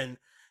again.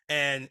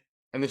 And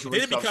then she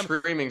would stop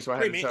screaming, so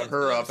I had to shut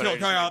her up.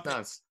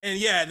 And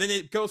yeah, then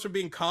it goes from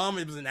being calm,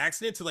 it was an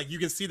accident, to like you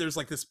can see there's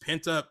like this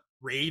pent up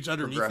rage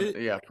underneath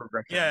it. Yeah,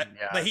 progression. Yeah,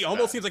 like he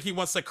almost seems like he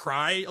wants to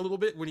cry a little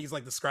bit when he's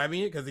like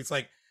describing it, because he's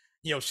like,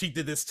 she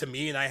did this to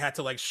me, and I had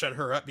to like shut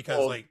her up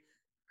because like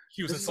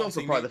he was. This is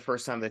also probably the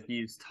first time that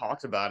he's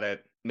talked about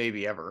it,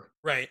 maybe ever.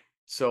 Right.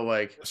 So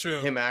like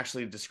him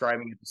actually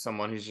describing it to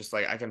someone, he's just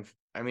like,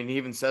 I mean, he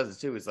even says it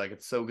too. It's like,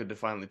 it's so good to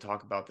finally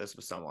talk about this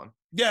with someone.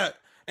 Yeah.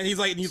 And he's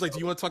like, do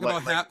you want to talk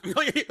about do you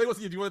want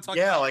to talk?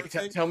 Yeah, like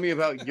tell me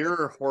about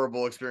your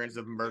horrible experience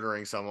of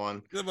murdering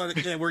someone.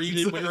 Yeah, where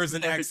it was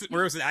an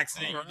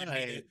accident.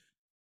 Right.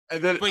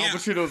 And then Al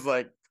Pacino's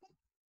like,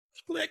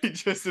 click. He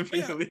just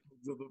immediately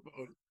on the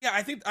phone. Yeah,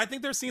 I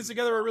think their scenes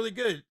together are really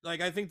good.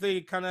 Like, I think they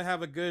kind of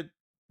have a good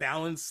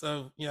balance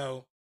of, even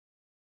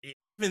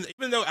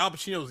though Al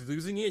Pacino's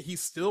losing it,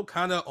 he's still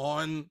kind of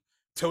on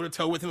toe to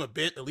toe with him a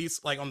bit, at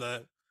least like on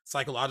the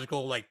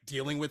psychological like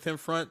dealing with him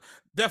front.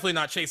 Definitely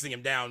not chasing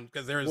him down,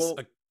 because there's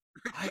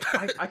I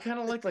kind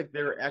of like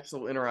their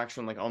actual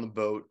interaction, like on the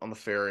boat, on the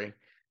ferry.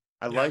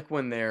 I like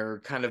when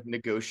they're kind of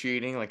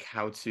negotiating like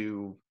how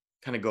to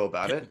kind of go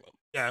about it.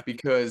 Yeah,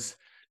 because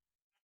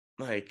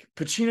like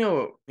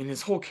Pacino in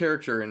his whole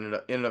character in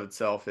and of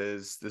itself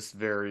is this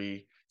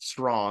very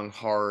strong,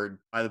 hard,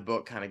 by the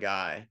book kind of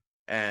guy,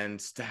 and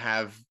to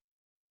have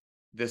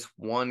this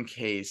one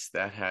case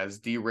that has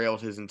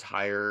derailed his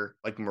entire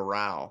like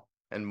morale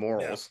and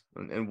morals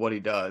and what he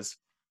does.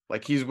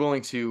 Like, he's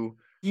willing to,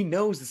 he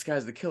knows this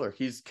guy's the killer.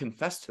 He's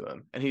confessed to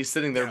him, and he's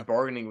sitting there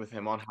bargaining with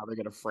him on how they're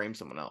going to frame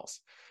someone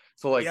else.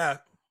 So like,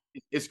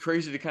 it's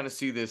crazy to kind of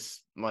see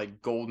this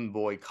like golden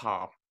boy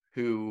cop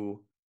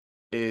who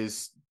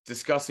is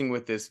discussing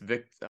with this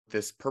victim,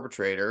 this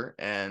perpetrator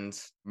and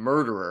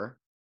murderer.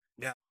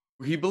 Yeah.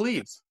 He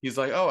believes. He's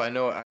like, oh, I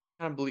know. I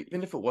kind of believe,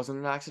 even if it wasn't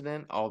an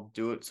accident, I'll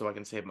do it so I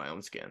can save my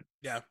own skin.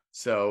 Yeah.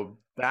 So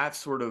that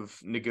sort of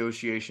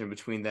negotiation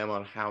between them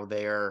on how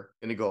they're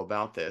going to go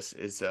about this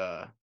is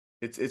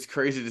it's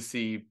crazy to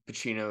see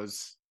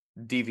Pacino's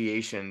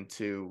deviation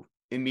to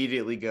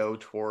immediately go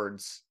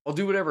towards, I'll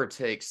do whatever it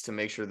takes to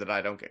make sure that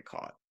I don't get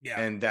caught. Yeah.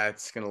 And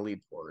that's going to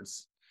lead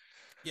towards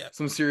yeah,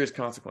 some serious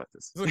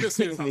consequences.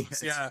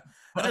 Yeah.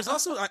 And there's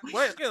also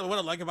what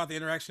I like about the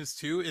interactions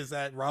too is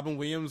that Robin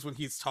Williams, when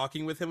he's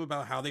talking with him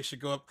about how they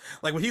should go up,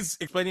 like when he's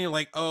explaining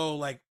like, oh,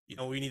 like, you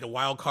know, we need a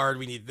wild card,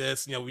 we need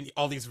this, you know, we need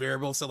all these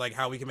variables, so like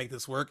how we can make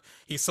this work.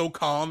 He's so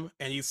calm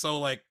and he's so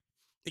like,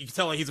 you can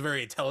tell like he's a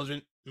very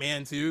intelligent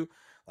man too.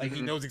 Like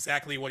he knows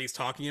exactly what he's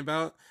talking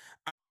about.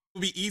 It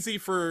would be easy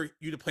for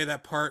you to play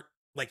that part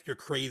like you're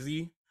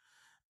crazy,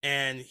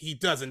 and he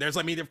doesn't. There's,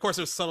 I mean, of course,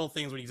 there's subtle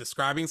things when he's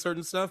describing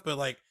certain stuff, but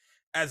like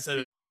as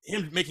a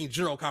him making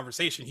general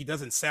conversation, he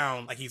doesn't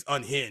sound like he's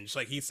unhinged.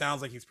 Like he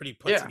sounds like he's pretty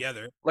put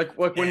together. Like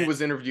when he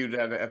was interviewed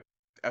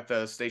at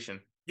the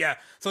station. Yeah,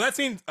 so that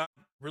scene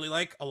really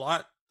like a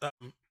lot,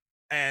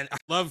 and I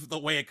love the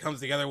way it comes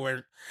together.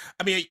 Where,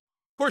 I mean, of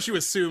course, you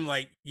assume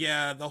like,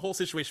 yeah, the whole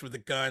situation with the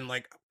gun,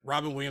 like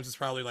Robin Williams is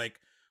probably like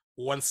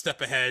one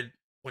step ahead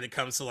when it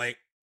comes to like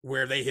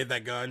where they hid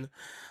that gun.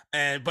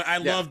 But I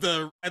love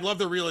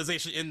the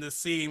realization in the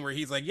scene where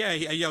he's like, yeah,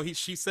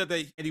 she said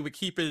that and he would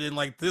keep it in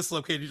like this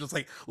location. He just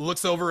like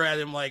looks over at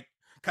him like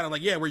kind of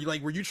like, yeah, where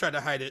you tried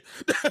to hide it,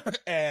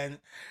 and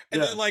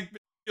then like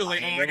he was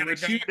like, oh, I gotta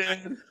go.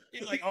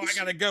 He's like, oh, I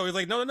gotta go. He's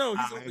like, no.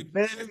 He's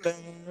like,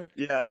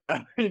 yeah,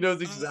 he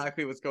knows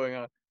exactly what's going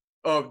on.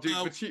 Oh, dude,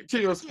 but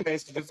Chino's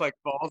face just like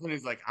falls, and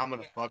he's like, I'm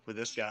gonna fuck with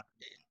this guy.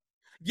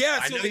 Yeah,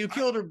 I know you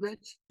killed her,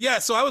 bitch. Yeah,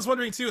 so I was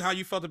wondering too how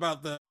you felt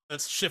about the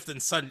shift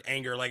in sudden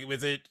anger. Like,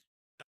 was it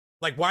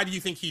like, why do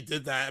you think he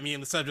did that? I mean,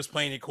 instead of just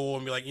playing it cool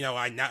and be like,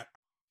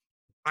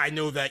 I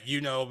know that you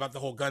know about the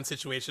whole gun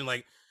situation.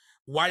 Like,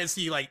 why does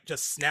he like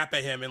just snap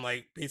at him and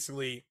like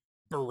basically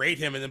berate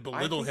him and then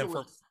belittle him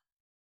for?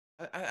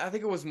 I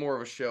think it was more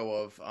of a show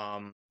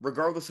of,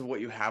 regardless of what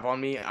you have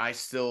on me, I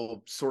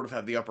still sort of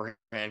have the upper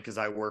hand because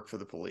I work for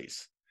the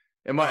police.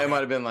 It might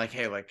have been like,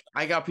 hey, like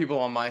I got people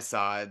on my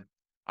side.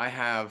 I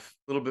have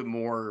a little bit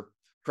more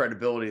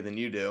credibility than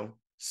you do.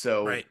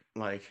 So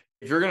like,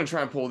 if you're going to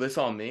try and pull this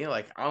on me,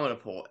 like I'm going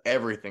to pull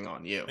everything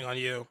on you.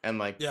 And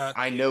like,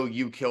 I know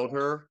you killed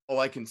her. All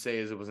I can say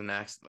is it was an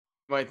accident.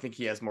 You might think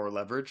he has more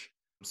leverage.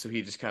 So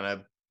he just kind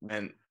of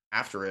went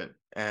after it.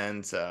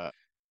 And,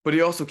 but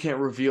he also can't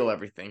reveal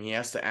everything. He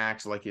has to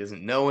act like he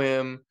doesn't know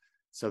him.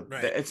 So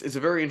it's a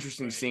very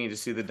interesting scene to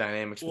see the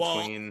dynamics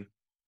between.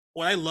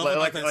 What I love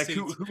about that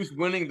scene, who's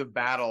winning the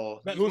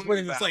battle? Who's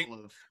winning this? Like,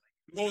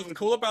 what's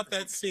cool about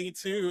that scene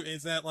too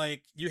is that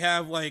like you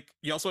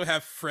also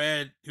have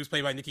Fred, who's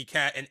played by Nikki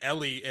Cat, and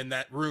Ellie in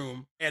that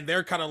room, and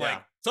they're kind of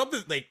like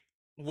something like,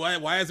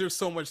 why is there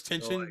so much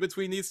tension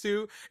between these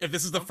two? If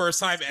this is the first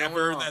time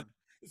ever that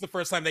it's the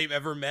first time they've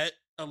ever met,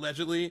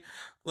 allegedly,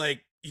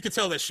 like you could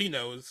tell that she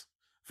knows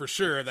for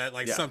sure that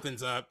like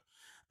something's up.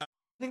 I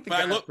think the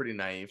guy was pretty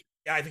naive.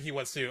 Yeah, I think he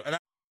was too, and I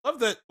love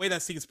the way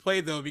that scene's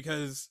played though,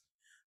 because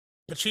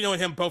Pacino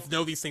and him both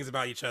know these things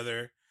about each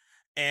other.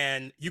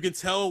 And you can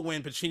tell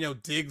when Pacino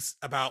digs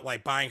about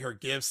like buying her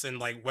gifts and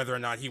like whether or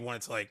not he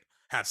wanted to like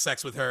have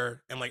sex with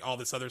her and like all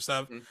this other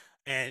stuff. Mm-hmm.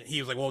 And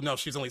he was like, well, no,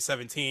 she's only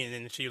 17.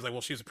 And she was like,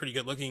 well, she was pretty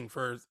good looking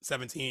for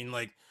 17.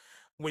 Like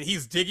when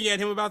he's digging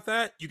at him about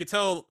that, you could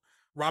tell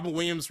Robin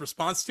Williams'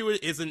 response to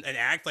it isn't an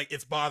act. Like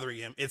it's bothering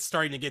him. It's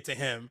starting to get to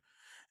him.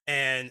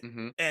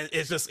 And and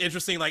it's just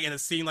interesting, like in a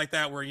scene like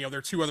that where, there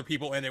are two other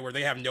people in it where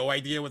they have no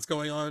idea what's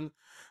going on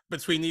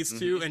between these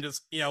two, and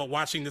just,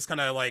 watching this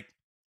kind of like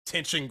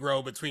tension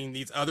grow between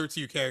these other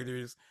two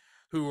characters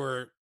who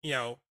are,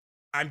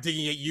 I'm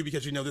digging at you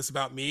because you know this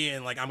about me,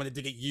 and like I'm gonna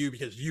dig at you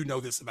because you know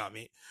this about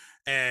me.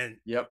 And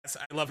I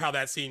love how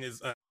that scene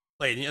is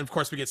played. And of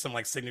course we get some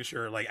like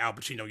signature like Al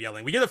Pacino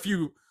yelling. We get a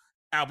few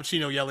Al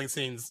Pacino yelling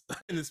scenes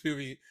in this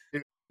movie.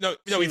 No,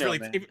 he's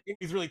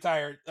really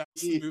tired of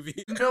this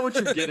movie. You know what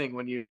you're getting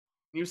when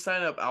you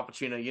sign up Al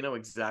Pacino. You know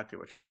exactly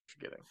what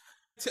you're getting.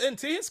 And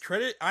to his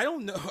credit, I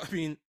don't know. I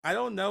mean, I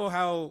don't know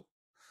how.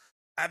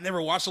 I've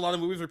never watched a lot of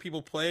movies where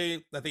people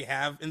play that they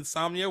have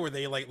insomnia, where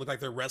they like look like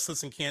they're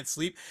restless and can't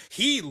sleep.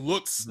 He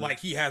looks like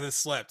he hasn't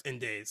slept in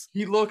days.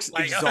 He looks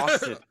like,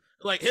 exhausted.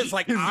 Like his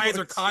eyes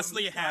are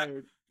constantly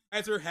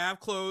eyes are half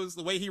closed.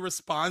 The way he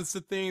responds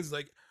to things,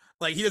 like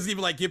he doesn't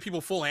even like give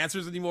people full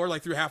answers anymore.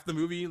 Like through half the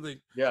movie,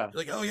 like oh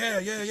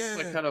yeah.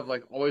 Like kind of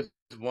like always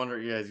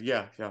wondering,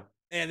 yeah.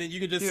 And then you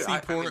can just see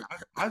poor.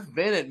 I've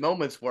been at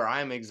moments where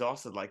I'm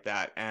exhausted like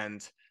that,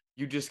 and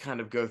you just kind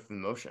of go through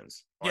the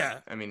motions.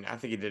 Like, I mean, I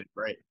think he did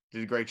great.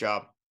 Did a great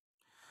job.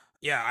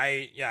 Yeah,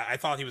 I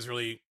thought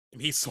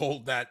he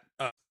sold that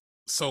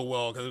so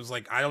well, because it was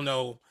like, I don't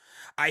know.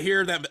 I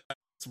hear that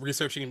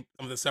researching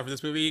some of the stuff for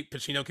this movie,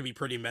 Pacino can be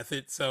pretty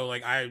method. So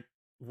like, I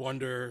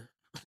wonder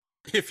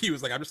if he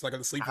was like, I'm just not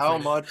going to sleep. How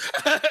much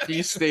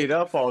he stayed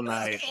up all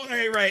night?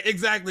 Right,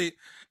 exactly.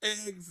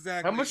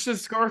 How much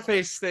does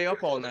Scarface stay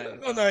up all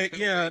night? All night,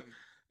 yeah.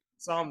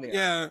 Insomnia.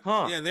 Yeah.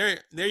 Huh. Yeah.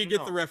 There you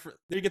get the reference.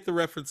 There you get the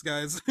reference,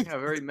 guys. Yeah.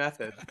 Very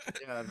method.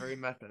 Yeah. Very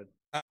method.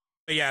 But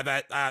yeah,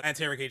 that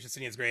interrogation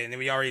scene is great, and then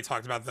we already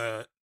talked about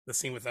the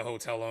scene with the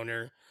hotel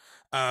owner.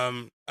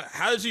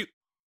 How did you?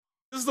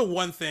 This is the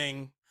one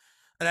thing,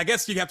 and I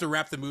guess you have to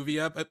wrap the movie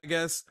up. I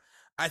guess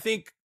I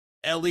think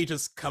Ellie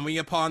just coming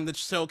upon the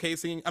shell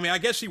casing. I mean, I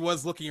guess she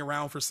was looking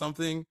around for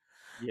something.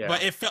 Yeah.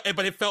 But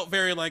it felt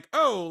very like,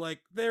 oh,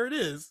 like there it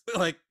is,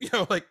 like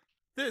like.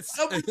 This.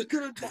 I was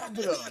gonna talk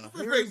about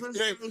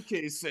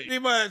pretty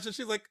much, and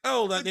she's like,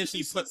 "Oh, that." Then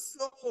she put.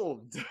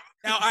 Sold.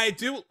 Now I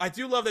do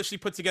love that she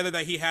put together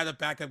that he had a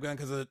backup gun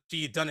because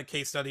she had done a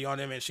case study on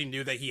him and she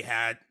knew that he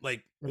had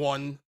like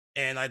one,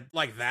 and I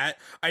like that.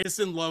 I just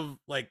didn't love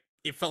like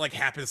it felt like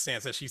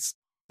happenstance that she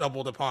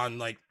stumbled upon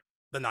like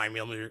the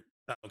 9mm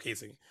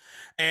casing,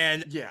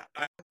 and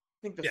I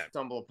think the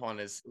stumble upon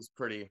is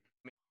pretty.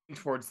 I mean,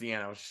 towards the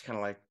end, I was just kind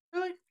of like,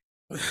 really,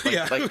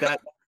 like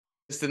that.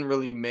 This didn't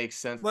really make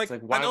sense. Like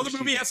why I know the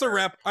movie has to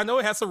wrap. I know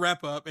it has to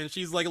wrap up, and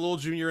she's like a little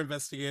junior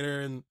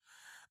investigator, and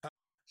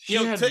she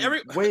had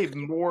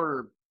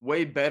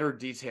way better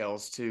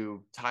details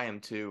to tie him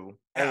to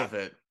all of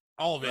it.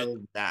 All of it.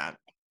 That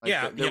Like,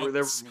 yeah, there were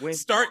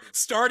wins.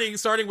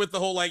 starting with the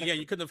whole like, yeah,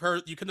 you couldn't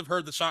have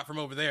heard the shot from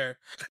over there.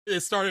 It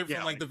started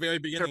from like the very there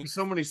beginning. were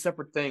so many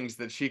separate things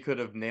that she could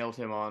have nailed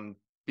him on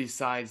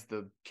besides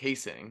the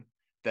casing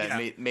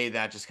that made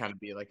that just kind of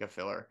be like a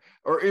filler,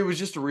 or it was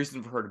just a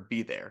reason for her to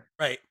be there.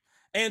 Right.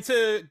 And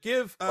to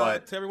give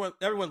But- to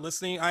everyone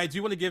listening, I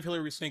do want to give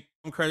Hilary Swank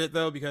some credit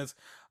though, because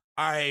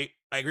I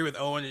agree with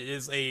Owen. It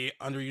is a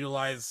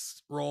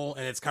underutilized role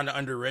and it's kind of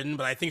underwritten,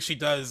 but I think she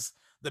does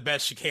the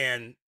best she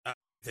can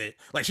with it.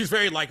 Like, she's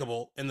very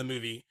likable in the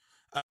movie.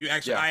 You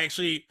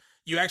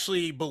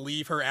actually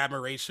believe her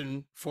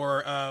admiration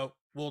for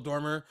Will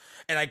Dormer,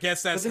 and I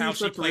guess that's how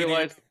she played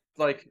it.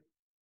 Like,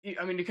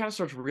 I mean, you kind of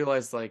start to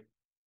realize like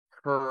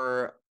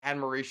her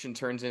admiration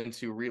turns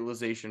into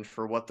realization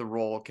for what the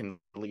role can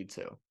lead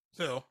to.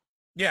 So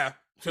yeah,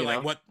 so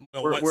like what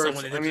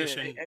someone in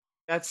addition.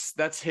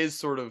 That's his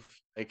sort of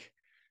like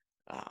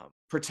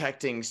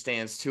protecting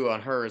stance too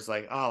on her, is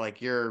like, oh,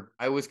 like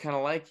I was kind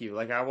of like you,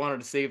 like I wanted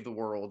to save the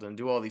world and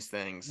do all these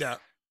things. Yeah.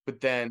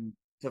 But then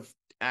to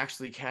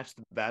actually catch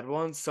the bad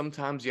ones,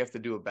 sometimes you have to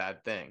do a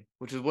bad thing,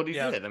 which is what he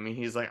did. I mean,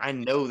 he's like, I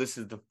know this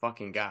is the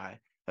fucking guy.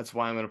 That's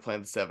why I'm going to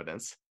plant this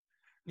evidence.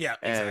 Yeah,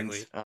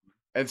 exactly.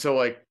 And so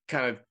like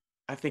kind of,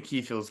 I think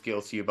he feels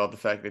guilty about the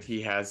fact that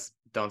he has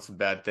done some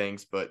bad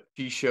things, but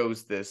he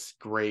shows this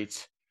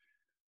great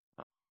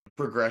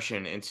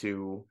progression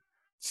into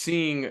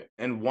seeing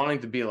and wanting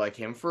to be like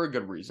him for a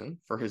good reason,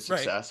 for his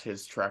success,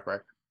 his track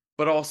record,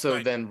 but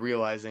also then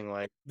realizing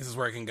like this is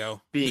where I can go.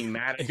 Being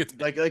mad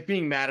at like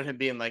being mad at him,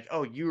 being like,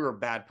 oh, you were a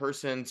bad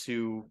person,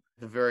 to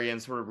the very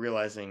end sort of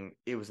realizing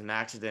it was an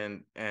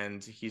accident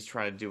and he's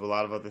trying to do a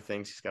lot of other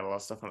things. He's got a lot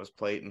of stuff on his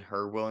plate, and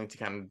her willing to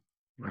kind of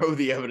throw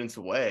the evidence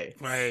away.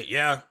 Right,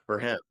 yeah. For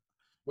him.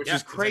 Which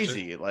is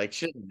crazy. Like,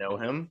 she didn't know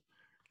him.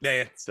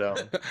 Yeah. So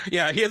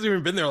yeah, he hasn't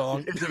even been there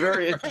long. It's a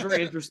very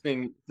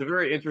interesting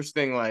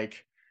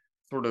like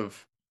sort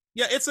of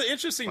it's an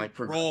interesting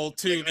role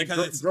too,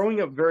 because it's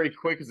growing up very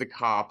quick as a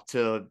cop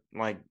to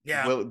like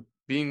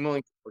being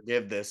willing to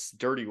forgive this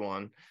dirty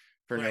one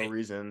for no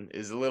reason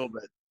is a little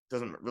bit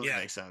doesn't really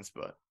make sense.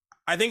 But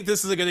I think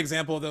this is a good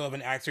example though of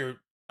an actor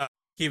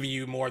giving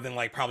you more than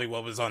like probably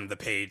what was on the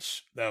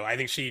page, though. I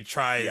think she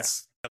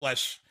tries to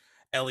flesh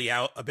Ellie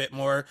out a bit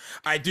more.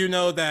 I do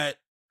know that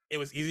it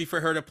was easy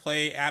for her to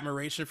play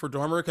admiration for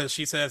Dormer because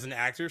she said as an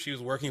actor she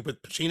was working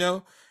with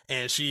Pacino,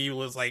 and she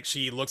was like,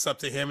 she looks up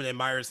to him and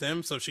admires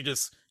him, so she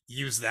just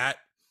used that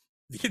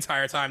the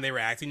entire time they were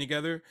acting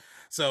together.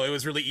 So it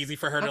was really easy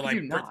for her to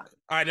like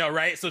I know,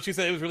 right? So she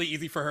said it was really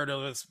easy for her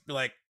to just be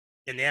like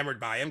enamored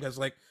by him because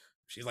like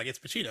she's like, it's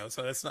Pacino,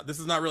 so this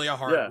is not really a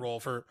hard role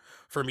for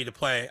me to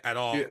play at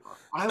all. Yeah,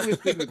 I was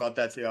thinking about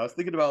that too. I was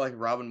thinking about like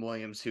Robin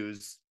Williams,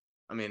 who's,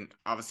 I mean,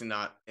 obviously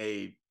not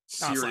a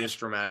serious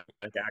dramatic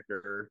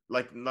actor.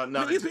 Like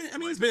not. He's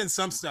been in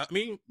some stuff. I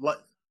mean,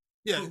 but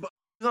he's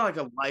not like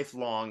a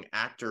lifelong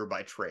actor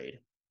by trade.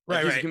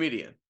 Like, he's a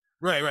comedian.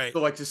 Right. So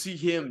like to see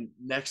him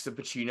next to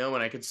Pacino,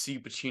 and I could see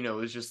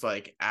Pacino is just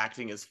like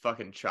acting his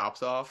fucking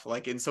chops off,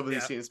 like in some of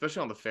these scenes,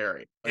 especially on the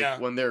ferry.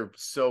 Like when they're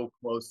so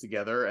close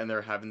together and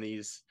they're having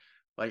these,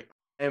 like,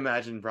 I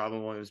imagine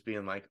Robin Williams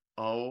being like,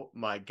 "Oh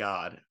my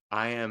god,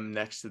 I am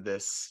next to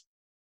this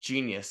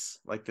genius,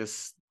 like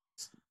this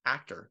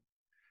actor."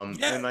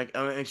 And like,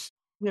 I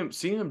mean,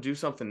 seeing him do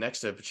something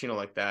next to Pacino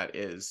like that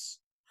is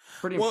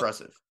pretty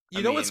impressive.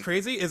 You know what's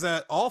crazy is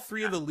that all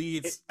three of the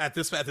leads at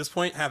this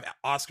point have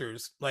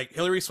Oscars. Like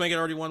Hilary Swank had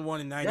already won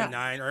one in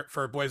 '99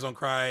 for Boys Don't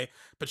Cry.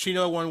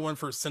 Pacino won one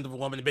for Scent of a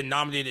Woman. Had been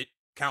nominated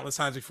countless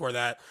times before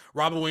that.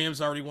 Robin Williams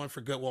already won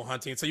for Good Will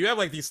Hunting. So you have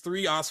like these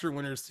three Oscar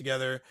winners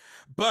together,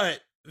 but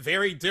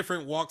very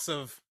different walks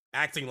of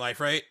acting life,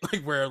 right?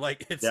 Like where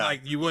like it's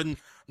like you wouldn't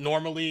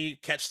normally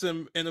catch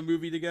them in a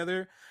movie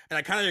together. And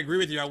I kind of agree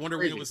with you. I wonder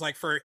what it was like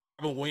for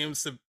Robin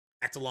Williams to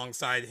act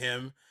alongside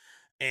him.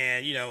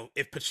 And you know,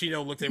 if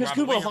Pacino looked at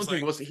Robin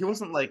Williams, he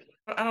wasn't like,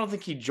 I don't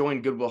think he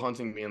joined Good Will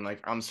Hunting being like,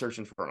 I'm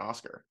searching for an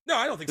Oscar. No,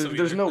 I don't think so.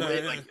 There's no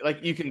way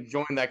like you can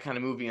join that kind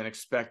of movie and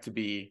expect to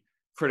be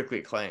critically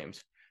acclaimed,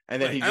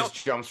 and then he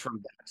just jumps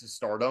from that to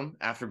stardom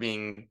after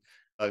being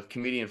a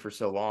comedian for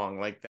so long.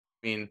 Like,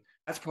 I mean,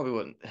 that's probably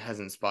what has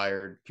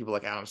inspired people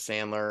like Adam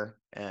Sandler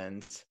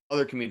and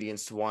other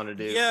comedians to want to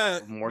do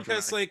more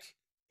because dramatic. Like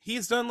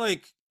he's done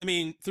like, I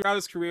mean, throughout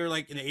his career,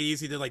 like in the 80s,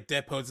 he did like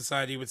Dead Poet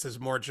Society, which is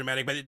more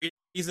dramatic, but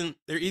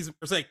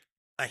there's like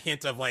a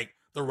hint of like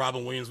the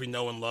Robin Williams we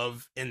know and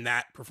love in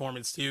that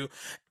performance too.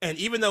 And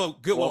even though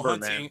Good Will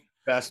Hunting,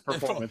 best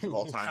performance of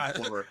all time,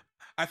 Flubber.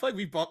 I feel like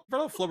we brought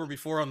up Flubber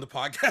before on the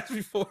podcast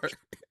before.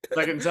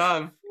 Second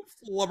time.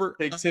 Flubber.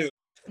 Big two.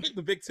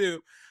 The big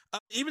two.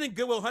 Even in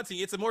Good Will Hunting,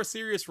 it's a more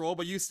serious role,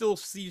 but you still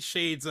see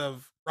shades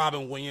of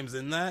Robin Williams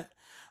in that.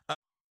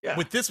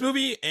 With this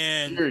movie,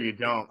 and here you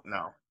don't.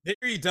 No. There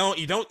you don't.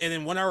 And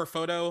in 1 hour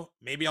photo,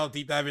 maybe I'll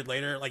deep dive it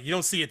later. Like you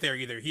don't see it there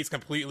either. He's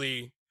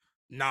completely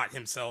not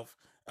himself.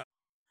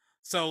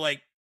 So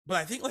like, but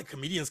I think like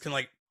comedians can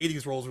like play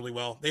these roles really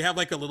well. They have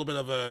like a little bit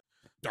of a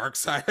dark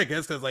side, I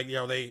guess, because like, you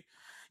know, they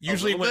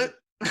usually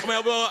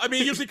Well, I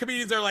mean, usually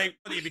comedians are like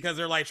funny because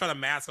they're like trying to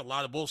mask a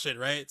lot of bullshit,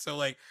 right? So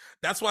like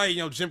that's why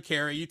Jim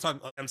Carrey, you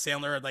talk Adam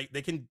Sandler, like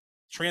they can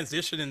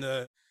transition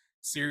into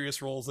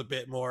serious roles a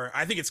bit more.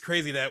 I think it's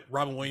crazy that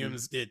Robin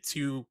Williams did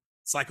 2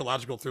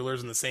 psychological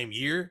thrillers in the same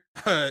year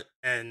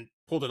and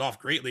pulled it off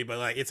greatly. But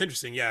like it's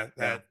interesting,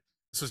 that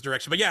this was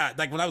direction. But yeah,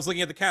 like when I was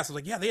looking at the cast, I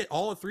was like, yeah, they had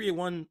all 3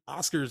 won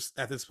Oscars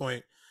at this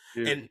point.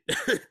 Dude.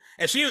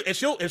 And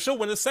she'll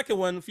win a second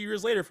one a few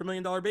years later for $1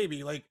 Million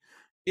Baby. Like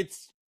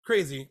it's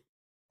crazy.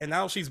 And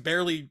now she's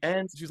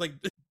like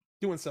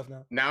doing stuff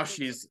now. Now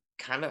she's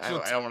kind of, I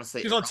don't want to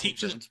say she's on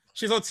TV.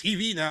 She's on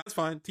TV now. It's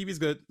fine. TV's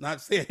good. Not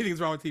saying anything's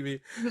wrong with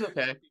TV. It's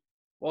okay.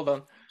 Well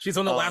done. She's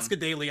on Alaska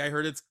Daily. I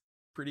heard it's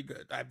pretty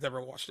good. I've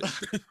never watched it.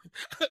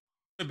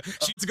 She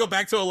needs to go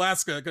back to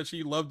Alaska because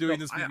she loved doing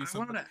this movie.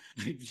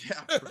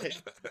 Yeah,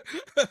 right.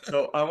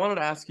 So I wanted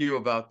to ask you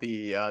about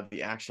the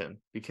action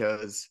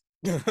because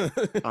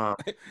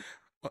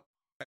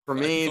for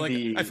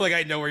me, I feel like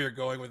I know where you're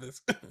going with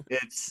this.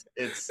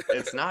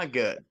 it's not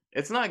good.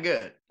 It's not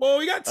good. Well,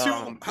 we got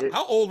 2.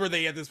 How old were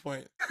they at this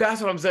point?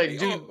 That's what I'm saying,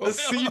 dude. The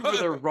scene where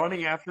they're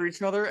running after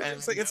each other and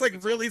it's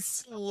like really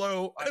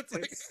slow. It's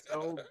like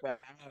so bad.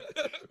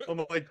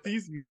 I'm like,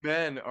 these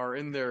men are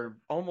in their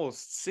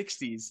almost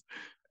 60s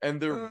and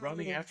they're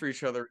running after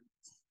each other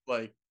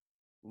like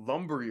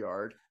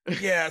lumberyard.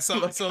 Yeah.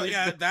 So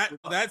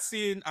that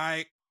scene,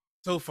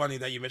 so funny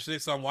that you mentioned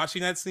it. So I'm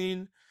watching that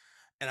scene.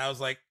 And I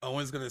was like,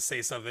 Owen's going to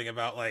say something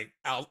about like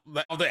how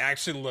the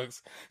action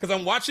looks. Because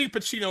I'm watching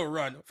Pacino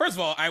run. First of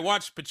all, I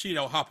watched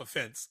Pacino hop a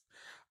fence.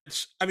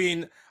 Which, I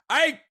mean,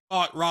 I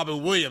thought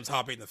Robin Williams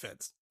hopping the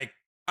fence. Like,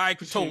 I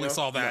totally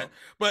saw that. No.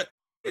 But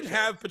he didn't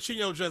have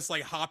Pacino just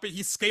like hop it.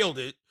 He scaled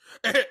it.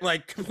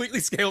 Like, completely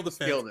scaled the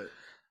fence. Scaled it.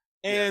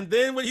 And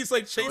then when he's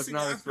like chasing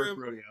after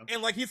him,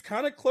 and like he's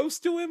kind of close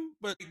to him,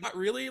 but not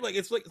really. Like,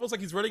 it's like almost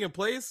like he's running in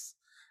place.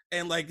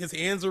 And like his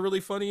hands are really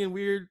funny and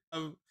weird.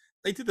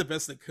 They did the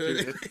best they could.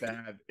 Dude, it's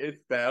bad.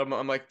 It's bad.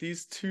 I'm like,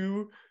 these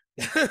 2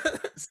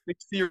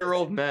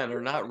 60-year-old men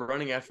are not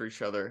running after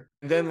each other.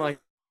 And then, like,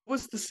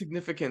 what's the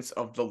significance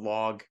of the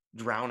log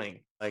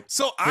drowning? Like,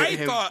 so I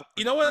thought,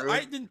 you know what?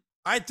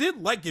 I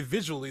did like it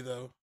visually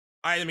though.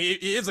 I mean,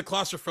 it is a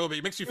claustrophobic.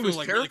 It makes you feel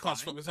like really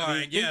claustrophobic.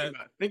 I mean,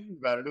 thinking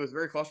about it, it was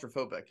very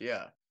claustrophobic.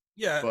 Yeah.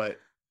 Yeah. But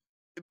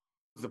it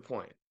was the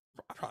point.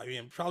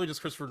 Probably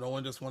just Christopher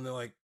Nolan just wanted to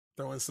like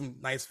throw in some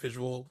nice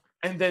visual.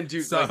 And then,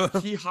 dude, like,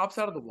 he hops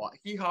out of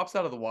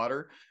the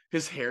water.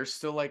 His hair's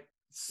still like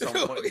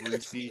somewhat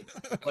greasy.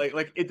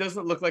 Like it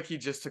doesn't look like he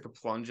just took a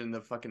plunge in the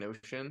fucking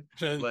ocean.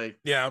 Like,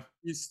 yeah,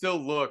 he still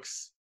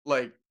looks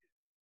like.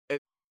 I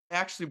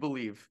actually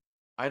believe.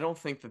 I don't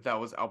think that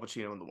was Al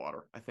Pacino in the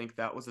water. I think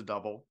that was a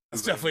double.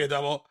 It's definitely a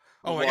double.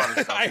 Oh my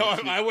god,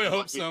 I would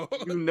hope so.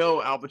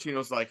 Al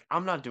Pacino's like,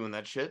 I'm not doing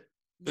that shit.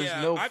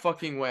 There's no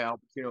fucking way Al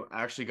Pacino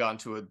actually got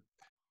into a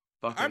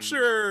fucking. I'm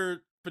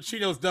sure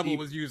Pacino's double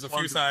was used a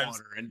few times.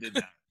 And did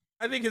that.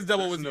 I think his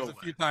double was used a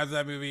few times in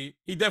that movie.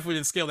 He definitely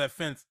didn't scale that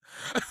fence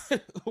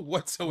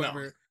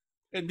whatsoever.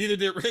 No. And neither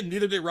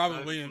did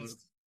Robin Williams.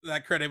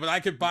 That credit, but I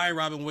could buy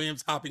Robin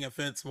Williams hopping a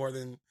fence more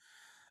than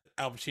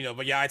Al Pacino.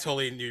 But yeah, I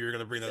totally knew you were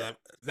gonna bring that up.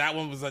 That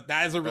one was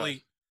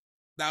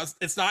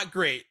it's not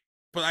great,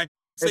 but I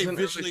say it's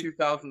visually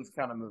 2000s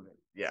kind of movie.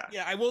 Yeah.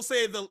 Yeah, I will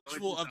say the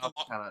visual of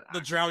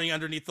the drowning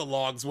underneath the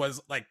logs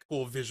was like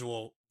cool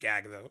visual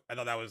gag though. I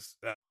thought that was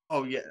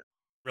oh yeah.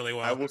 Really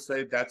well. I will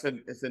say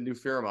it's a new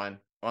fear of mine.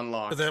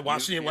 Unlocked. Then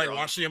watching him close.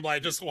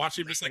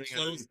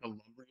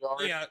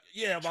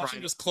 Yeah, watching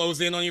him just close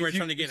in on you right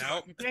trying to get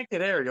out. You can't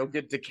get air, you'll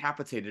get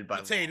decapitated by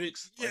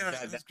logs. Yeah,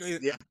 that's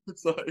great. Yeah.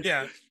 It's like,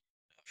 yeah.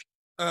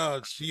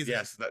 Oh Jesus.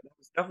 Yes, that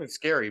was definitely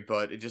scary,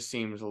 but it just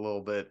seems a little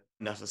bit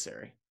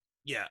necessary.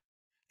 Yeah.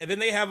 And then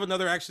they have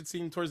another action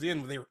scene towards the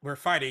end when they were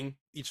fighting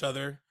each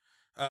other.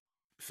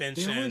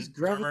 Finch they always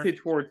gravitate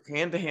towards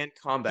hand-to-hand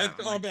combat.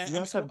 You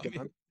guys have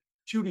guns.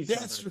 Shoot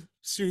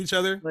each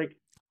other. Like,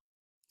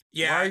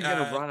 yeah. Why are you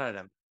gonna run at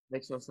him?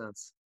 Makes no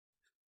sense.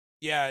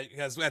 Yeah,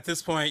 because at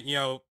this point,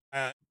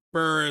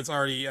 Burr is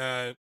already.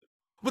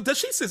 Well, does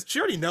she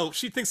already know?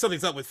 She thinks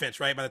something's up with Finch,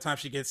 right? By the time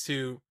she gets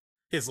to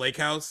his lake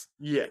house.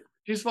 Yeah,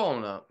 she's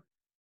following up.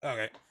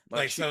 Okay,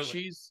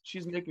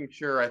 she's making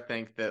sure. I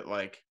think that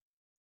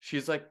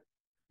she's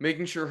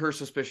making sure her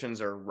suspicions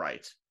are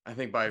right. I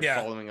think by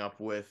following up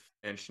with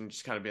Finch and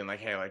just kind of being like,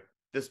 hey, like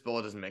this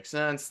bullet doesn't make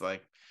sense.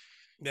 Like.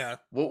 Yeah.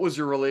 What was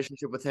your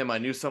relationship with him? I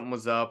knew something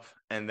was up,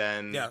 and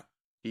then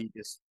he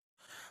just.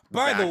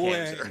 By the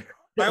way,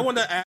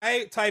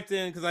 I typed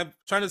in because I'm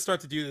trying to start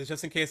to do this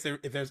just in case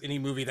if there's any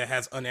movie that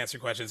has unanswered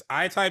questions.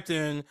 I typed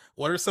in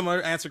what are some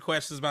other answered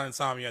questions about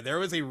Insomnia. There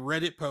was a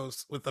Reddit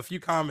post with a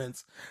few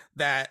comments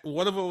that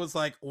one of them was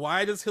like,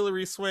 "Why does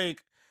Hilary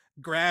Swank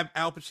grab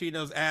Al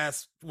Pacino's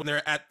ass when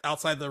they're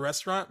outside the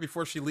restaurant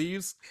before she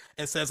leaves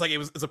and says like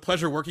it's a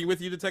pleasure working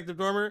with you, Detective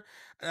Dormer?"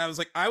 And I was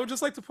like, I would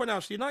just like to point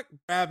out she did not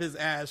grab his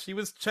ass. She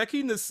was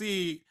checking to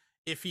see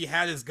if he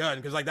had his gun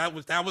because like that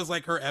was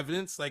like her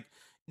evidence, like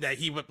that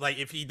he would like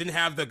if he didn't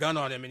have the gun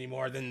on him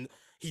anymore, then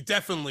he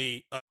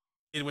definitely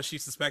did what she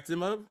suspected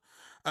him of.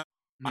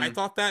 I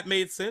thought that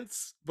made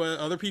sense, but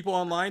other people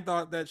online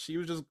thought that she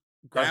was just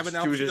grabbing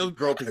Al Pacino's,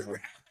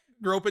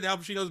 groping Al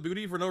Pacino's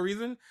booty for no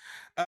reason.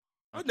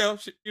 But no,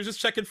 she was just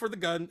checking for the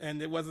gun,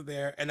 and it wasn't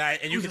there. And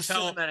you could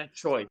tell.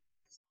 Choice.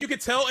 You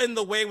could tell in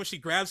the way when she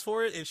grabs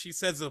for it, and she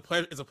says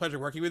it's a pleasure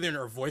working with you, and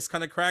her voice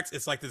kind of cracks.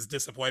 It's like this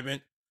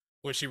disappointment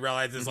when she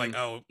realizes, like,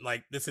 oh,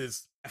 like this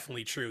is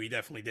definitely true. He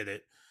definitely did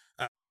it.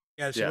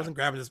 She wasn't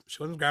grabbing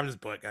his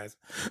butt, guys.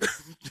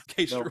 In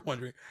case you were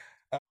wondering.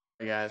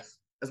 Hey guys,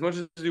 as much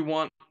as you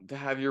want to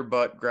have your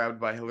butt grabbed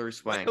by Hilary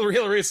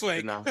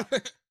Swank, no.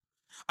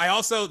 I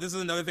also, this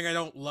is another thing I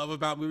don't love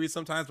about movies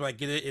sometimes, but I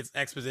get it. It's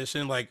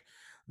exposition. Like,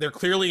 they're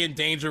clearly in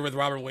danger with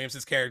Robin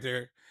Williams'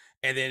 character.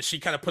 And then she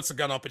kind of puts a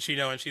gun on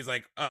Pacino, and she's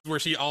like,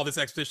 all this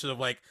exposition of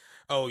like,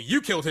 oh, you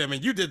killed him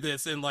and you did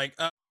this. And like,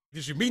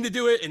 did you mean to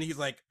do it? And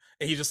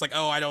he's just like,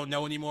 oh, I don't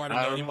know anymore. I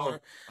don't know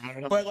anymore.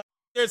 But like,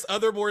 there's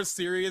other more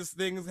serious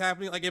things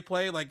happening, like at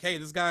play. Like, hey,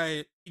 this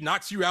guy, he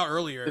knocks you out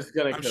earlier.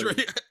 I'm sure.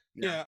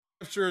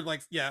 I'm sure.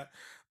 Like,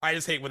 I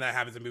just hate when that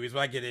happens in movies, but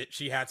I get it.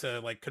 She had to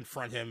like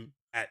confront him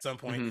at some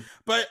point.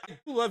 But I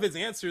do love his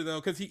answer though,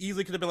 because he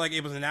easily could have been like,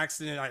 it was an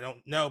accident. I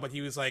don't know. But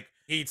he was like,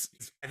 I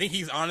think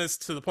he's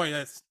honest to the point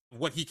that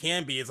what he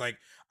can be is like,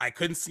 I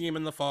couldn't see him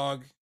in the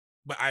fog,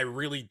 but I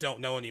really don't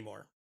know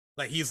anymore.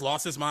 Like, he's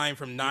lost his mind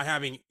from not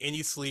having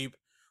any sleep,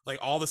 like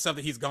all the stuff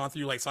that he's gone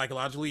through, like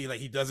psychologically, like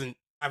he doesn't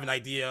have an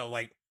idea of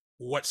like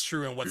what's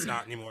true and what's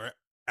not anymore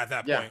at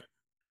that point.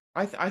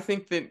 I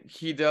think that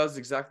he does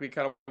exactly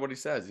kind of what he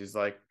says. He's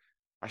like,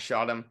 I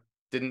shot him,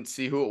 didn't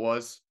see who it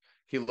was.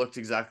 He looked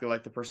exactly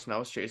like the person I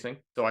was chasing,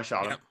 so I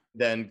shot him.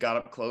 Then got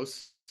up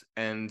close,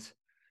 and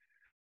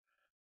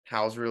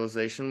Hal's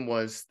realization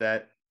was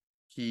that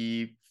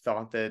he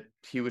thought that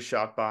he was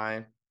shot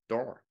by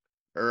Dormer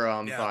or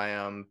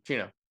by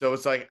Chino. So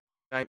it's like,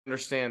 I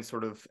understand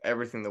sort of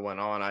everything that went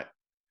on.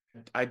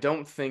 I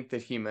don't think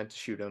that he meant to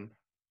shoot him,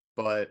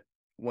 but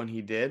when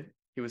he did,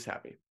 he was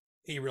happy.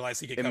 He realized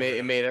he could.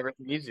 It made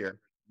everything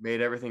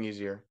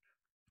easier.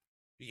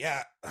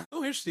 Yeah.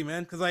 Oh, interesting,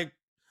 man. Because like,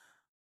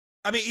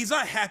 I mean, he's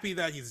not happy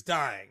that he's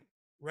dying,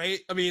 right?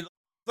 I mean,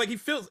 like he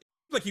feels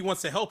like he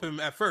wants to help him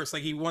at first.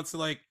 Like he wants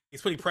to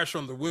he's putting pressure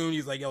on the wound.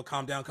 He's like, yo,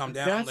 calm down.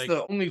 That's like,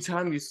 the only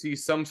time you see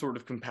some sort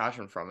of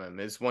compassion from him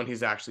is when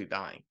he's actually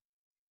dying.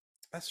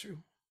 That's true.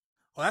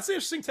 Well, that's an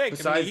interesting take.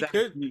 Besides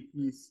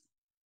he's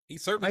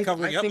certainly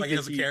covering up like he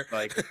doesn't care.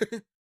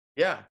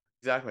 Yeah,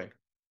 exactly.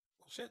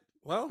 Shit.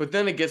 Well, but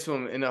then it gets to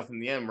him enough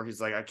in the end where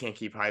he's like, I can't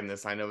keep hiding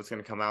this. I know it's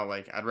going to come out.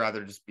 Like, I'd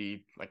rather just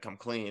be like, come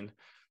clean.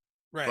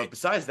 Right. But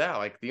besides that,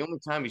 like the only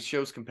time he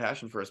shows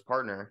compassion for his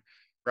partner,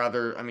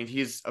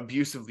 he's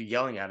abusively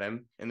yelling at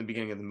him in the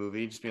beginning of the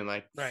movie, just being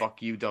like,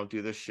 fuck you, don't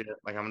do this shit.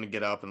 Like, I'm going to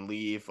get up and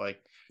leave.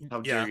 Like,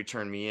 how dare you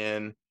turn me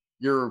in?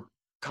 You're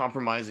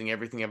compromising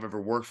everything I've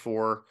ever worked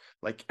for.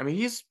 Like, I mean,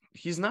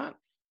 he's not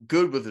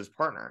good with his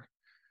partner.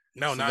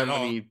 No, not at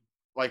all. When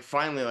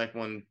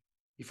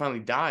he finally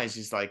dies,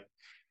 he's like,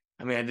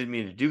 I mean, I didn't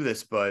mean to do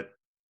this, but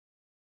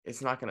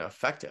it's not going to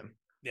affect him.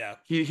 Yeah.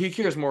 He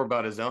cares more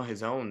about his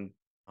own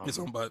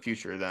butt.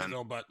 Future than his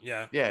own butt.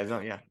 Yeah.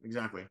 Yeah,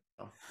 exactly.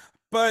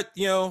 But,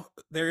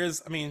 there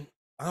is, I mean,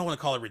 I don't want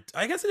to call it,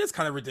 I guess it is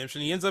kind of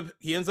redemption. He ends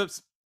up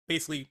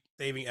basically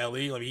saving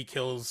Ellie. Like, he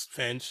kills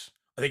Finch.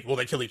 I think,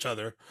 they kill each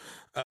other.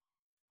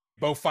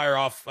 Both fire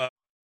off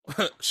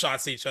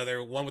shots at each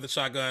other, one with a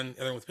shotgun,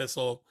 the other with a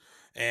pistol,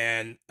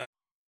 and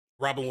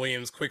Robin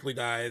Williams quickly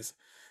dies.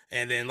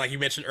 And then, like you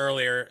mentioned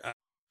earlier,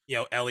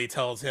 Ellie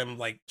tells him,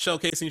 like, shell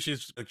casing,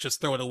 she's just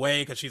throw it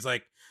away, because she's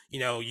like,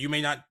 you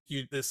may not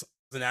do this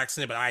as an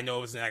accident, but I know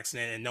it was an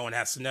accident, and no one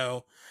has to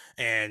know.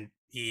 And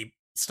he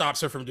stops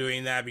her from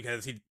doing that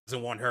because he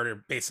doesn't want her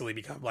to basically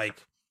become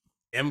like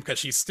him, because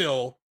she's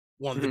still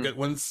one of the good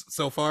ones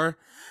so far.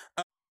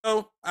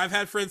 So I've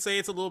had friends say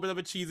it's a little bit of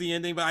a cheesy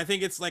ending, but I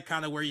think it's like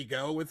kind of where you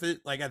go with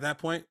it. Like, at that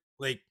point,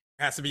 like, it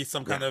has to be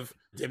some kind of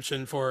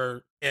redemption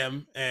for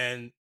him,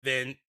 and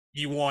then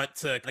you want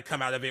to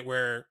come out of it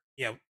where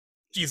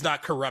she's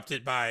not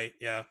corrupted by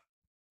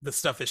the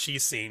stuff that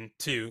she's seen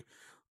too.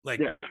 Like,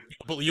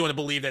 you want to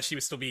believe that she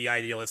would still be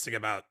idealistic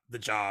about the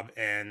job,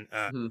 and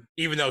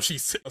even though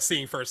she's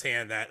seeing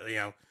firsthand that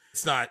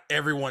it's not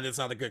everyone is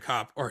not a good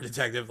cop or a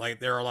detective. Like,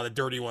 there are a lot of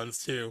dirty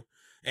ones too,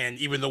 and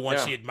even the one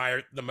she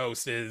admired the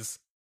most is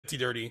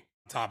dirty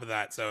on top of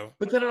that. So,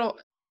 but then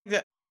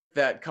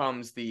that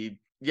comes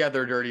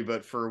they're dirty,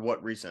 but for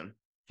what reason?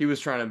 He was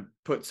trying to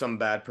put some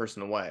bad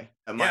person away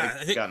that might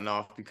have gotten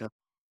off because,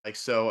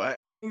 so I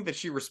think that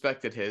she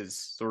respected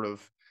his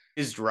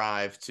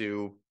drive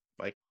to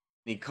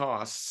any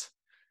costs.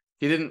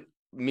 He didn't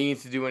mean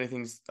to do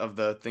anything of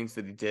the things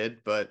that he did,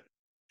 but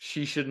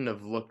she shouldn't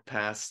have looked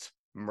past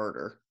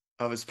murder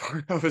of his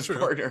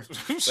partner.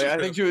 I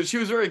think she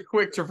was very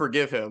quick to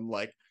forgive him.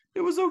 Like, it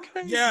was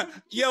okay. Yeah,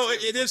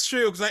 it is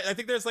true, because I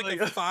think there's I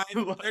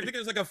think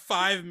there's a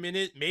 5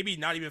 minute, maybe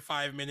not even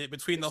 5 minute,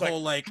 between the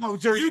whole how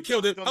dare you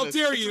killed it, how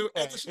dare you?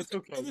 It's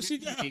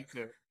okay.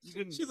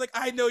 She's like,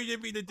 I know you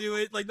didn't mean to do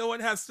it. Like, no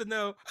one has to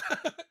know.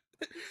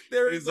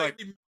 There is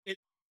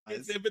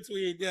it's in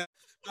between. Yeah.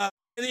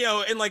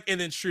 And,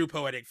 and in true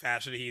poetic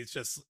fashion, he's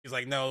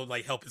like, no,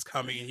 like help is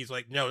coming, and he's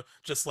like, no,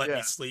 just let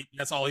me sleep.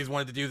 That's all he's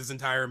wanted to do this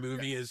entire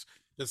movie is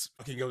just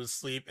fucking go to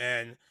sleep.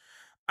 And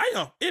I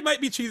know it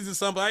might be cheesy to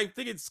some, but I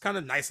think it's kind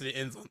of nice that it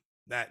ends on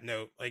that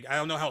note. Like, I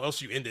don't know how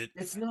else you end it.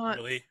 It's not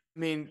really. I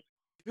mean,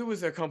 if it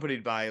was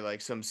accompanied by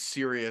like some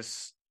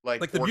serious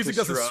like the music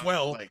doesn't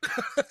swell, like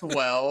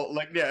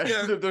like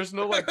there's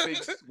no like big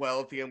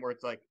swell at the end where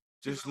it's like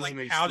just let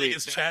me sleep.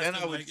 Then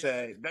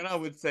I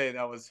would say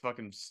that was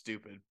fucking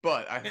stupid.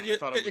 But I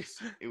thought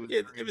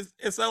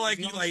it's not like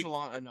he like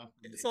enough.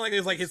 It's not like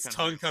it's like his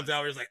tongue comes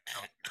out where he's like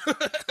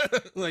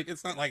like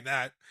it's not like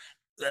that.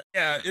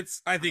 Yeah,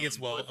 I think it's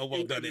a well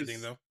done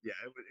ending though. Yeah,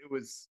 it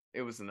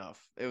was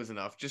enough. It was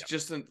enough.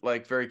 Just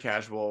like very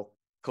casual,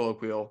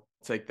 colloquial.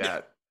 Take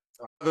that.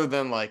 Yeah. Other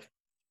than like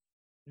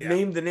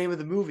name the name of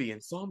the movie,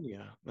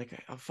 Insomnia. Like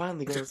I'm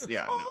finally gonna.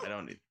 Yeah, no, I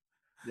don't need.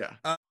 Yeah.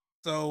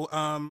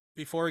 So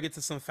before we get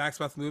to some facts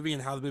about the movie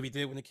and how the movie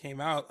did when it came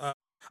out,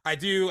 I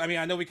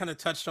know we kind of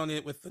touched on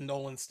it with the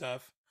Nolan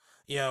stuff.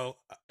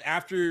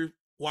 After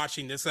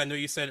watching this, I know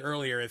you said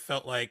earlier it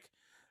felt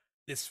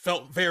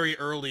very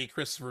early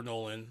Christopher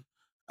Nolan.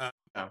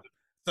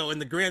 So in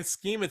the grand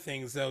scheme of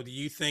things, though, do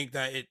you think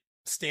that it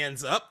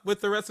stands up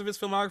with the rest of his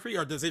filmography,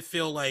 or does it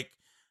feel like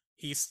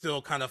he's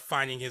still kind of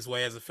finding his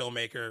way as a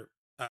filmmaker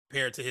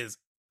compared to his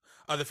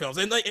other films?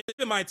 And like, keep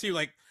in mind too,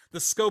 like the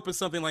scope of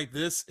something like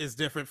this is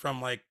different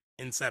from like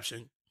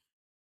Inception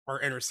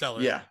or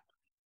Interstellar. Yeah.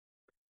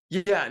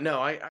 No,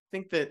 I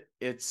think that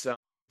it's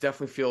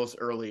definitely feels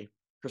early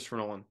Christopher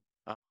Nolan.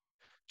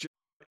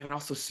 And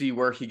also see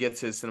where he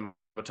gets his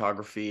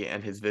cinematography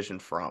and his vision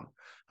from.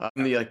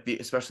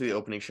 Especially the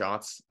opening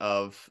shots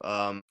of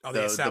the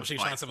establishing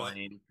shots of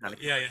and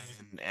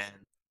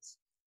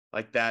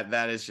like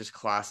that is just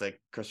classic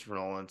Christopher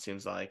Nolan.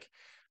 Seems like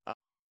I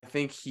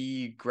think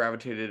he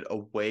gravitated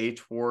away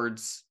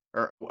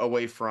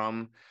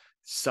from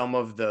some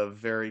of the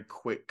very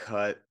quick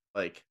cut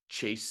like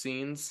chase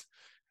scenes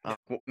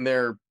when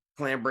they're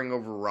clambering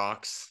over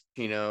rocks,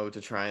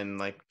 to try and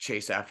like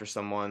chase after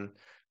someone.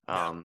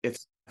 I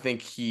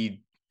think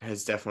he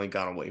has definitely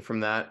gone away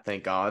from that,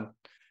 thank God,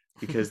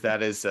 because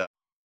that is just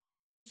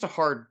a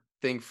hard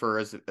thing for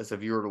as a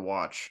viewer to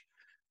watch.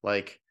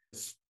 Like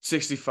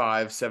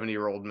 65,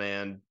 70-year-old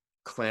man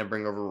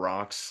clambering over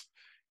rocks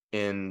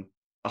in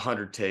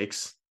 100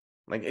 takes.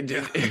 Like it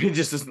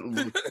just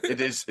doesn't.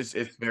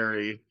 It's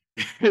very.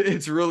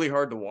 It's really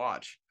hard to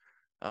watch.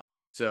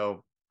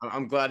 So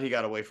I'm glad he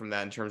got away from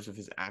that in terms of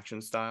his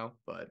action style.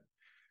 But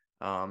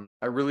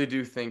I really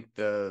do think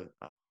the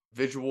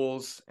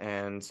visuals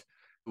and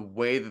the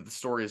way that the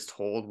story is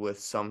told with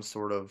some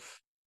sort of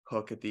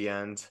hook at the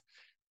end.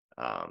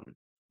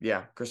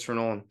 Christopher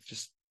Nolan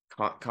just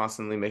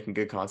constantly making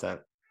good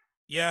content.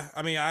 Yeah,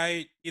 I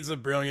mean, he's a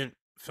brilliant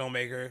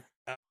filmmaker.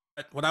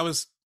 What I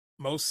was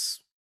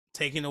most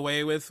taken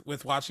away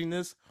with watching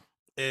this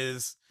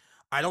is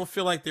I don't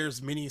feel like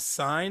there's many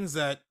signs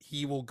that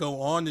he will go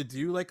on to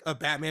do like a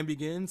Batman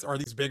Begins or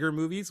these bigger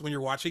movies when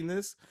you're watching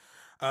this.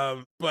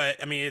 But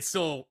I mean, it's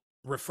still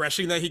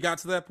refreshing that he got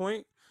to that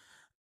point.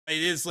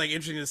 It is like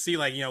interesting to see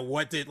like,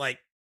 what did like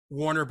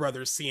Warner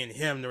Brothers see in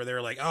him where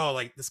they're like, oh,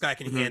 like this guy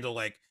can handle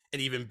like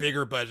an even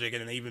bigger budget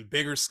and an even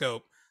bigger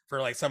scope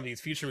for like some of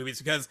these future movies,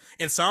 because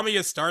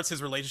Insomnia starts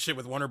his relationship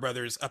with Warner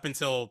Brothers up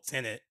until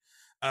Tenet.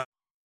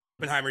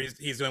 Oppenheimer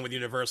he's doing with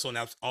Universal, and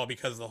that's all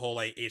because of the whole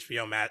like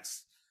HBO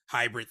Max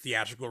hybrid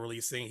theatrical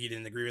release thing. He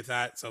didn't agree with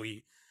that, so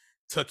he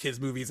took his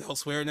movies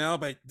elsewhere now.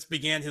 But this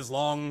began his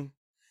long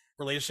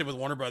relationship with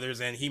Warner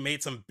Brothers, and he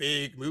made some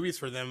big movies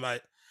for them.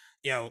 But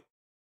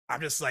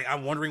I'm just like,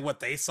 I'm wondering what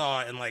they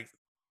saw in like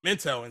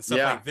Memento and stuff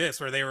like this,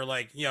 where they were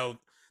like,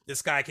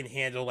 this guy can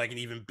handle like an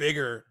even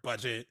bigger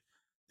budget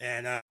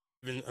and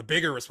even a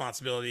bigger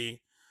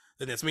responsibility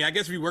than this. I mean, I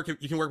guess if you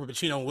can work with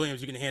Pacino and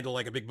Williams, you can handle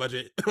like a big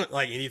budget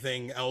like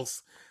anything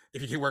else.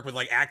 If you can work with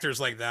like actors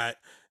like that,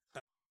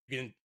 you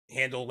can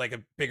handle like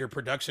a bigger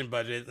production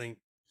budget. Like,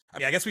 I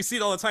mean, I guess we see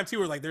it all the time too,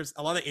 where like there's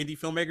a lot of indie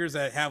filmmakers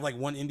that have like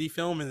one indie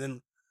film, and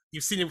then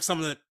you've seen it with some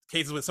of the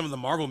cases with some of the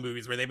Marvel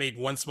movies where they made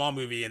one small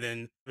movie, and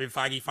then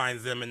Feige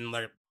finds them and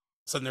like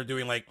suddenly they're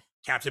doing like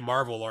Captain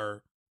Marvel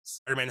or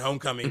Spider-Man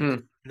Homecoming,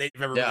 and they've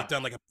never really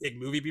done like a big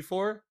movie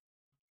before.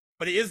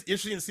 But it is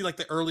interesting to see like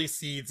the early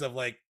seeds of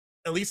like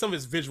at least some of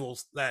his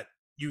visuals that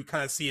you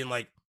kind of see in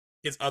like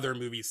his other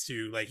movies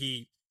too. Like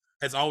he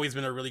has always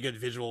been a really good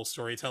visual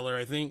storyteller,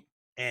 I think,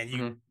 and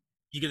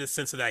you get a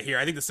sense of that here.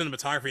 I think the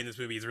cinematography in this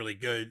movie is really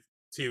good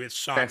too. It's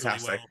shot really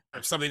well.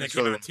 Or something that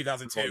came out in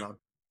 2002,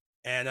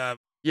 and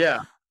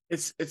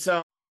it's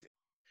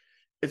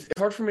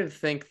hard for me to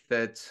think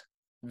that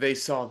they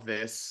saw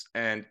this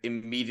and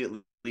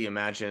immediately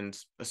imagined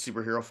a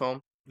superhero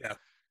film. Yeah.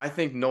 I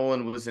think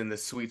Nolan was in the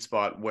sweet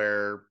spot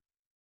where,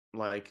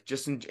 like,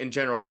 just in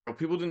general,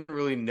 people didn't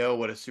really know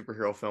what a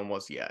superhero film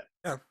was yet.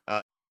 Yeah.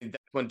 That's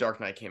when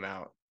Dark Knight came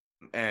out.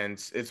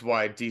 And it's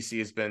why DC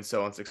has been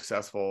so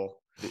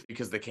unsuccessful,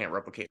 because they can't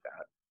replicate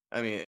that.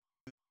 I mean,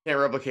 they can't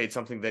replicate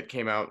something that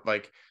came out,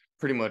 like,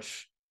 pretty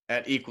much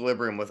at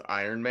equilibrium with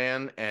Iron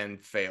Man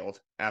and failed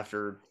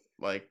after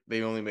like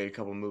they only made a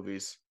couple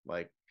movies.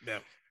 Like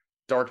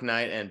Dark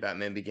Knight and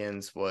Batman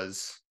Begins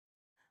was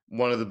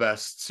one of the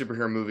best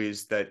superhero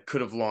movies that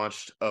could have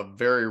launched a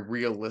very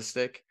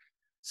realistic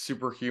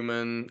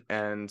superhuman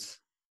and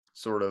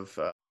sort of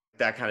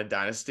that kind of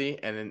dynasty,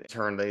 and in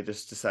turn they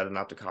just decided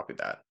not to copy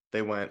that.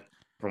 They went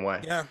from way.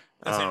 Yeah,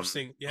 that's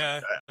interesting.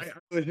 Yeah, I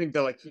really think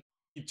that like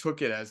he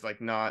took it as like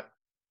not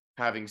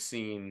having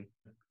seen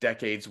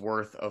decades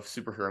worth of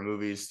superhero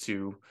movies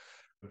to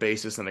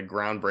basis and a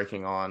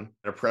groundbreaking on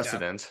a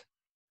precedent.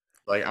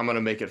 Like I'm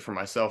gonna make it for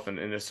myself in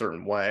a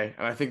certain way,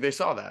 and I think they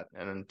saw that,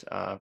 and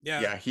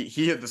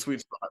he hit the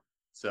sweet spot.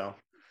 So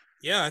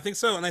yeah, I think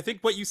so, and I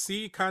think what you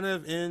see kind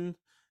of in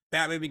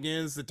Batman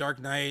Begins, The Dark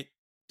Knight,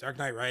 Dark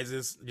Knight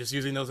Rises, just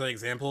using those as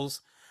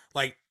examples,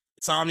 like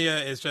Insomnia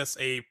is just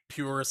a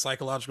pure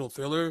psychological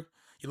thriller.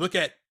 You look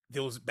at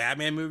those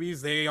Batman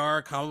movies; they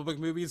are comic book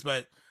movies,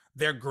 but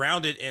they're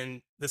grounded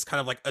in this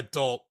kind of like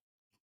adult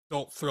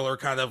thriller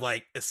kind of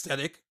like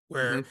aesthetic,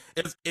 where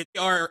it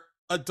are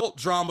adult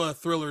drama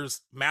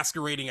thrillers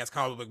masquerading as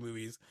comic book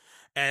movies,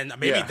 and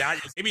maybe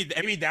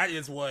that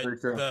is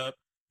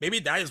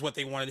what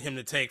they wanted him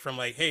to take from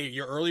like, hey,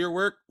 your earlier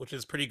work, which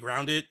is pretty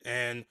grounded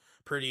and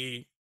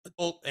pretty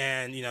adult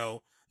and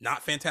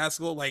not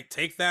fantastical, like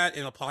take that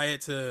and apply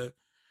it to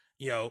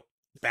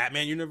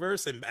Batman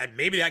universe, and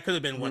maybe that could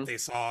have been what they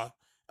saw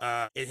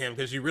in him,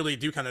 because you really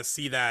do kind of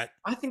see that.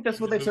 I think that's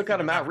what they took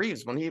out of Matt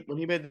Reeves when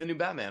he made the new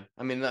Batman.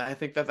 I mean, I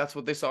think that's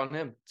what they saw in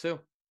him too.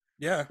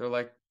 Yeah, they're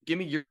like, give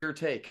me your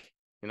take,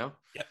 Yeah.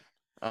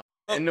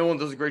 And no one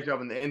does a great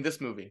job in this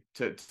movie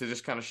to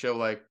just kind of show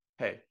like,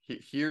 hey,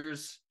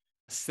 here's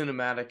a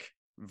cinematic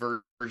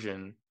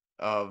version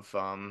of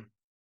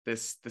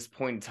this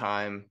point in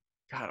time.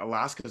 God,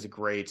 Alaska is a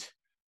great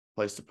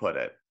place to put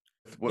it.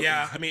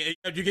 I mean,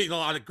 you get a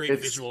lot of great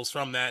visuals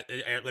from that.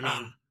 I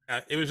mean,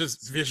 it was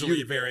just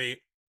visually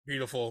very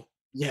beautiful.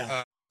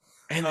 Yeah.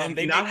 And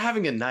not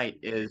having a night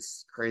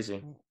is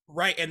crazy.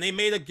 Right. And they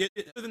made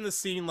within the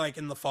scene, like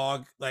in the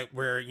fog, like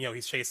where,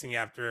 he's chasing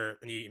after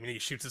and he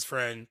shoots his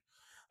friend.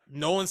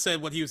 Nolan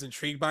said what he was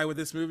intrigued by with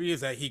this movie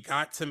is that he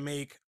got to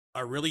make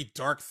a really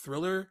dark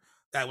thriller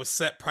that was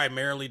set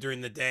primarily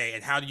during the day.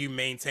 And how do you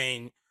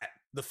maintain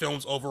the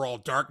film's overall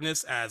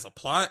darkness as a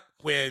plot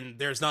when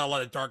there's not a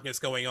lot of darkness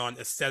going on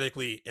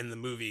aesthetically in the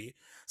movie?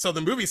 So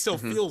the movie still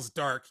feels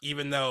dark,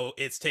 even though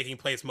it's taking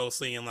place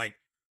mostly in like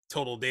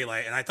total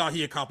daylight. And I thought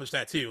he accomplished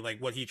that too,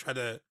 like what he tried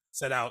to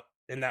set out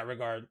in that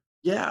regard.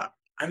 Yeah.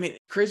 I mean,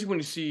 crazy when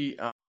you see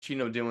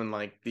Chino doing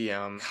like the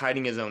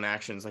hiding his own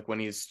actions, like when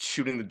he's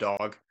shooting the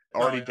dog,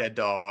 dead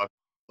dog,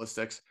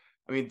 ballistics.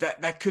 I mean,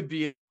 that could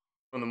be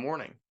in the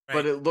morning,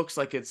 but it looks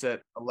like it's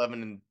at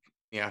 11 in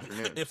the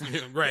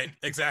afternoon. Right,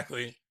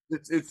 exactly.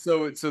 It's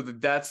so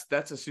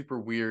that's a super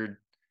weird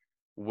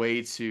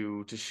way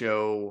to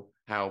show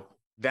how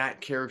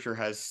that character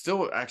has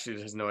no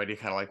idea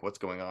kind of like what's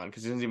going on,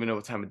 because he doesn't even know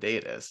what time of day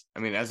it is. I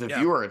mean, as a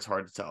viewer, it's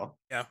hard to tell.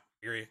 Yeah,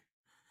 I agree.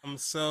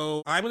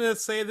 So I'm gonna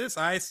say this.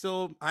 I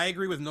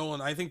agree with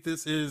Nolan. I think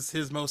this is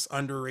his most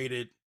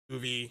underrated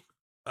movie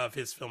of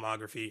his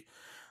filmography.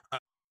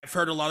 I've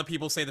heard a lot of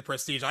people say The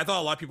Prestige. I thought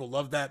a lot of people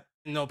loved that.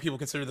 People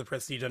consider The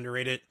Prestige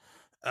underrated.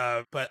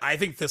 But I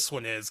think this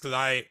one is, because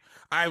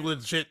I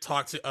legit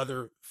talk to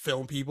other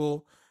film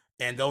people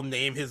and they'll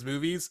name his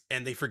movies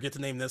and they forget to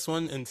name this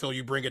one until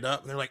you bring it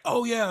up and they're like,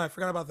 oh yeah, I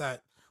forgot about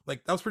that.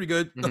 Like that was pretty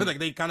good. Like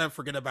they kind of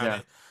forget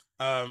about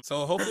it.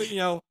 So hopefully,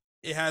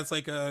 it has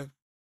like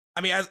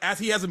as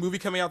he has a movie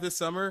coming out this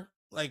summer,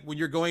 like when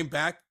you're going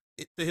back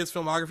to his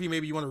filmography,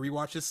 maybe you want to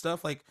rewatch his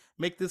stuff, like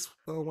make this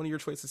one of your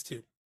choices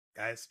too,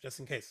 guys, just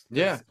in case.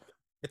 Yeah.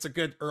 It's a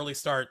good early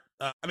start.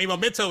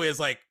 Memento is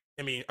like,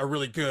 a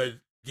really good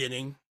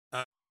beginning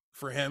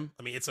for him.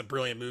 it's a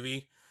brilliant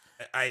movie.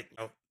 I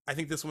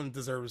think this one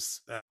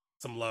deserves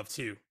some love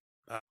too,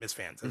 as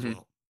fans as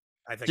well.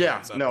 I think.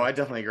 I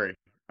definitely agree.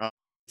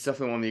 It's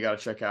definitely one that you got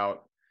to check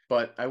out.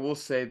 But I will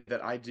say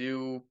that I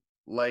do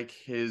like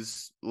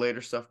his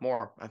later stuff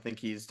more. I think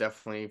he's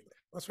definitely.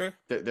 That's fair.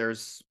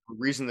 There's a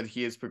reason that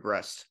he has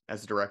progressed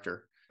as a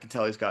director. I can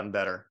tell he's gotten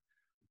better,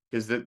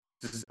 because this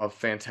is a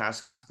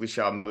fantastically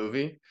shot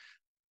movie,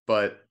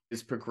 but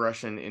his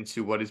progression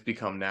into what he's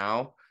become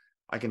now,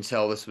 I can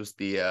tell this was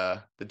the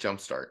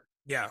jump start.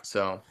 Yeah.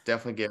 So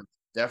definitely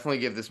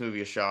give this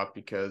movie a shot,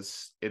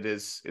 because it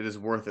is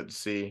worth it to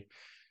see.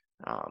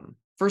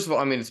 First of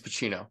all, it's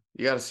Pacino.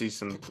 You got to see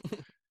some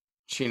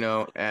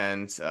Pacino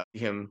and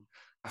him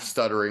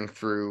stuttering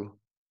through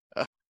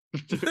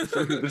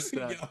this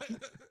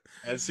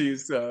as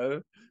he's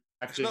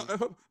actually.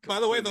 By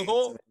the way,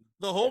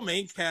 the whole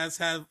main cast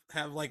have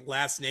like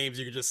last names.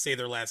 You can just say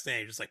their last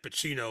name, just like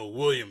Pacino,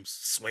 Williams,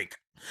 Swink.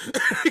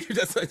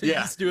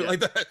 Just do it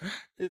like that.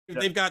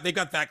 They've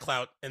got that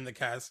clout in the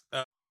cast.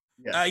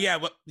 We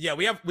have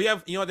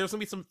there's gonna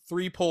be some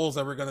 3 polls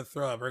that we're gonna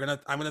throw up.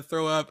 I'm gonna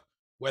throw up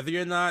whether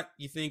or not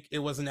you think it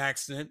was an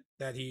accident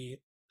that he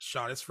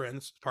shot his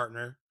friend's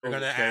partner. We're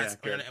gonna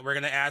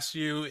ask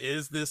you,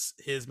 is this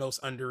his most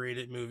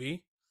underrated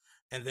movie?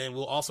 And then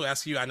we'll also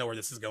ask you, I know where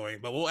this is going,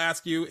 but we'll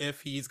ask you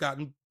if he's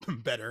gotten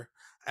better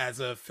as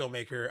a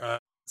filmmaker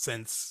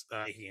since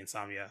making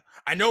Insomnia.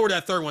 I know where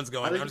that third one's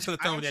going. I'm just going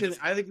to tell him.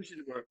 I think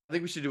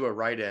we should do a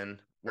write-in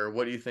where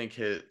what do you think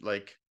his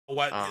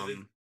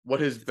what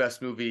his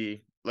best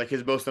movie, like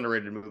his most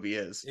underrated movie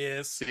is?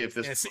 Yes. See if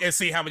this and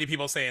see how many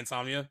people say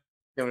Insomnia.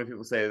 How many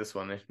people say this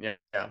one? Yeah.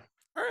 All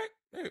right.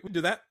 We'll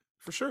do that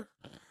for sure.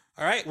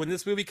 All right. When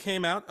this movie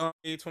came out on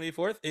May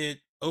 24th, it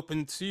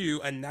opened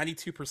to a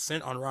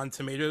 92% on Rotten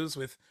Tomatoes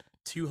with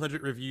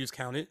 200 reviews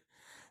counted.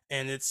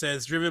 And it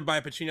says, driven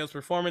by Pacino's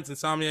performance,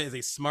 Insomnia is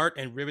a smart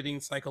and riveting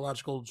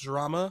psychological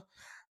drama.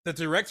 The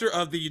director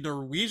of the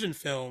Norwegian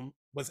film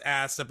was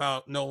asked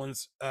about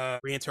Nolan's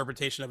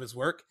reinterpretation of his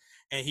work,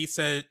 and he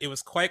said it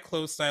was quite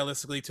close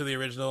stylistically to the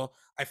original.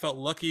 I felt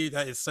lucky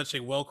that it's such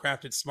a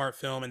well-crafted, smart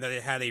film and that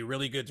it had a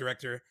really good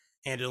director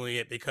handling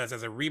it, because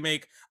as a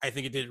remake, I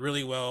think it did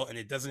really well, and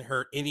it doesn't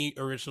hurt any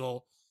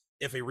original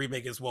if a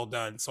remake is well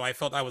done. So I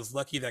felt I was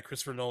lucky that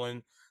Christopher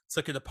Nolan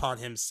took it upon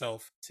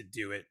himself to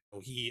do it.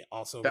 He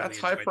also that's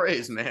high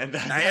praise, man.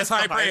 That's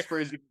high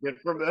praise you can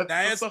get from that.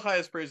 That's the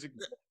highest praise you can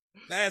get.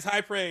 That is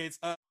high praise.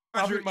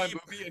 Roger my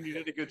movie, and you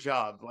did a good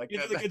job. Like you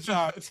did a good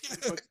job. That's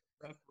the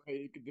best way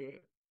you can do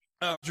it.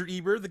 Roger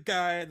Ebert,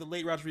 the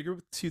late Roger Ebert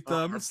with two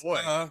thumbs.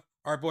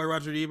 Our boy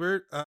Roger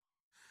Ebert. Al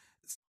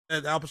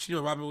Pacino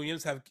and Robin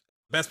Williams have the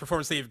best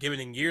performance they've given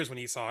in years when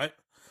he saw it.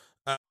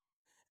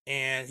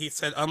 And he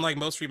said, unlike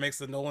most remakes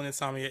of Nolan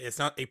Insomnia, it's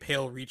not a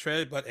pale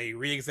retread, but a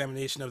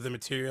re-examination of the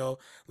material,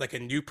 like a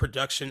new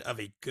production of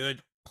a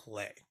good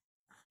play.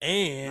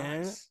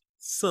 And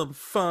some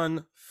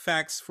fun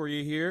facts for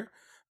you here.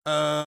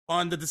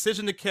 On the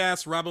decision to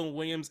cast Robin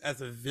Williams as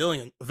a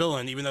villain,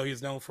 even though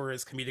he's known for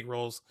his comedic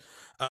roles,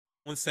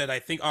 Owen said, I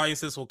think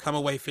audiences will come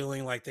away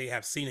feeling like they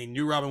have seen a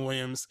new Robin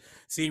Williams,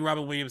 seeing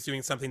Robin Williams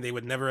doing something they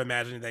would never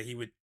imagine that he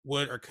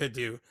would or could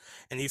do.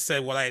 And he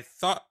said, what I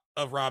thought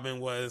of Robin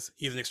was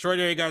he's an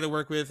extraordinary guy to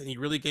work with, and he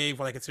really gave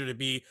what I consider to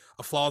be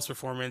a flawless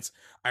performance.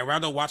 I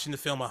wound up watching the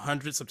film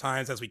hundreds of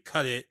times as we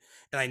cut it,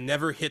 and I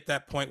never hit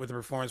that point with the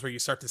performance where you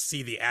start to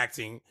see the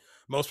acting.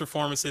 Most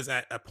performances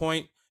at a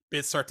point,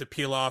 bits start to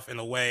peel off in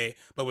a way,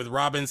 but with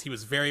Robin's, he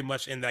was very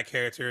much in that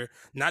character.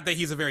 Not that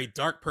he's a very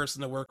dark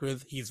person to work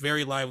with. He's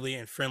very lively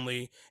and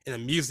friendly and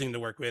amusing to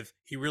work with.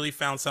 He really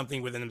found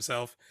something within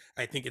himself.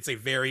 I think it's a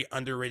very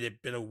underrated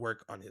bit of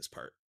work on his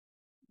part.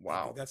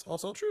 Wow. That's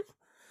also true.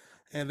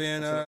 And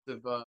then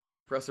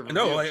impressive I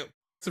know, like,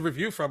 it's a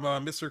review from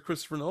Mr.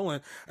 Christopher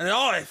Nolan. And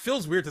it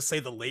feels weird to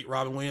say the late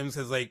Robin Williams,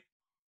 because like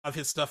of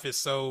his stuff is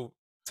so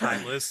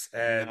timeless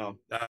and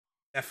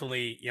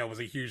definitely,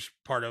 was a huge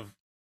part of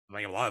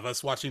like a lot of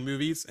us watching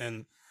movies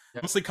and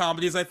mostly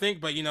comedies, I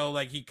think. But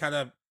like he kind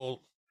of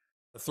will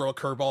throw a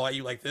curveball at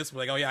you like this, but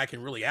like, oh yeah, I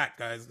can really act,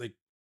 guys. Like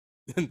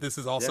this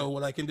is also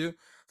what I can do.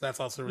 So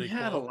that's also really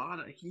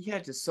cool. He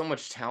had just so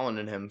much talent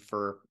in him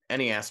for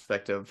any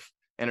aspect of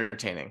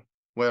entertaining,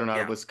 whether or not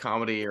it was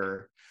comedy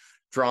or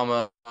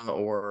drama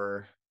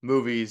or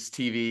movies,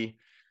 TV.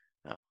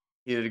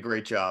 He did a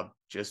great job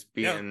just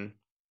being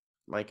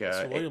like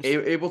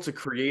able to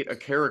create a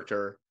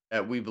character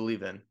that we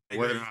believe in,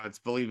 whether or not it's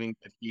believing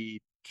that he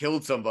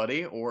killed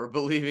somebody or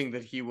believing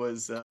that he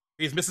was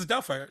he's Mrs.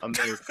 Doubtfire.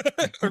 Amazing.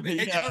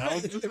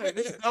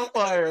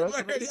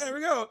 Doubtfire. There we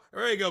go.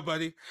 There you go,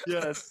 buddy.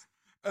 Yes.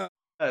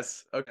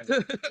 Yes. Okay.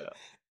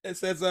 It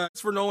says,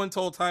 Christopher Nolan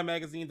told Time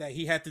magazine that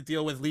he had to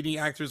deal with leading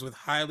actors with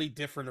highly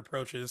different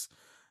approaches.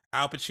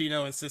 Al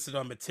Pacino insisted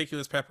on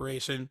meticulous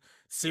preparation,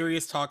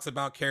 serious talks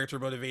about character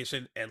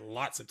motivation, and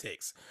lots of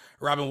takes.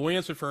 Robin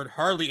Williams preferred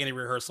hardly any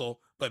rehearsal,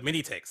 but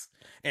many takes.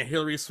 And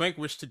Hilary Swank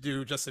wished to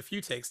do just a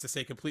few takes to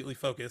stay completely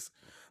focused.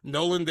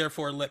 Nolan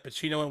therefore let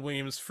Pacino and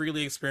Williams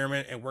freely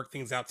experiment and work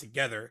things out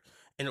together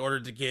in order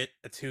to get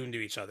attuned to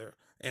each other.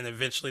 And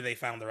eventually they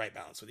found the right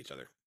balance with each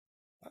other.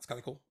 That's kind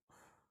of cool.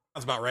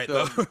 That's about right,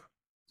 though.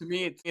 To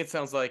me, it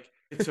sounds like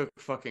it took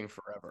fucking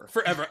forever.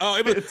 Oh,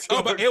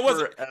 it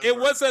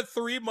was a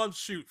 3-month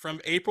shoot from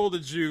April to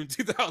June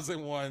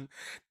 2001.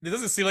 It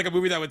doesn't seem like a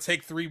movie that would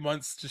take 3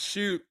 months to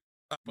shoot,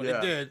 but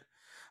it did.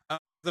 As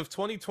of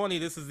 2020,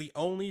 this is the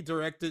only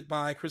directed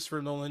by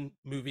Christopher Nolan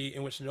movie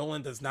in which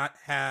Nolan does not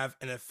have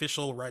an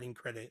official writing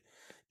credit,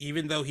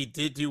 even though he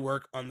did do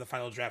work on the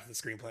final draft of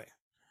the screenplay.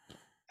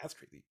 That's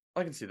creepy.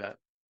 I can see that.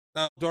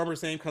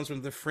 Dormer's name comes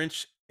from the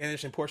French,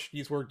 Spanish, and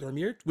Portuguese word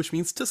dormir, which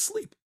means to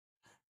sleep.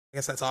 I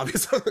guess that's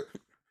obvious.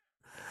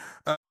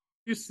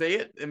 You say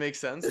it, it makes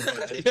sense.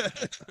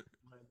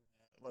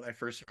 When I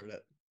first heard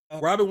it.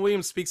 Robin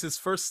Williams speaks his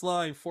first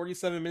line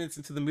 47 minutes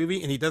into the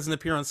movie, and he doesn't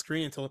appear on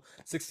screen until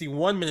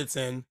 61 minutes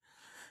in.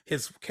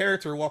 His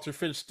character, Walter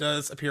Finch,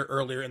 does appear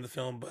earlier in the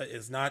film, but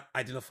is not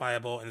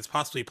identifiable and is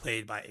possibly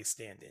played by a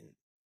stand-in.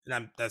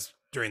 And that's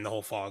during the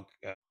whole fog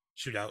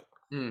shootout.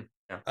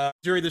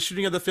 During the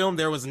shooting of the film,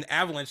 there was an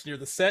avalanche near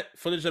the set.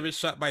 Footage of it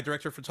shot by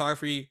director of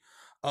photography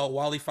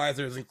Wally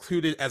Pfizer is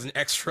included as an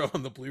extra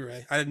on the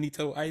Blu-ray.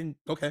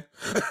 Okay.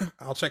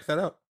 I'll check that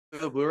out.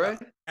 The Blu-ray?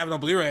 Have it on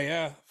Blu-ray,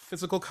 yeah.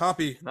 Physical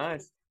copy.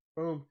 Nice.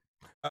 Boom.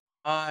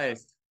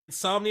 Nice.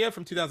 Insomnia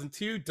from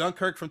 2002,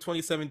 Dunkirk from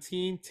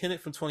 2017,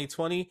 Tenet from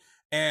 2020,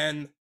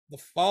 and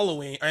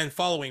following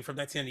from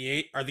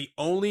 1998 are the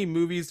only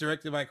movies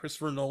directed by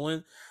Christopher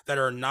Nolan that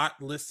are not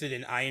listed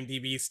in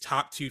IMDb's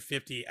top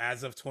 250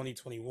 as of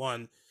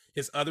 2021.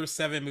 His other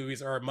 7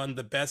 movies are among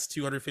the best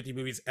 250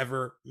 movies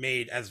ever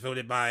made as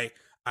voted by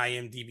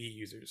IMDb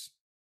users.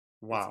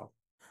 Wow.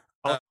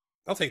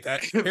 I'll take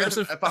that.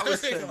 If I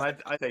was him,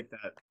 I'd take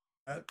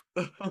that.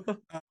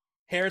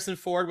 Harrison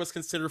Ford was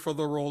considered for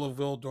the role of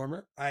Will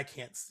Dormer. I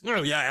can't.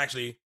 Oh yeah,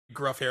 actually,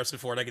 gruff Harrison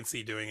Ford. I can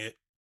see doing it,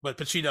 but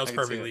Pacino's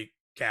perfectly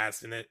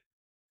cast in it.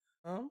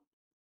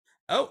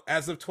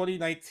 As of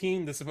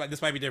 2019, this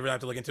might be different. I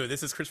have to look into it.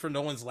 This is Christopher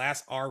Nolan's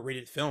last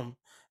R-rated film.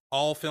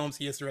 All films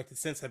he has directed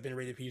since have been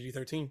rated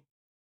PG-13.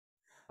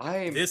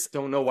 I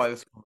don't know why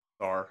this was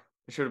R.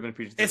 It should have been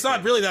PG-13. It's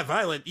not really that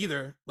violent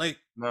either. Like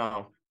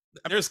no,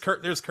 there's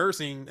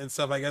cursing and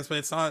stuff, I guess, but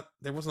it's not.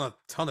 There wasn't a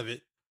ton of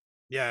it.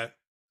 Yeah.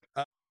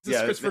 This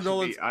is Christopher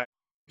Nolan's. I'm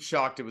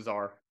shocked it was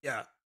R.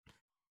 Yeah.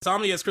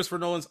 Insomnia is Christopher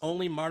Nolan's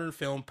only modern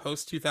film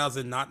post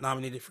 2000 not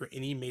nominated for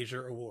any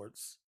major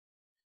awards.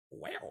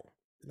 Wow.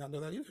 Did not know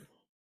that either.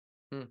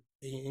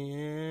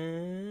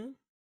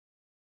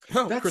 And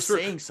that's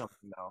saying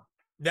something though.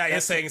 That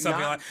is saying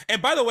something.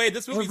 And by the way,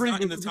 this movie's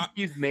not in the top.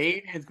 He's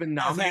made has been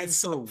nominated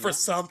for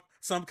some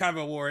kind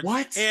of award.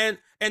 What? And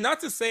not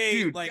to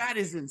say, dude, like, that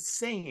is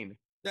insane.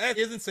 That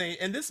is insane.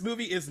 And this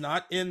movie is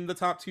not in the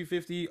top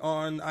 250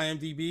 on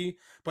IMDb,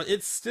 but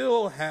it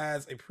still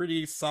has a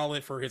pretty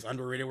solid, for his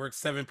underrated work,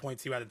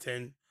 7.2 out of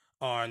 10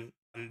 on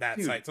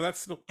that site. So that's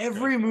still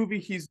every movie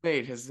he's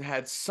made has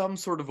had some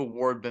sort of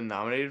award been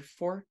nominated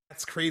for.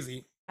 That's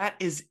crazy. That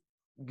is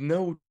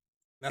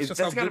that's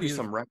got to be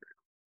some record.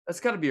 That's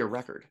got to be a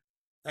record.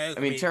 I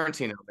mean,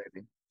 Tarantino,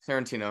 baby.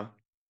 Tarantino.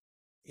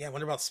 Yeah, I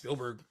wonder about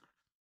Spielberg.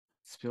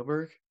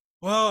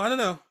 Well, I don't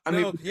know. I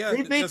mean, yeah,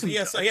 he has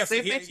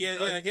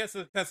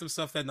some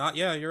stuff that not.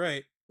 Yeah, you're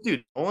right,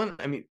 dude. Owen,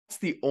 I mean, it's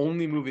the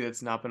only movie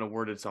that's not been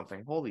awarded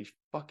something. Holy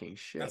fucking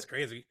shit! That's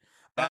crazy.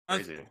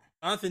 Crazy.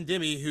 Jonathan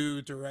Demme,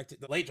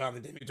 the late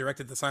Jonathan Demme,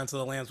 directed The Silence of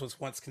the Lambs, was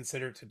once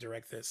considered to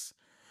direct this.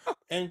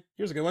 And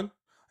here's a good one.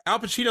 Al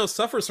Pacino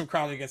suffers from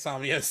chronic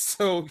insomnia,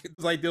 so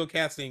it's ideal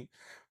casting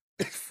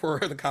for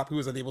the cop who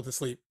was unable to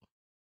sleep.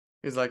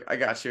 He's like, I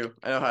got you.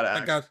 I know how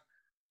to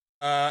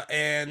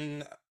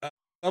act.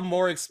 Some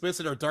more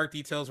explicit or dark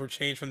details were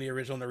changed from the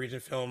original Norwegian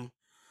film,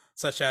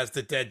 such as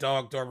the dead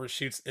dog Dormer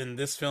shoots in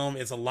this film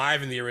is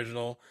alive in the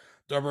original.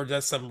 Dormer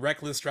does some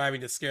reckless driving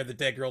to scare the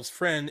dead girl's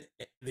friend.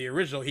 In the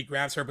original, he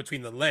grabs her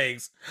between the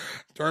legs.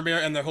 Dormer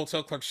and the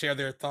hotel clerk share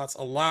their thoughts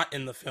a lot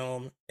in the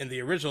film. In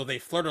the original, they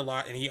flirt a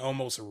lot and he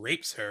almost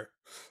rapes her.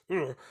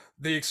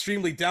 The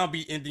extremely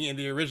downbeat ending in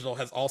the original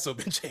has also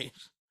been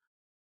changed.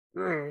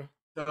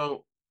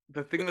 So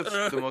the thing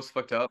that's the most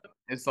fucked up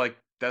is like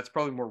that's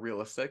probably more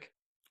realistic.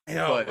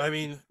 I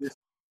mean,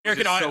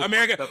 American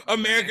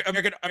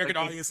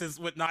audiences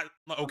would not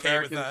okay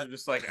Americans with that. Are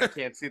just like, I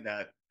can't see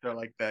that. They're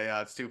like,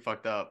 it's too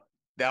fucked up.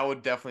 That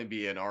would definitely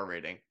be an R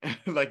rating.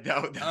 Like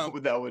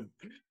that would.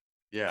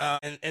 Yeah.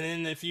 And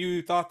then if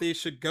you thought they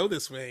should go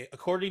this way,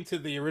 according to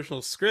the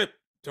original script,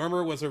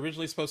 Dormer was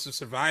originally supposed to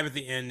survive at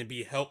the end and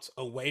be helped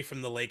away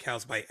from the lake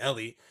house by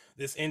Ellie.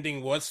 This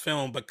ending was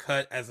filmed but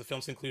cut as the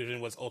film's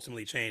conclusion was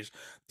ultimately changed.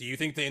 Do you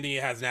think the ending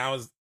it has now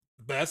is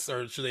best,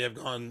 or should they have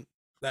gone?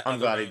 I'm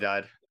glad he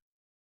died.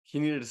 He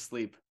needed to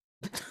sleep.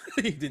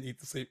 He didn't need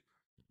to sleep.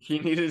 He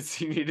needed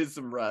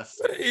some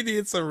rest. He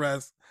needed some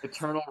rest.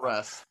 Eternal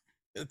rest.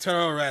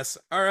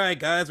 All right,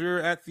 guys, we're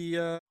at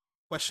the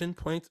question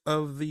point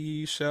of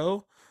the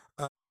show.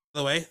 By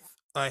the way,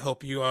 I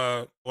hope you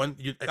it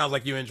sounds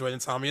like you enjoyed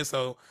Insomnia,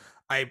 so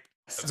I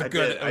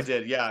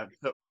did, yeah.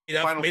 So,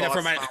 final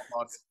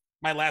thoughts.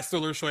 My last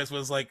thriller choice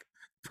was like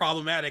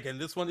problematic, and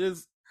this one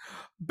is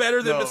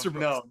better than Mr.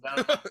 Brooks.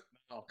 No.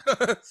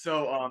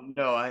 So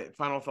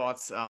final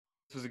thoughts.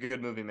 This was a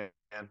good movie, man.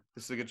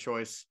 This is a good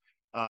choice.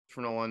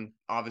 For Nolan,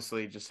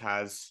 obviously, just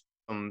has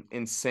some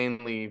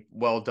insanely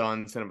well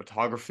done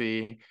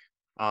cinematography.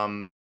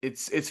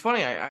 It's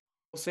funny. I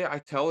will say I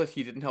tell if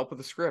he didn't help with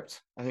the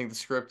script. I think the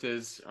script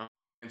is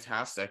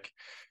fantastic.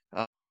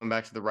 Going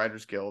back to the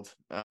Writers Guild,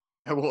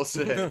 I will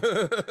say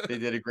they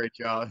did a great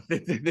job. They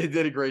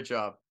did a great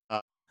job.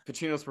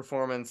 Pacino's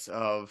performance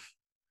of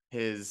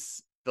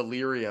his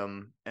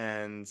delirium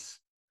and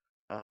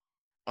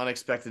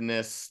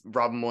unexpectedness.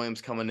 Robin Williams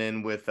coming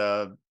in with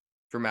a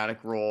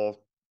dramatic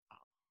role.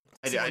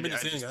 61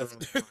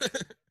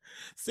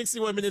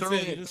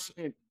 minutes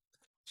in.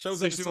 Shows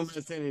 61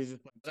 minutes in. He's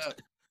just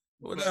like,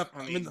 what up?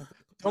 I mean,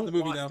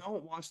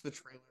 don't watch the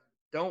trailer.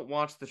 Don't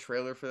watch the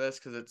trailer for this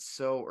because it's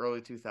so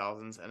early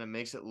 2000s and it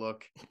makes it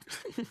look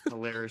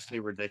hilariously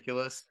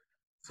ridiculous.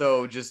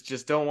 So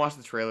just don't watch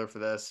the trailer for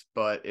this.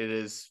 But it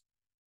is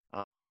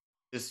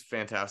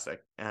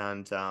fantastic.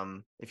 And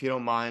if you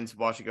don't mind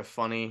watching a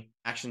funny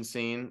action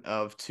scene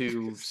of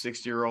two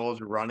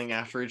 60-year-olds running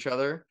after each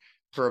other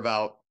for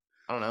about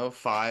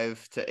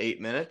 5 to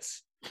 8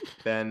 minutes,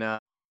 then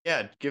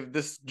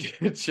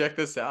check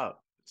this out.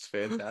 It's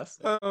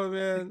fantastic. Oh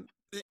man,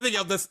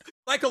 The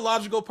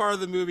psychological part of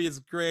the movie is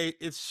great.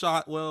 It's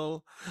shot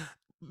well.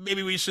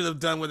 Maybe we should have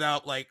done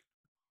without like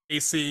a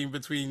scene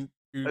between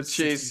a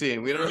chase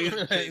scene. We don't need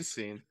a chase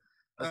scene.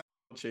 A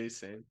chase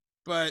scene.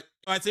 But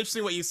it's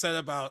interesting what you said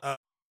about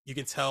you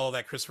can tell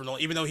that Christopher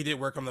Nolan, even though he didn't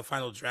work on the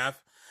final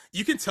draft,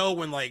 you can tell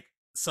when like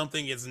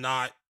something is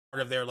not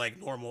part of their like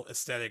normal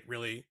aesthetic.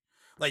 Really,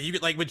 like you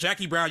could like with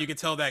Jackie Brown, you could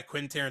tell that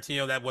Quentin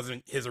Tarantino, that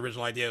wasn't his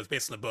original idea. It was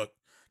based on the book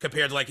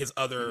compared to like his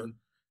other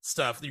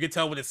stuff. You can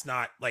tell when it's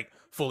not like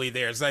fully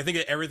there. So I think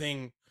that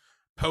everything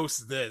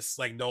post this,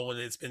 like Nolan,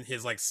 it's been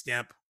his like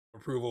stamp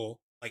approval.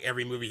 Like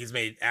every movie he's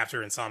made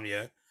after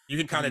Insomnia, you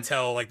can kind of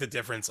tell like the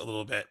difference a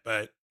little bit.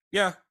 But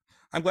yeah,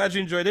 I'm glad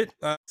you enjoyed it.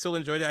 Still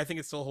enjoyed it. I think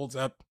it still holds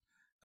up.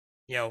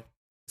 You know,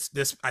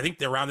 this I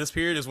think around this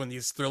period is when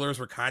these thrillers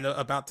were kind of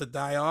about to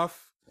die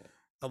off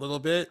a little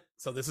bit.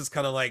 So this is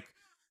kind of like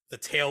the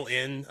tail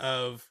end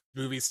of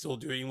movies still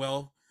doing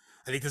well.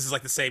 I think this is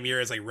like the same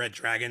year as like Red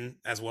Dragon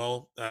as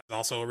well.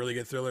 Also a really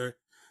good thriller.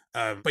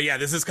 But yeah,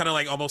 this is kind of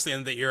like almost the end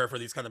of the era for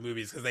these kind of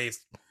movies because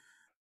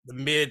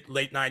the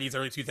late 90s,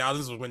 early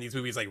 2000s was when these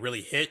movies like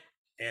really hit,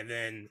 and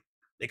then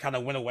they kind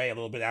of went away a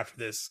little bit after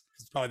this.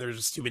 Probably there was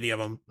just too many of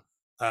them,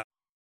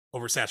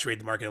 oversaturated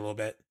the market a little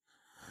bit.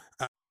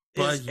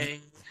 But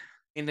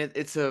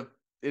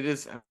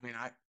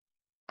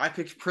I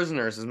picked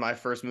Prisoners as my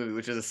first movie,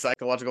 which is a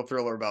psychological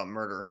thriller about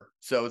murder.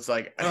 So it's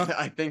like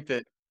I think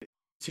that it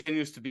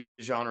continues to be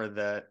a genre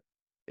that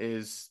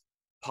is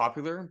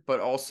popular,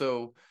 but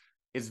also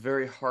is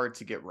very hard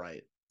to get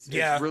right.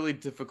 It's really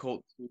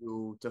difficult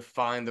to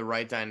find the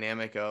right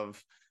dynamic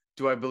of,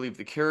 do I believe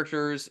the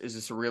characters? Is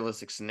this a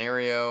realistic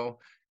scenario?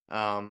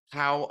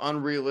 How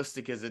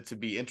unrealistic is it to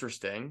be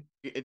interesting?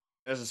 It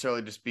doesn't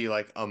necessarily just be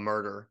like a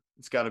murder.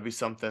 It's got to be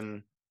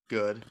something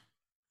good,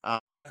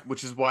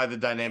 which is why the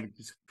dynamic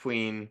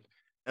between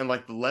and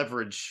like the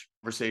leverage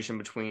conversation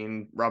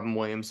between Robin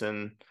Williams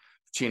and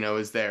Pacino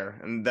is there,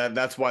 and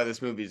that's why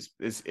this movie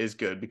is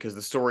good, because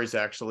the story's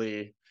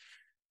actually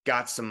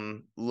got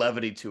some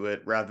levity to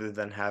it rather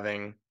than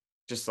having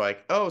just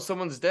like, oh,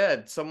 someone's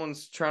dead,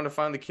 someone's trying to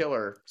find the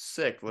killer,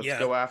 sick, let's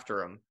go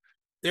after him.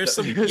 There's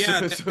some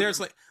there's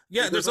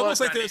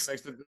almost like there's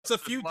a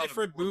few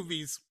different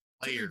layers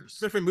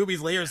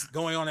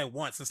going on at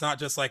once. It's not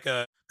just like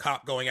a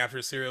cop going after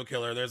a serial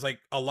killer. There's like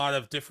a lot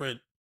of different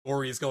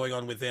stories going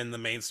on within the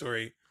main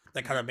story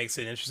that kind of makes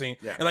it interesting.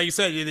 And like you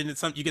said, you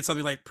get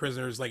something like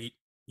Prisoners like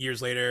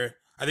years later.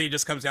 I think it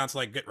just comes down to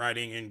like good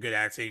writing and good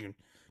acting and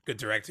good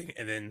directing,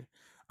 and then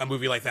a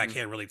movie like that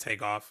can't really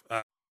take off.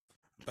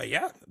 But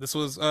yeah, this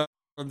was one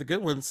of the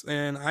good ones,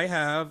 and I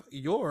have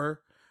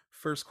your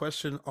first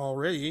question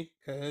already,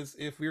 because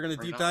if we're gonna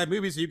deep dive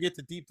movies, you get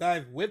to deep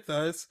dive with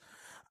us.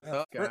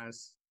 Guys,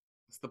 that's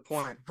the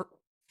point.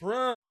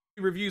 From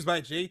reviews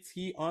by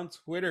JT on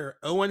Twitter,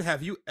 Owen,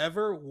 have you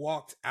ever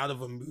walked out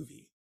of a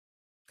movie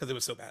because it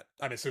was so bad?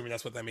 I'm assuming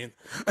that's what that means.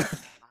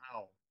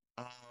 Wow.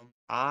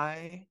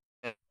 I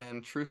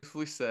can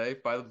truthfully say,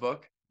 by the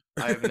book,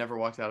 I have never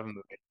walked out of a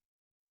movie.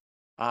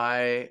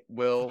 I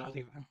will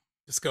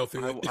just go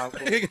through it.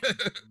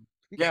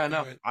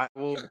 I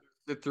will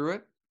sit through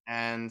it,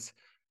 and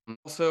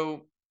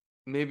also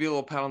maybe a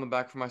little pat on the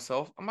back for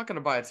myself. I'm not going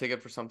to buy a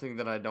ticket for something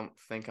that I don't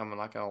think I'm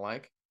not going to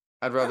like.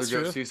 I'd rather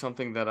go see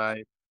something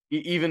that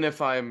even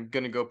if I'm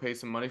going to go pay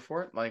some money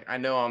for it, like I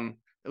know I'm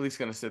at least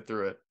going to sit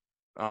through it.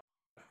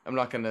 I'm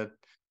not going to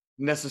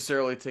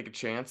necessarily take a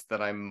chance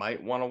that I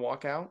might want to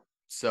walk out.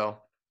 So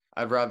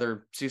I'd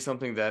rather see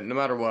something that no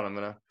matter what, I'm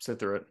going to sit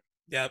through it.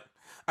 Yep.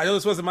 I know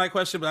this wasn't my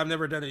question, but I've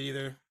never done it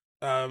either.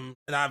 And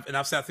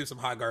I've sat through some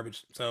hot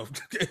garbage. So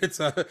it's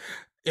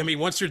I mean,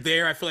 once you're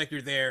there, I feel like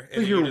you're there.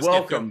 And you're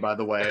welcome, by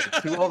the way.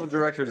 To all the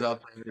directors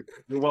out there,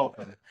 you're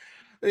welcome.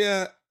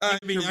 Yeah. I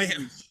mean,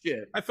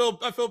 I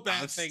feel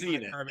bad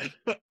saying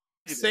that.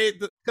 Say it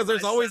because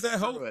there's always that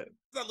hope.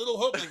 That little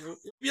hope. Like,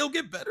 you'll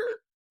get better.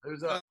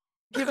 There's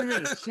giving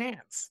it a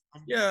chance.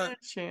 A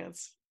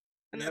chance.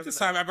 And at this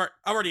time, I've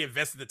already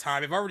invested the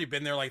time. I've already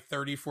been there like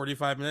 30,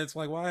 45 minutes.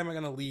 Like, why am I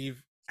going to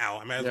leave now?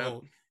 I might as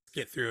well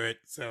get through it.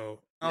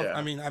 So,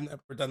 I mean, I've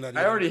never done that either.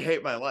 I already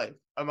hate my life.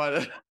 I might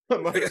as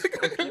well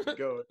keep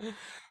going.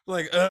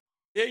 Like,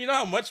 yeah, you know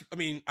how much, I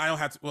mean, I don't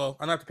have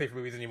to pay for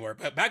movies anymore.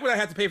 But back when I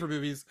had to pay for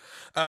movies,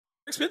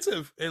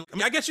 expensive. And I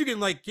mean, I guess you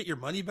can like get your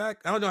money back.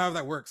 I don't know how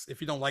that works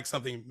if you don't like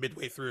something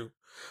midway through.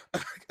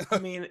 I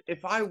mean,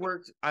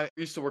 I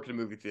used to work at a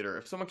movie theater.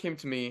 If someone came up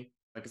to me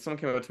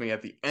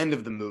at the end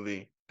of the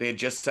movie, they had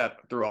just sat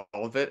through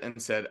all of it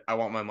and said, I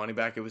want my money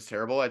back, it was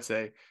terrible, I'd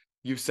say,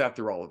 you sat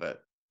through all of it,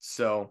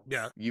 so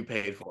you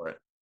paid for it.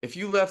 If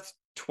you left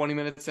 20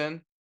 minutes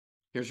in,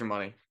 here's your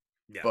money.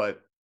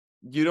 But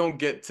you don't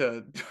get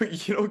to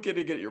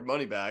get your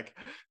money back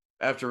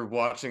after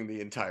watching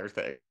the entire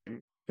thing.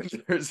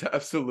 There's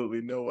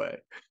absolutely no way.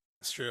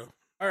 That's true.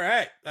 All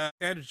right.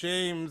 Andrew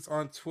James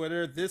on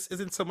Twitter. This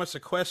isn't so much a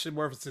question,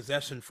 more of a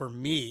suggestion for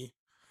me.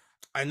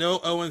 I know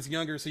Owen's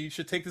younger, so you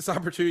should take this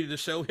opportunity to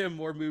show him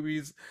more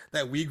movies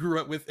that we grew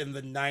up with in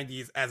the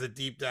 90s as a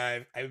deep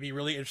dive. I would be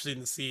really interested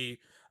to see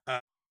his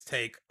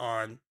take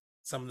on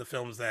some of the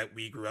films that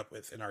we grew up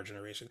with in our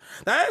generation.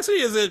 That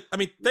actually is it. I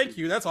mean, thank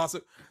you. That's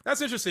awesome.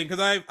 That's interesting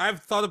because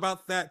I've thought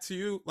about that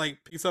too. Like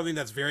something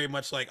that's very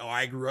much like, oh,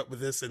 I grew up with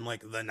this in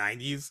like the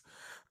 90s.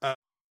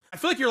 I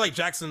feel like you're like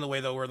Jackson in the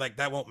way though, where like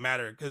that won't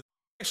matter because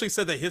he actually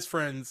said that his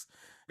friends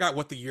got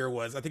what the year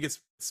was. I think it's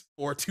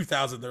or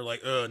 2000. They're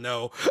like, oh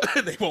no,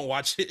 they won't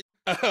watch it.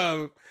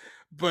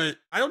 But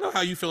I don't know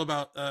how you feel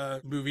about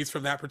movies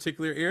from that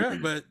particular era,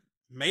 but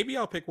maybe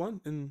I'll pick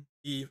one and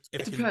see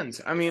if it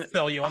depends. I mean,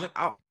 sell you on it.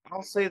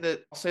 I'll say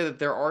that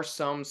there are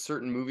some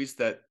certain movies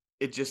that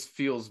it just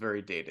feels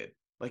very dated.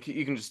 Like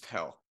you can just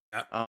tell.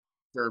 Yeah.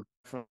 They're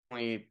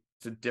definitely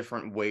it's a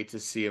different way to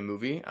see a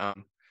movie.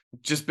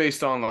 Just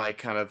based on like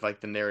kind of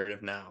like the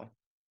narrative now.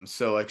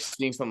 So like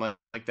seeing something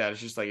like that, it's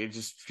just like it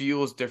just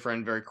feels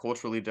different, very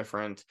culturally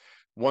different.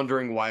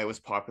 Wondering why it was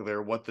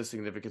popular, what the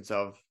significance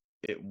of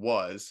it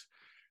was.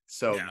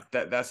 So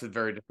that's a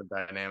very different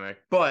dynamic.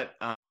 But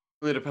it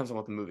really depends on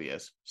what the movie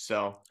is.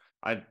 So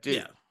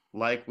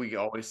like we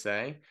always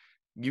say,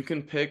 you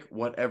can pick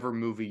whatever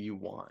movie you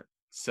want.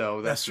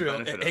 So that's true.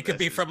 It could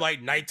be from like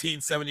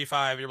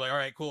 1975. You're like, all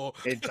right, cool.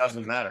 It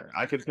doesn't matter.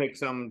 I could pick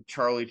some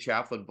Charlie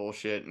Chaplin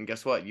bullshit, and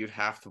guess what? You'd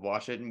have to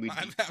watch it, and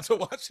I'd have to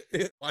watch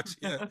it.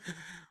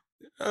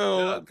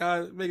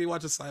 God, make me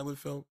watch a silent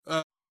film.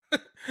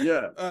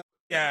 Yeah.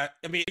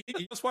 I mean,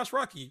 you just watch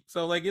Rocky,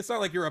 so like, it's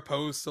not like you're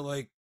opposed to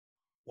like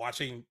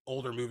watching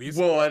older movies.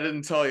 Well, I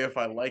didn't tell you if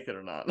I like it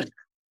or not.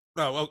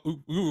 Oh,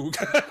 well, ooh.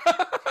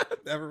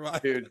 Never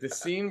mind. Dude, the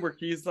scene where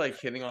he's like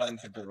hitting on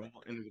the girl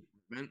in the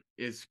apartment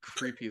is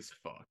creepy as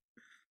fuck.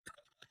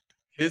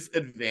 His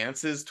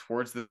advances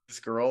towards this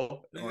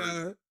girl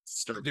are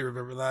disturbing. I do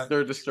remember that.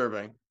 They're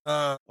disturbing.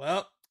 Well,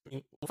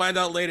 we'll find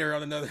out later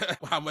on another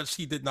how much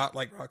he did not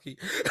like Rocky.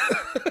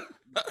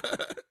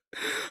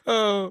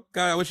 Oh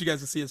God, I wish you guys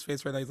could see his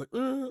face right now. He's like,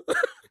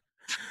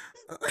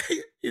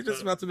 he's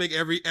just about to make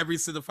every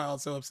cinephile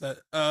so upset.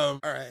 All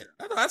right,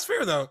 that's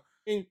fair though.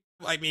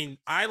 I mean,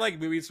 I like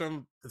movies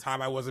from the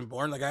time I wasn't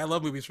born. Like, I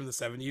love movies from the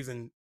 70s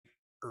and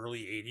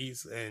early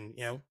 80s, and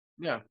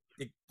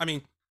I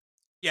mean,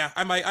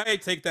 I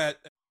might take that.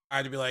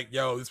 I'd be like,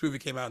 yo, this movie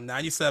came out in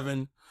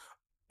 97.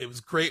 It was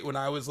great when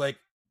I was like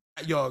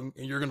young,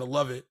 and you're gonna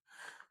love it,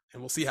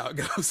 and we'll see how it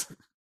goes.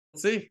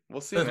 We'll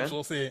see, man.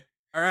 We'll see.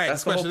 All right,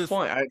 that's the whole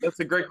point. That's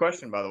a great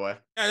question, by the way.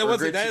 Yeah,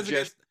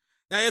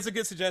 that is a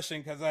good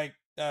suggestion because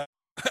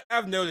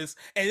I've noticed,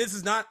 and this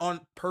is not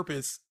on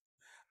purpose,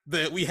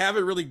 that we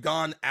haven't really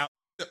gone out.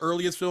 The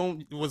earliest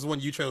film was one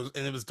you chose,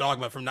 and it was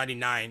Dogma from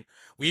 '99.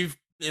 We've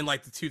in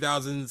like the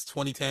 2000s,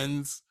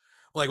 2010s,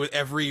 like with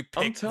every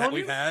pick that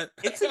we've had.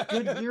 It's a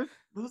good year.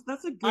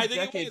 That's a good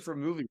decade for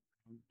movies.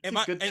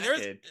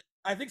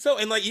 I think so.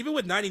 And like even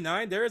with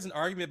 99, there is an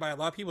argument by a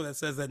lot of people that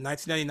says that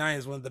 1999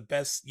 is one of the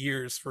best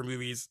years for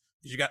movies.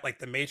 You got like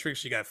The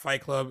Matrix, you got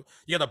Fight Club,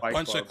 you got a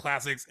bunch of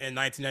classics in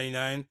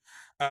 1999.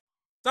 It's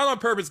not on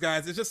purpose,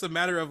 guys. It's just a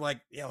matter of like,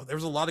 there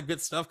was a lot of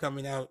good stuff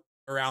coming out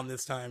around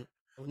this time.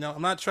 No,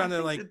 I'm not trying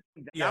to like.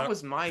 That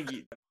was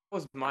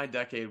my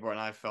decade when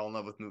I fell in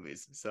love with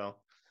movies. So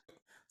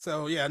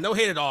yeah, no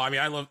hate at all.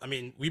 I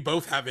mean, we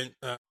both haven't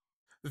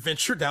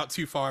ventured out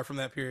too far from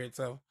that period,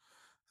 so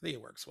I think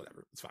it works.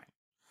 Whatever, it's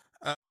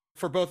fine.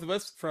 For both of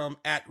us, from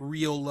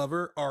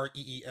 @ReelLover,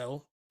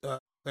 REEL,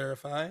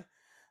 clarify.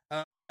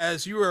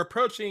 As you are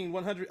approaching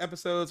 100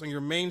 episodes on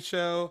your main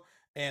show,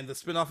 and the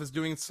spinoff is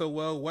doing so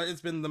well, what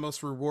has been the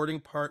most rewarding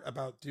part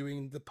about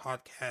doing the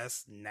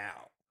podcast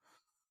now?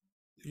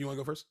 You want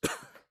to go first?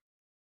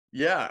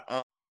 Yeah,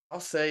 I'll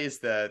say is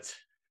that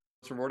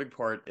the most rewarding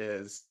part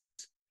is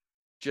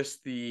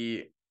just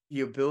the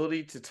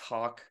ability to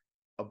talk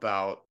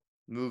about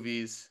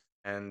movies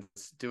and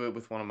do it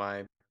with one of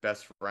my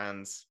best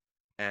friends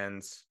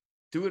and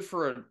do it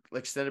for an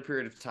extended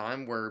period of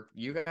time where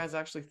you guys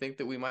actually think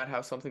that we might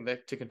have something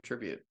to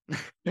contribute.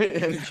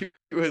 And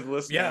you as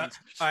listeners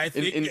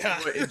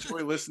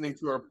enjoy listening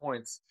to our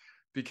points,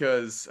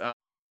 because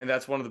and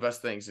that's one of the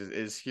best things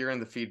is hearing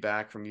the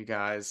feedback from you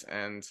guys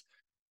and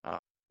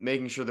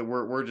making sure that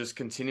we're just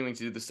continuing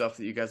to do the stuff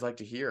that you guys like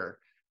to hear,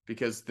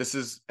 because this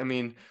is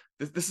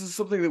this is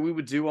something that we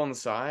would do on the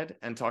side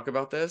and talk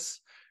about this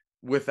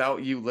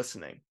without you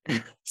listening.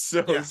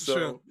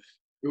 So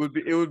it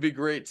would be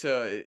great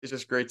it's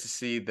just great to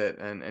see that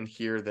and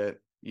hear that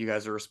you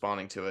guys are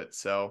responding to it.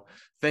 So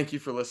thank you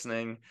for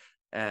listening,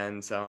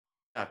 and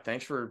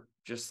thanks for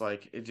just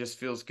like, it just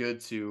feels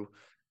good to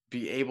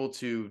be able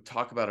to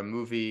talk about a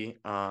movie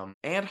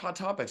and hot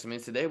topics. I mean,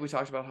 today we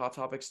talked about hot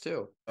topics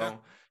too. So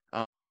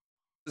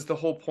this is the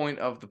whole point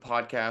of the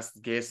podcast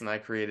that Gaius and I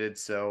created.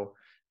 So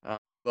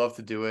love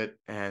to do it,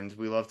 and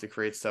we love to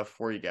create stuff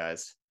for you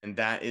guys, and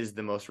that is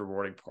the most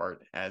rewarding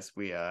part as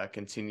we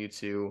continue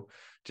to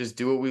just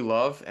do what we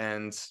love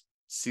and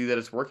see that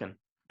it's working.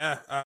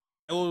 I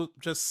will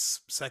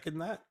just second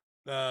that.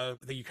 I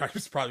think you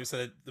guys probably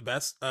said it the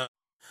best.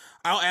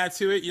 I'll add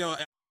to it,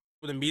 I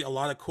would have meet a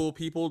lot of cool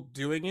people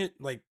doing it,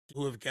 like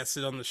who have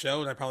guested on the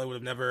show, and I probably would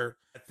have never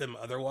met them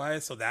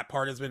otherwise. So that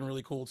part has been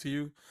really cool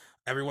too.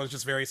 Everyone's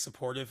just very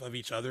supportive of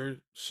each other's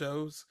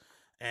shows,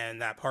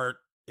 and that part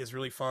is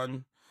really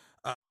fun.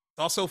 It's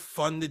also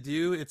fun to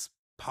do. It's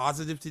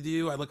positive to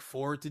do. I look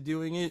forward to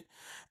doing it.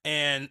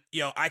 And,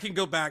 I can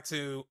go back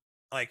to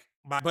like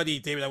my buddy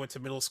David I went to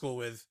middle school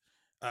with.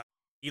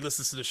 He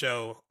listens to the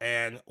show.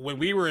 And when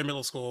we were in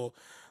middle school,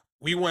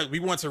 we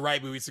wanted to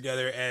write movies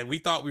together, and we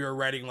thought we were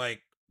writing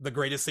like the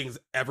greatest things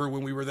ever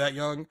when we were that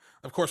young.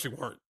 Of course we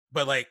weren't.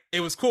 But like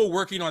it was cool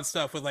working on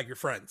stuff with like your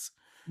friends.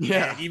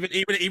 Yeah. And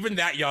even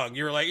that young,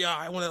 you were like, yeah,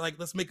 I want to like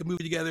let's make a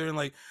movie together and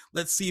like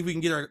let's see if we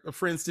can get our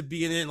friends to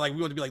be in it. And, like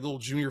we want to be like little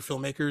junior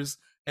filmmakers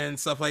and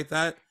stuff like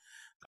that.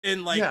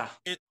 And like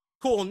it's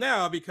cool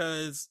now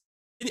because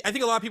I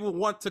think a lot of people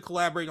want to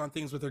collaborate on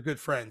things with their good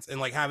friends and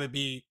like have it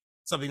be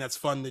something that's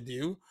fun to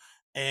do.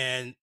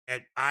 And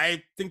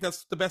I think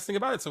that's the best thing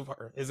about it so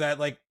far is that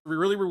like a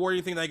really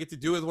rewarding thing that I get to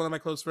do with one of my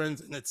close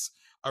friends, and it's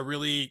a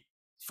really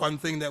fun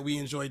thing that we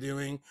enjoy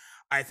doing.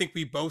 I think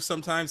we both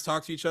sometimes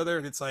talk to each other,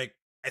 and it's like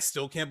I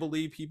still can't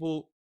believe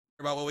people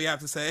about what we have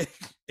to say.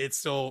 It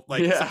still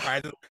like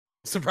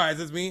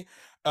surprises me.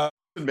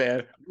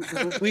 Man,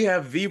 we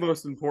have the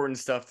most important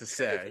stuff to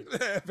say.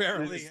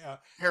 Apparently,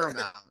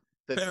 paramount.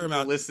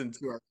 Paramount. Listen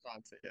to our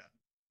content.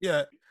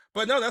 Yeah.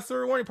 But no, that's the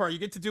rewarding part. You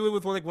get to do it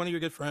with like one of your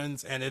good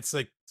friends, and it's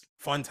like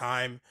fun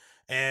time.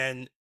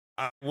 And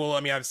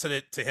I've said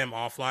it to him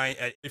offline.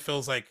 It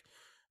feels like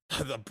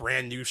a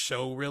brand new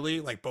show, really.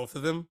 Like both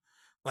of them.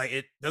 Like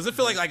it doesn't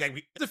feel it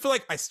doesn't feel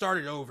like I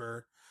started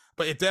over,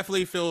 but it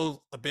definitely feels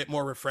a bit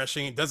more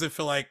refreshing. It doesn't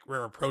feel like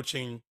we're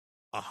approaching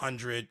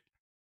 100.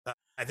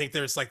 I think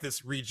there's like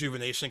this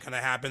rejuvenation kind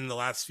of happened in the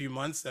last few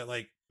months that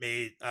like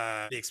made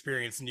the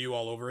experience new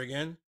all over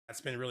again.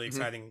 That's been really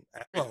exciting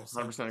as well.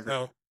 100%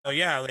 agree. So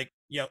yeah, like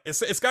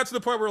it's got to the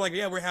point where like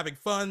we're having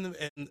fun,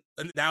 and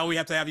now we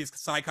have to have these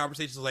side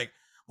conversations like,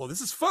 well,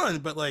 this is fun,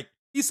 but like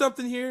see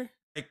something here.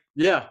 Like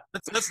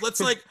let's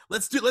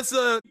keep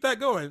that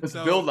going. Let's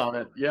build on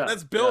it. Yeah,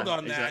 let's build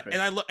on that.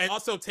 Exactly. And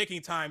also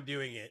taking time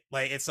doing it.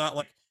 Like it's not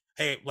like,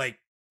 hey, like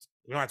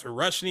we don't have to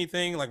rush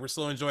anything. Like we're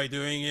still enjoy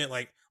doing it.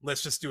 Like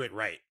let's just do it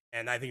right.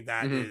 And I think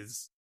that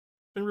is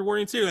been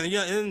rewarding too.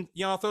 And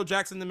I'll throw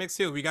Jackson in the mix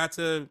too. We got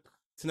to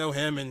know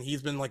him, and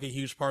he's been like a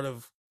huge part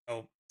of part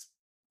of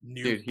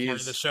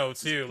the show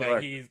too.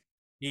 Like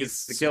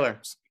he's the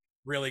killer.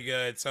 Really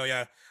good. So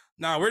yeah.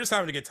 No, we're just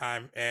having a good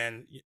time,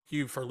 and thank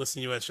you for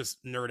listening to us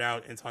just nerd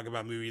out and talk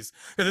about movies.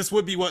 Because this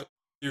would be what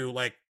we do,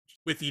 like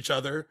with each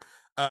other,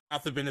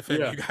 out the benefit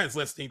of you guys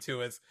listening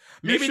to us.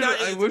 Maybe not.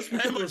 I wish we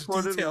could have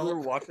recorded when we were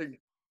watching.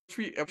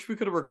 I wish we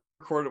could have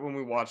recorded when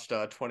we watched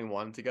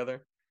 21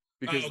 together,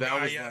 because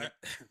that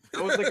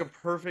was like a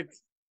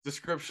perfect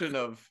description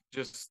of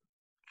just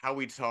how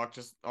we talk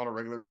just on a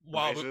regular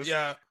basis.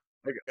 Yeah.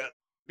 Like,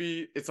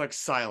 it's like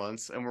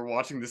silence, and we're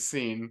watching the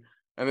scene,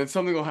 and then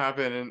something will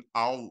happen, and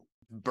I'll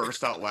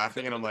burst out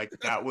laughing, and I'm like,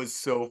 that was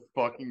so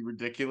fucking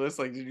ridiculous.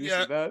 Like, did you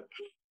see that?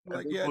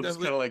 Like, we'll just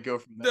kind of like go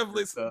from there.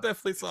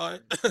 Definitely saw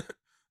it.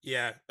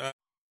 Yeah. But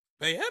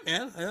yeah,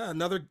 man. Yeah,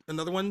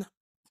 another one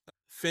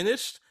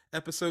finished.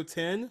 Episode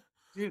 10.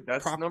 Dude,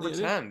 that's number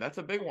 10. That's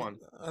a big one.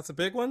 That's a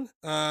big one.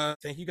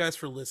 Thank you guys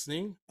for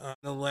listening. I'm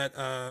gonna let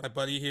my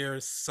buddy here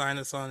sign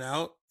us on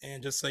out.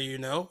 And just so you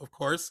know, of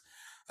course,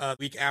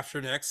 week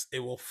after next, it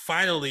will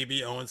finally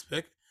be Owen's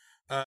pick.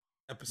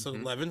 Episode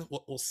 11.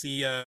 We'll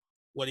see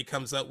what he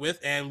comes up with,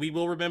 and we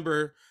will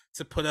remember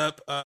to put up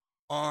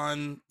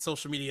on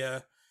social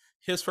media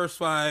his first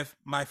 5,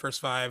 my first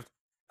 5,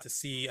 to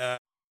see what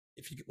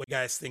you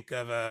guys think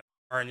of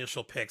our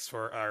initial picks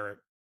for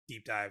our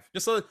deep dive.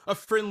 Just a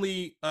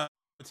friendly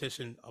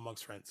competition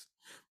amongst friends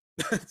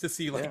to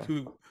see like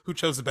who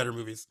chose the better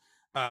movies.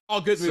 All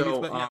good movies,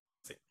 but yeah.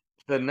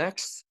 The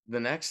next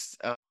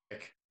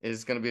pick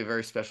is going to be a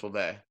very special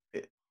day.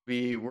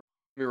 We're going to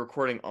be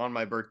recording on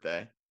my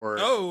birthday, or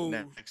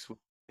next week.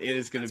 It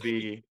is going to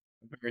be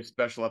a very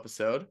special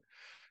episode.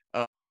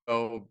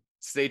 So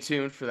stay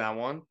tuned for that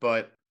one.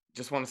 But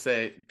just want to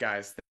say,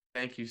 guys,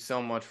 thank you so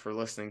much for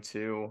listening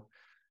to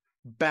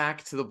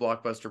Back to the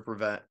Blockbuster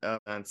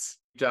Events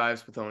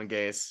Dives with Owen and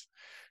Gaius.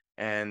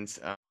 And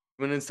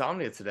doing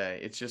Insomnia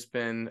today. It's just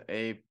been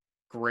a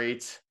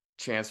great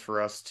chance for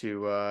us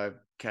to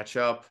catch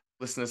up,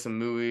 listen to some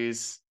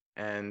movies,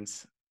 and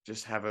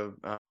just have a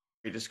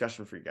great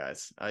discussion for you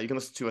guys. You can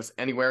listen to us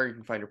anywhere. You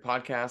can find your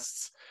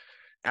podcasts.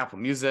 Apple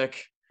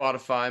Music,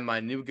 Spotify. My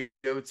new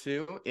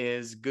go-to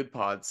is Good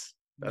Pods.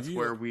 That's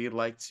where we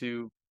like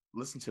to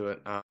listen to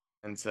it.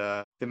 And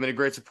they've been a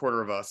great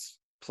supporter of us.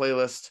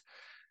 Playlist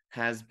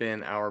has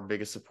been our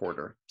biggest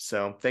supporter.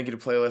 So thank you to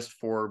Playlist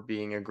for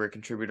being a great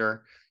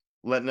contributor,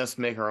 letting us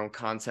make our own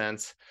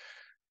content.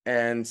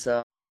 And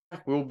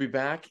we'll be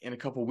back in a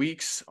couple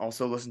weeks.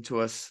 Also listen to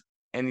us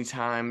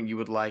anytime you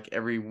would like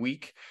every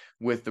week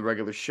with the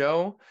regular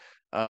show,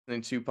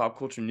 into pop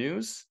culture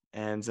news.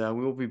 And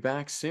we will be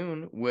back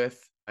soon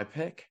with my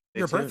pick.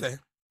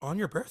 On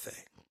your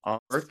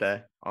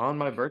birthday. On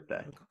my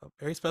birthday. A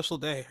very special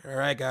day. All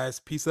right, guys.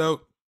 Peace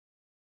out.